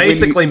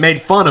basically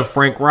made fun of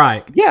Frank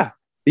Reich. Yeah.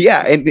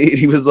 Yeah, and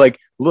he was like,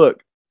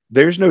 look,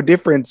 there's no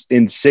difference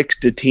in 6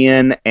 to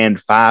 10 and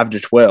 5 to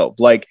 12.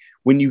 Like,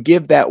 when you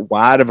give that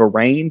wide of a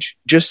range,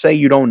 just say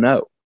you don't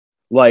know.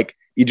 Like,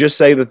 you just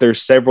say that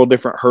there's several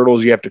different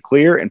hurdles you have to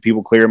clear, and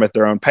people clear them at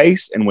their own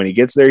pace. And when he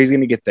gets there, he's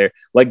going to get there.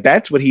 Like,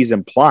 that's what he's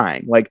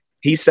implying. Like,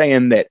 he's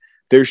saying that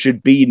there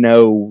should be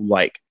no,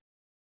 like,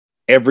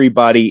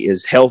 everybody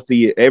is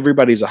healthy.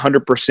 Everybody's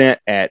 100%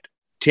 at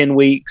 10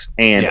 weeks,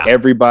 and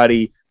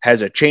everybody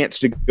has a chance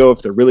to go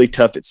if they're really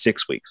tough at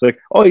 6 weeks. Like,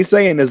 all he's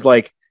saying is,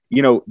 like,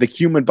 you know, the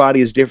human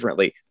body is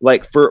differently.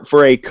 Like,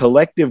 for a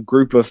collective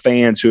group of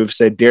fans who have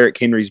said Derrick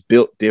Henry's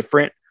built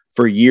different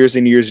for years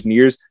and years and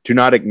years, to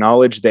not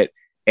acknowledge that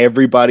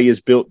everybody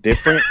is built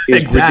different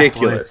is exactly.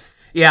 ridiculous.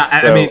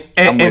 Yeah, So, I mean,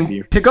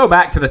 and to go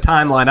back to the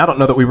timeline, I don't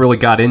know that we really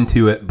got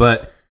into it,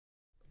 but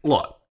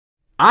look,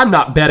 I'm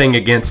not betting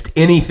against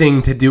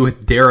anything to do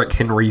with Derrick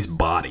Henry's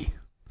body.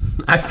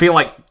 I feel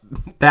like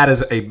that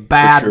is a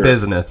bad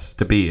business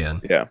to be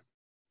in. Yeah.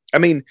 I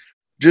mean,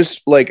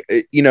 just like,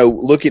 you know,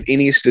 look at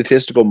any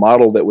statistical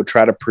model that would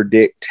try to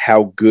predict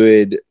how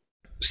good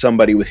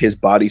somebody with his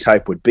body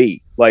type would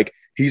be. Like,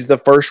 he's the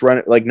first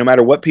runner, like, no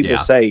matter what people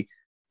say,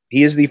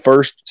 he is the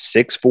first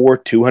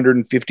 6'4",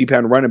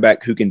 250-pound running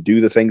back who can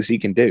do the things he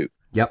can do.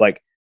 Yep.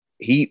 Like,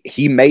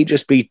 he may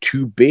just be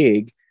too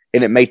big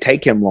and it may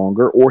take him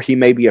longer, or he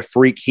may be a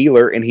freak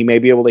healer and he may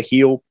be able to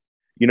heal,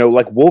 you know,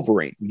 like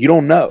Wolverine. You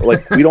don't know.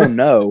 Like, we don't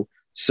know.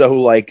 So,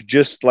 like,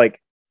 just, like,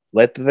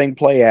 let the thing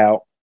play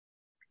out.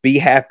 Be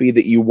happy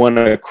that you won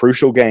a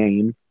crucial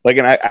game. Like,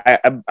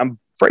 and I'm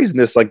phrasing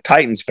this like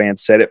Titans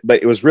fans said it,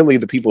 but it was really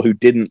the people who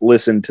didn't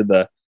listen to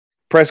the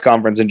press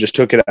conference and just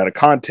took it out of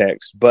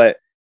context. But,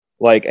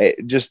 like,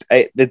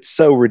 it's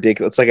so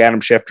ridiculous. It's like Adam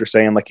Schefter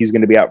saying, like, he's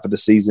going to be out for the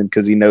season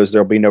because he knows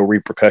there'll be no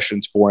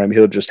repercussions for him.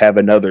 He'll just have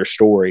another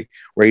story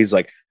where he's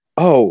like,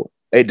 oh,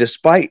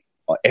 despite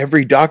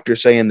every doctor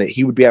saying that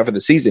he would be out for the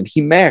season,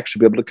 he may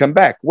actually be able to come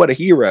back. What a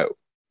hero.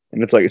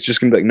 And it's like, it's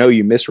just going to be like, no,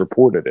 you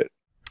misreported it.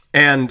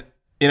 And,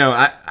 you know,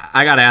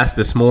 I got asked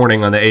this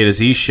morning on the A to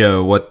Z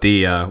show what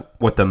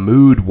the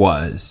mood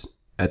was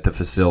at the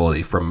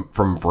facility from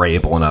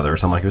Vrabel and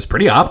others. I'm like, it was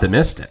pretty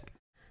optimistic.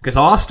 Because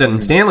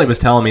Austin Stanley was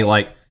telling me,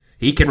 like,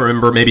 he can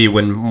remember maybe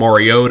when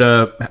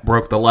Mariota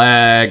broke the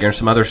leg or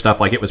some other stuff,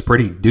 like, it was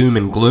pretty doom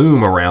and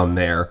gloom around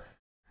there.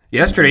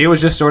 Yesterday, it was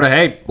just sort of,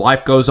 hey,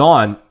 life goes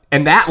on.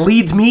 And that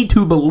leads me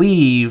to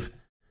believe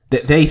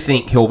that they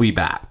think he'll be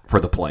back for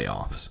the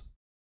playoffs.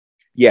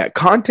 Yeah,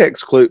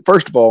 context clue.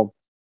 First of all,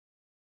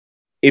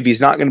 if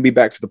he's not going to be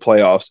back for the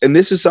playoffs, and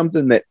this is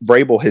something that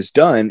Vrabel has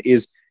done,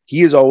 is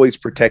he has always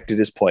protected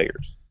his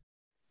players.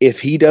 If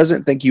he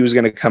doesn't think he was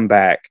going to come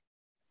back,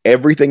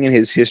 everything in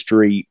his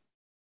history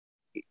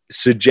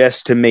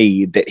suggests to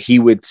me that he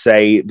would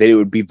say that it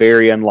would be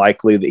very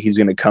unlikely that he's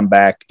going to come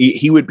back.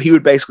 He would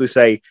basically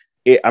say,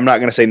 I'm not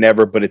going to say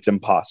never, but it's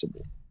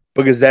impossible,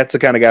 because that's the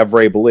kind of guy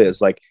Vrabel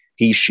is. Like,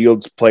 he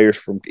shields players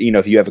from, you know,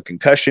 if you have a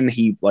concussion,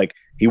 he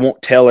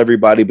won't tell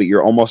everybody, but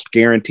you're almost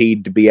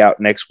guaranteed to be out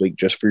next week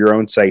just for your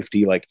own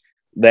safety. Like,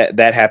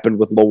 that happened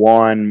with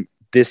Lawan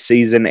this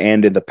season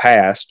and in the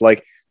past.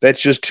 Like,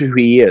 that's just who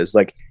he is.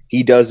 Like,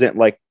 he doesn't,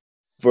 like,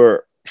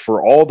 for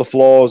all the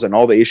flaws and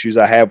all the issues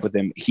I have with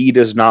him, he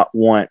does not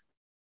want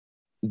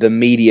the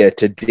media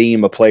to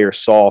deem a player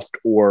soft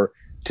or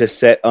to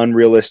set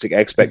unrealistic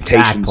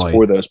expectations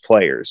for those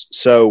players.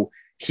 So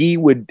he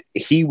would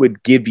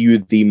give you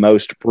the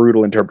most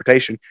brutal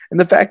interpretation. And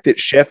the fact that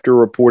Schefter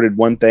reported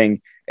one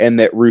thing and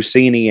that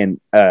Rossini and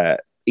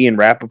Ian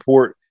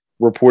Rappaport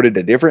reported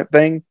a different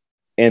thing,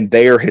 and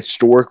they are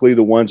historically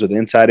the ones with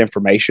inside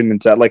information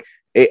inside. Like,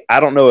 I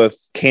don't know if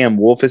Cam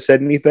Wolfe has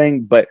said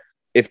anything, but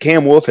if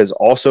Cam Wolfe has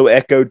also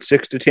echoed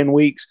 6 to 10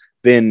 weeks,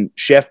 then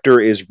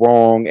Schefter is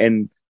wrong.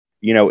 And,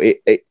 you know,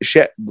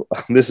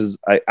 this is,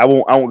 I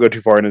won't go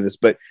too far into this,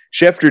 but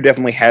Schefter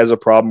definitely has a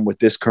problem with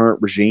this current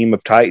regime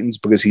of Titans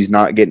because he's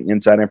not getting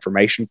inside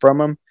information from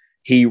them.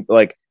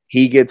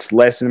 He gets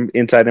less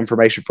inside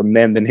information from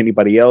them than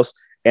anybody else.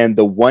 And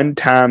the one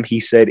time he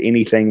said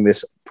anything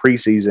this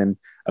preseason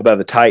about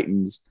the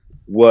Titans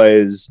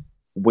was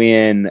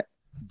when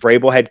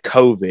Vrabel had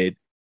COVID,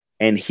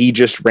 and he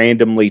just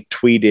randomly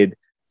tweeted,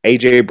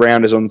 AJ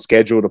Brown is on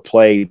schedule to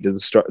play to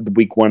the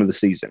week 1 of the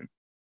season.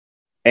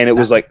 And it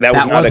was like, that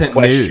was not a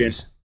question.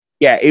 News.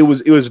 Yeah, it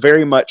was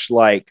very much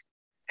like,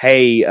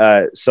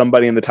 hey,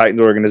 somebody in the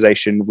Titans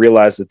organization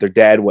realized that their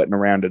dad wasn't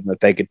around and that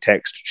they could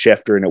text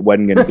Schefter and it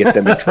wasn't going to get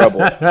them in trouble.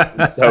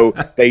 So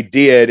they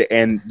did,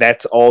 and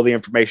that's all the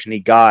information he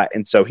got.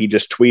 And so he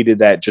just tweeted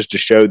that just to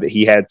show that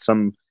he had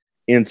some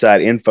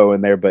inside info in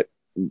there, but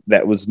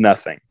that was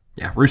nothing.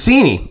 Yeah,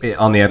 Rossini,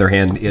 on the other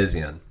hand, is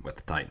in with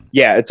the Titans.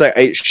 Yeah, it's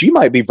like she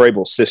might be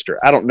Vrabel's sister.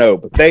 I don't know,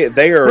 but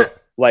they are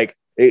like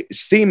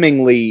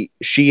seemingly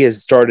she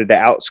has started to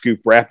outscoop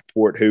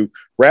Rappaport, who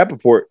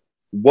Rappaport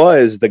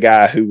was the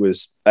guy who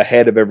was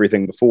ahead of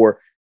everything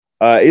before.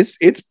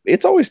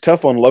 It's always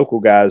tough on local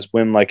guys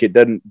when like it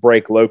doesn't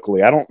break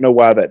locally. I don't know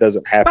why that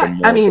doesn't happen.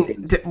 But, I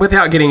mean,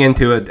 without getting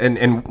into it,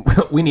 and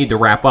we need to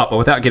wrap up, but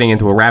without getting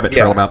into a rabbit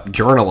trail about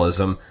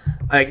journalism,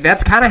 like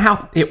that's kind of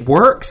how it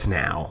works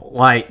now.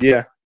 Like,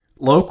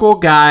 local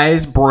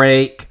guys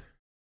break,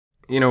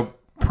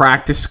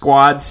 practice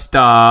squad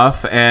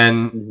stuff,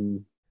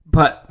 and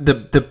but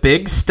the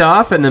big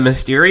stuff and the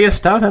mysterious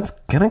stuff that's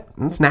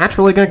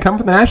naturally gonna come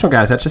from the national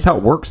guys. That's just how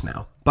it works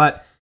now.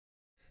 But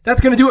that's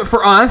going to do it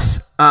for us.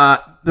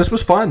 This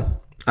was fun.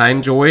 I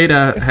enjoyed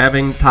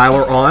having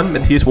Tyler on.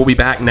 Matthias will be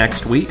back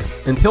next week.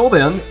 Until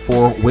then,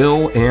 for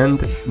Will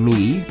and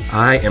me,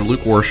 I am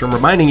Luke Worsham,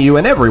 reminding you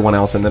and everyone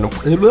else in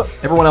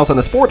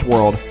the sports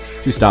world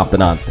to stop the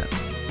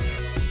nonsense.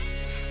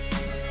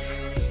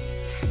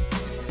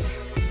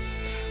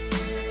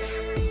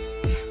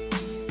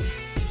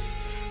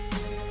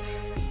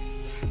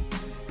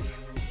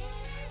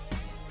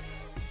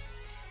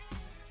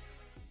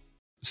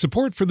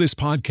 Support for this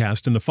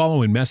podcast and the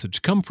following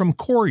message come from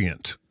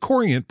Corient.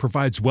 Corient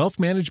provides wealth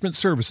management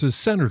services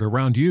centered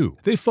around you.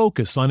 They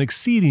focus on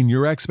exceeding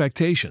your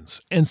expectations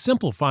and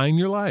simplifying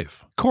your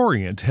life.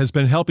 Corient has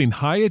been helping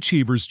high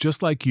achievers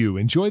just like you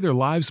enjoy their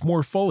lives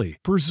more fully,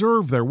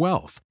 preserve their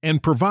wealth,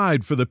 and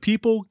provide for the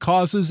people,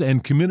 causes,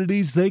 and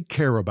communities they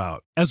care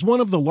about. As one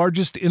of the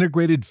largest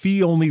integrated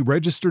fee-only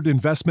registered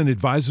investment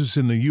advisors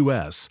in the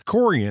U.S.,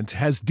 Corient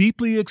has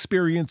deeply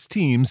experienced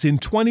teams in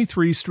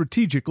 23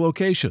 strategic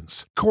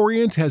locations.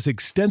 Corient has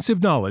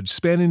extensive knowledge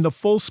spanning the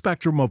full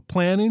spectrum of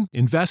planning,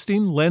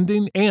 investing,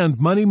 lending, and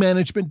money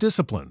management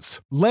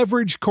disciplines.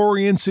 Leverage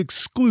Corient's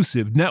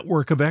exclusive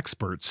network of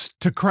experts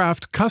to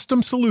craft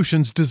custom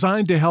solutions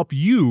designed to help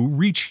you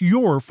reach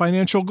your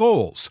financial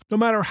goals, no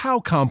matter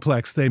how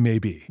complex they may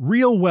be.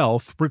 Real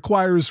wealth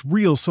requires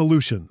real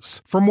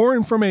solutions. For more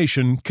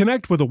information,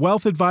 connect with a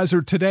wealth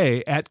advisor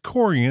today at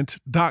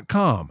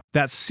Corient.com.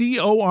 That's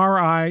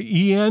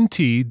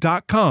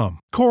Corient.com.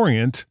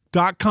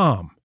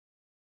 Corient.com.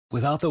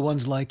 Without the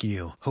ones like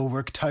you, who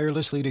work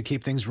tirelessly to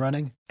keep things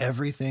running,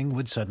 everything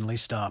would suddenly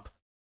stop.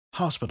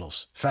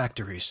 Hospitals,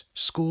 factories,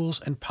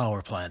 schools, and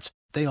power plants,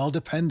 they all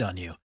depend on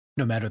you.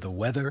 No matter the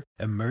weather,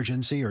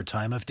 emergency, or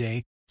time of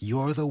day,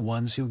 you're the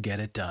ones who get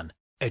it done.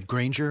 At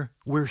Grainger,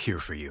 we're here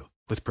for you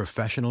with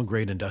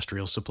professional-grade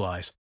industrial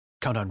supplies.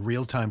 Count on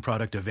real-time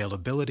product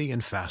availability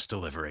and fast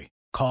delivery.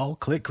 Call,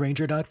 click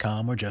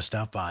Grainger.com, or just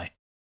stop by.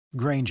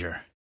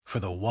 Grainger, for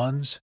the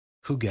ones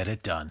who get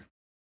it done.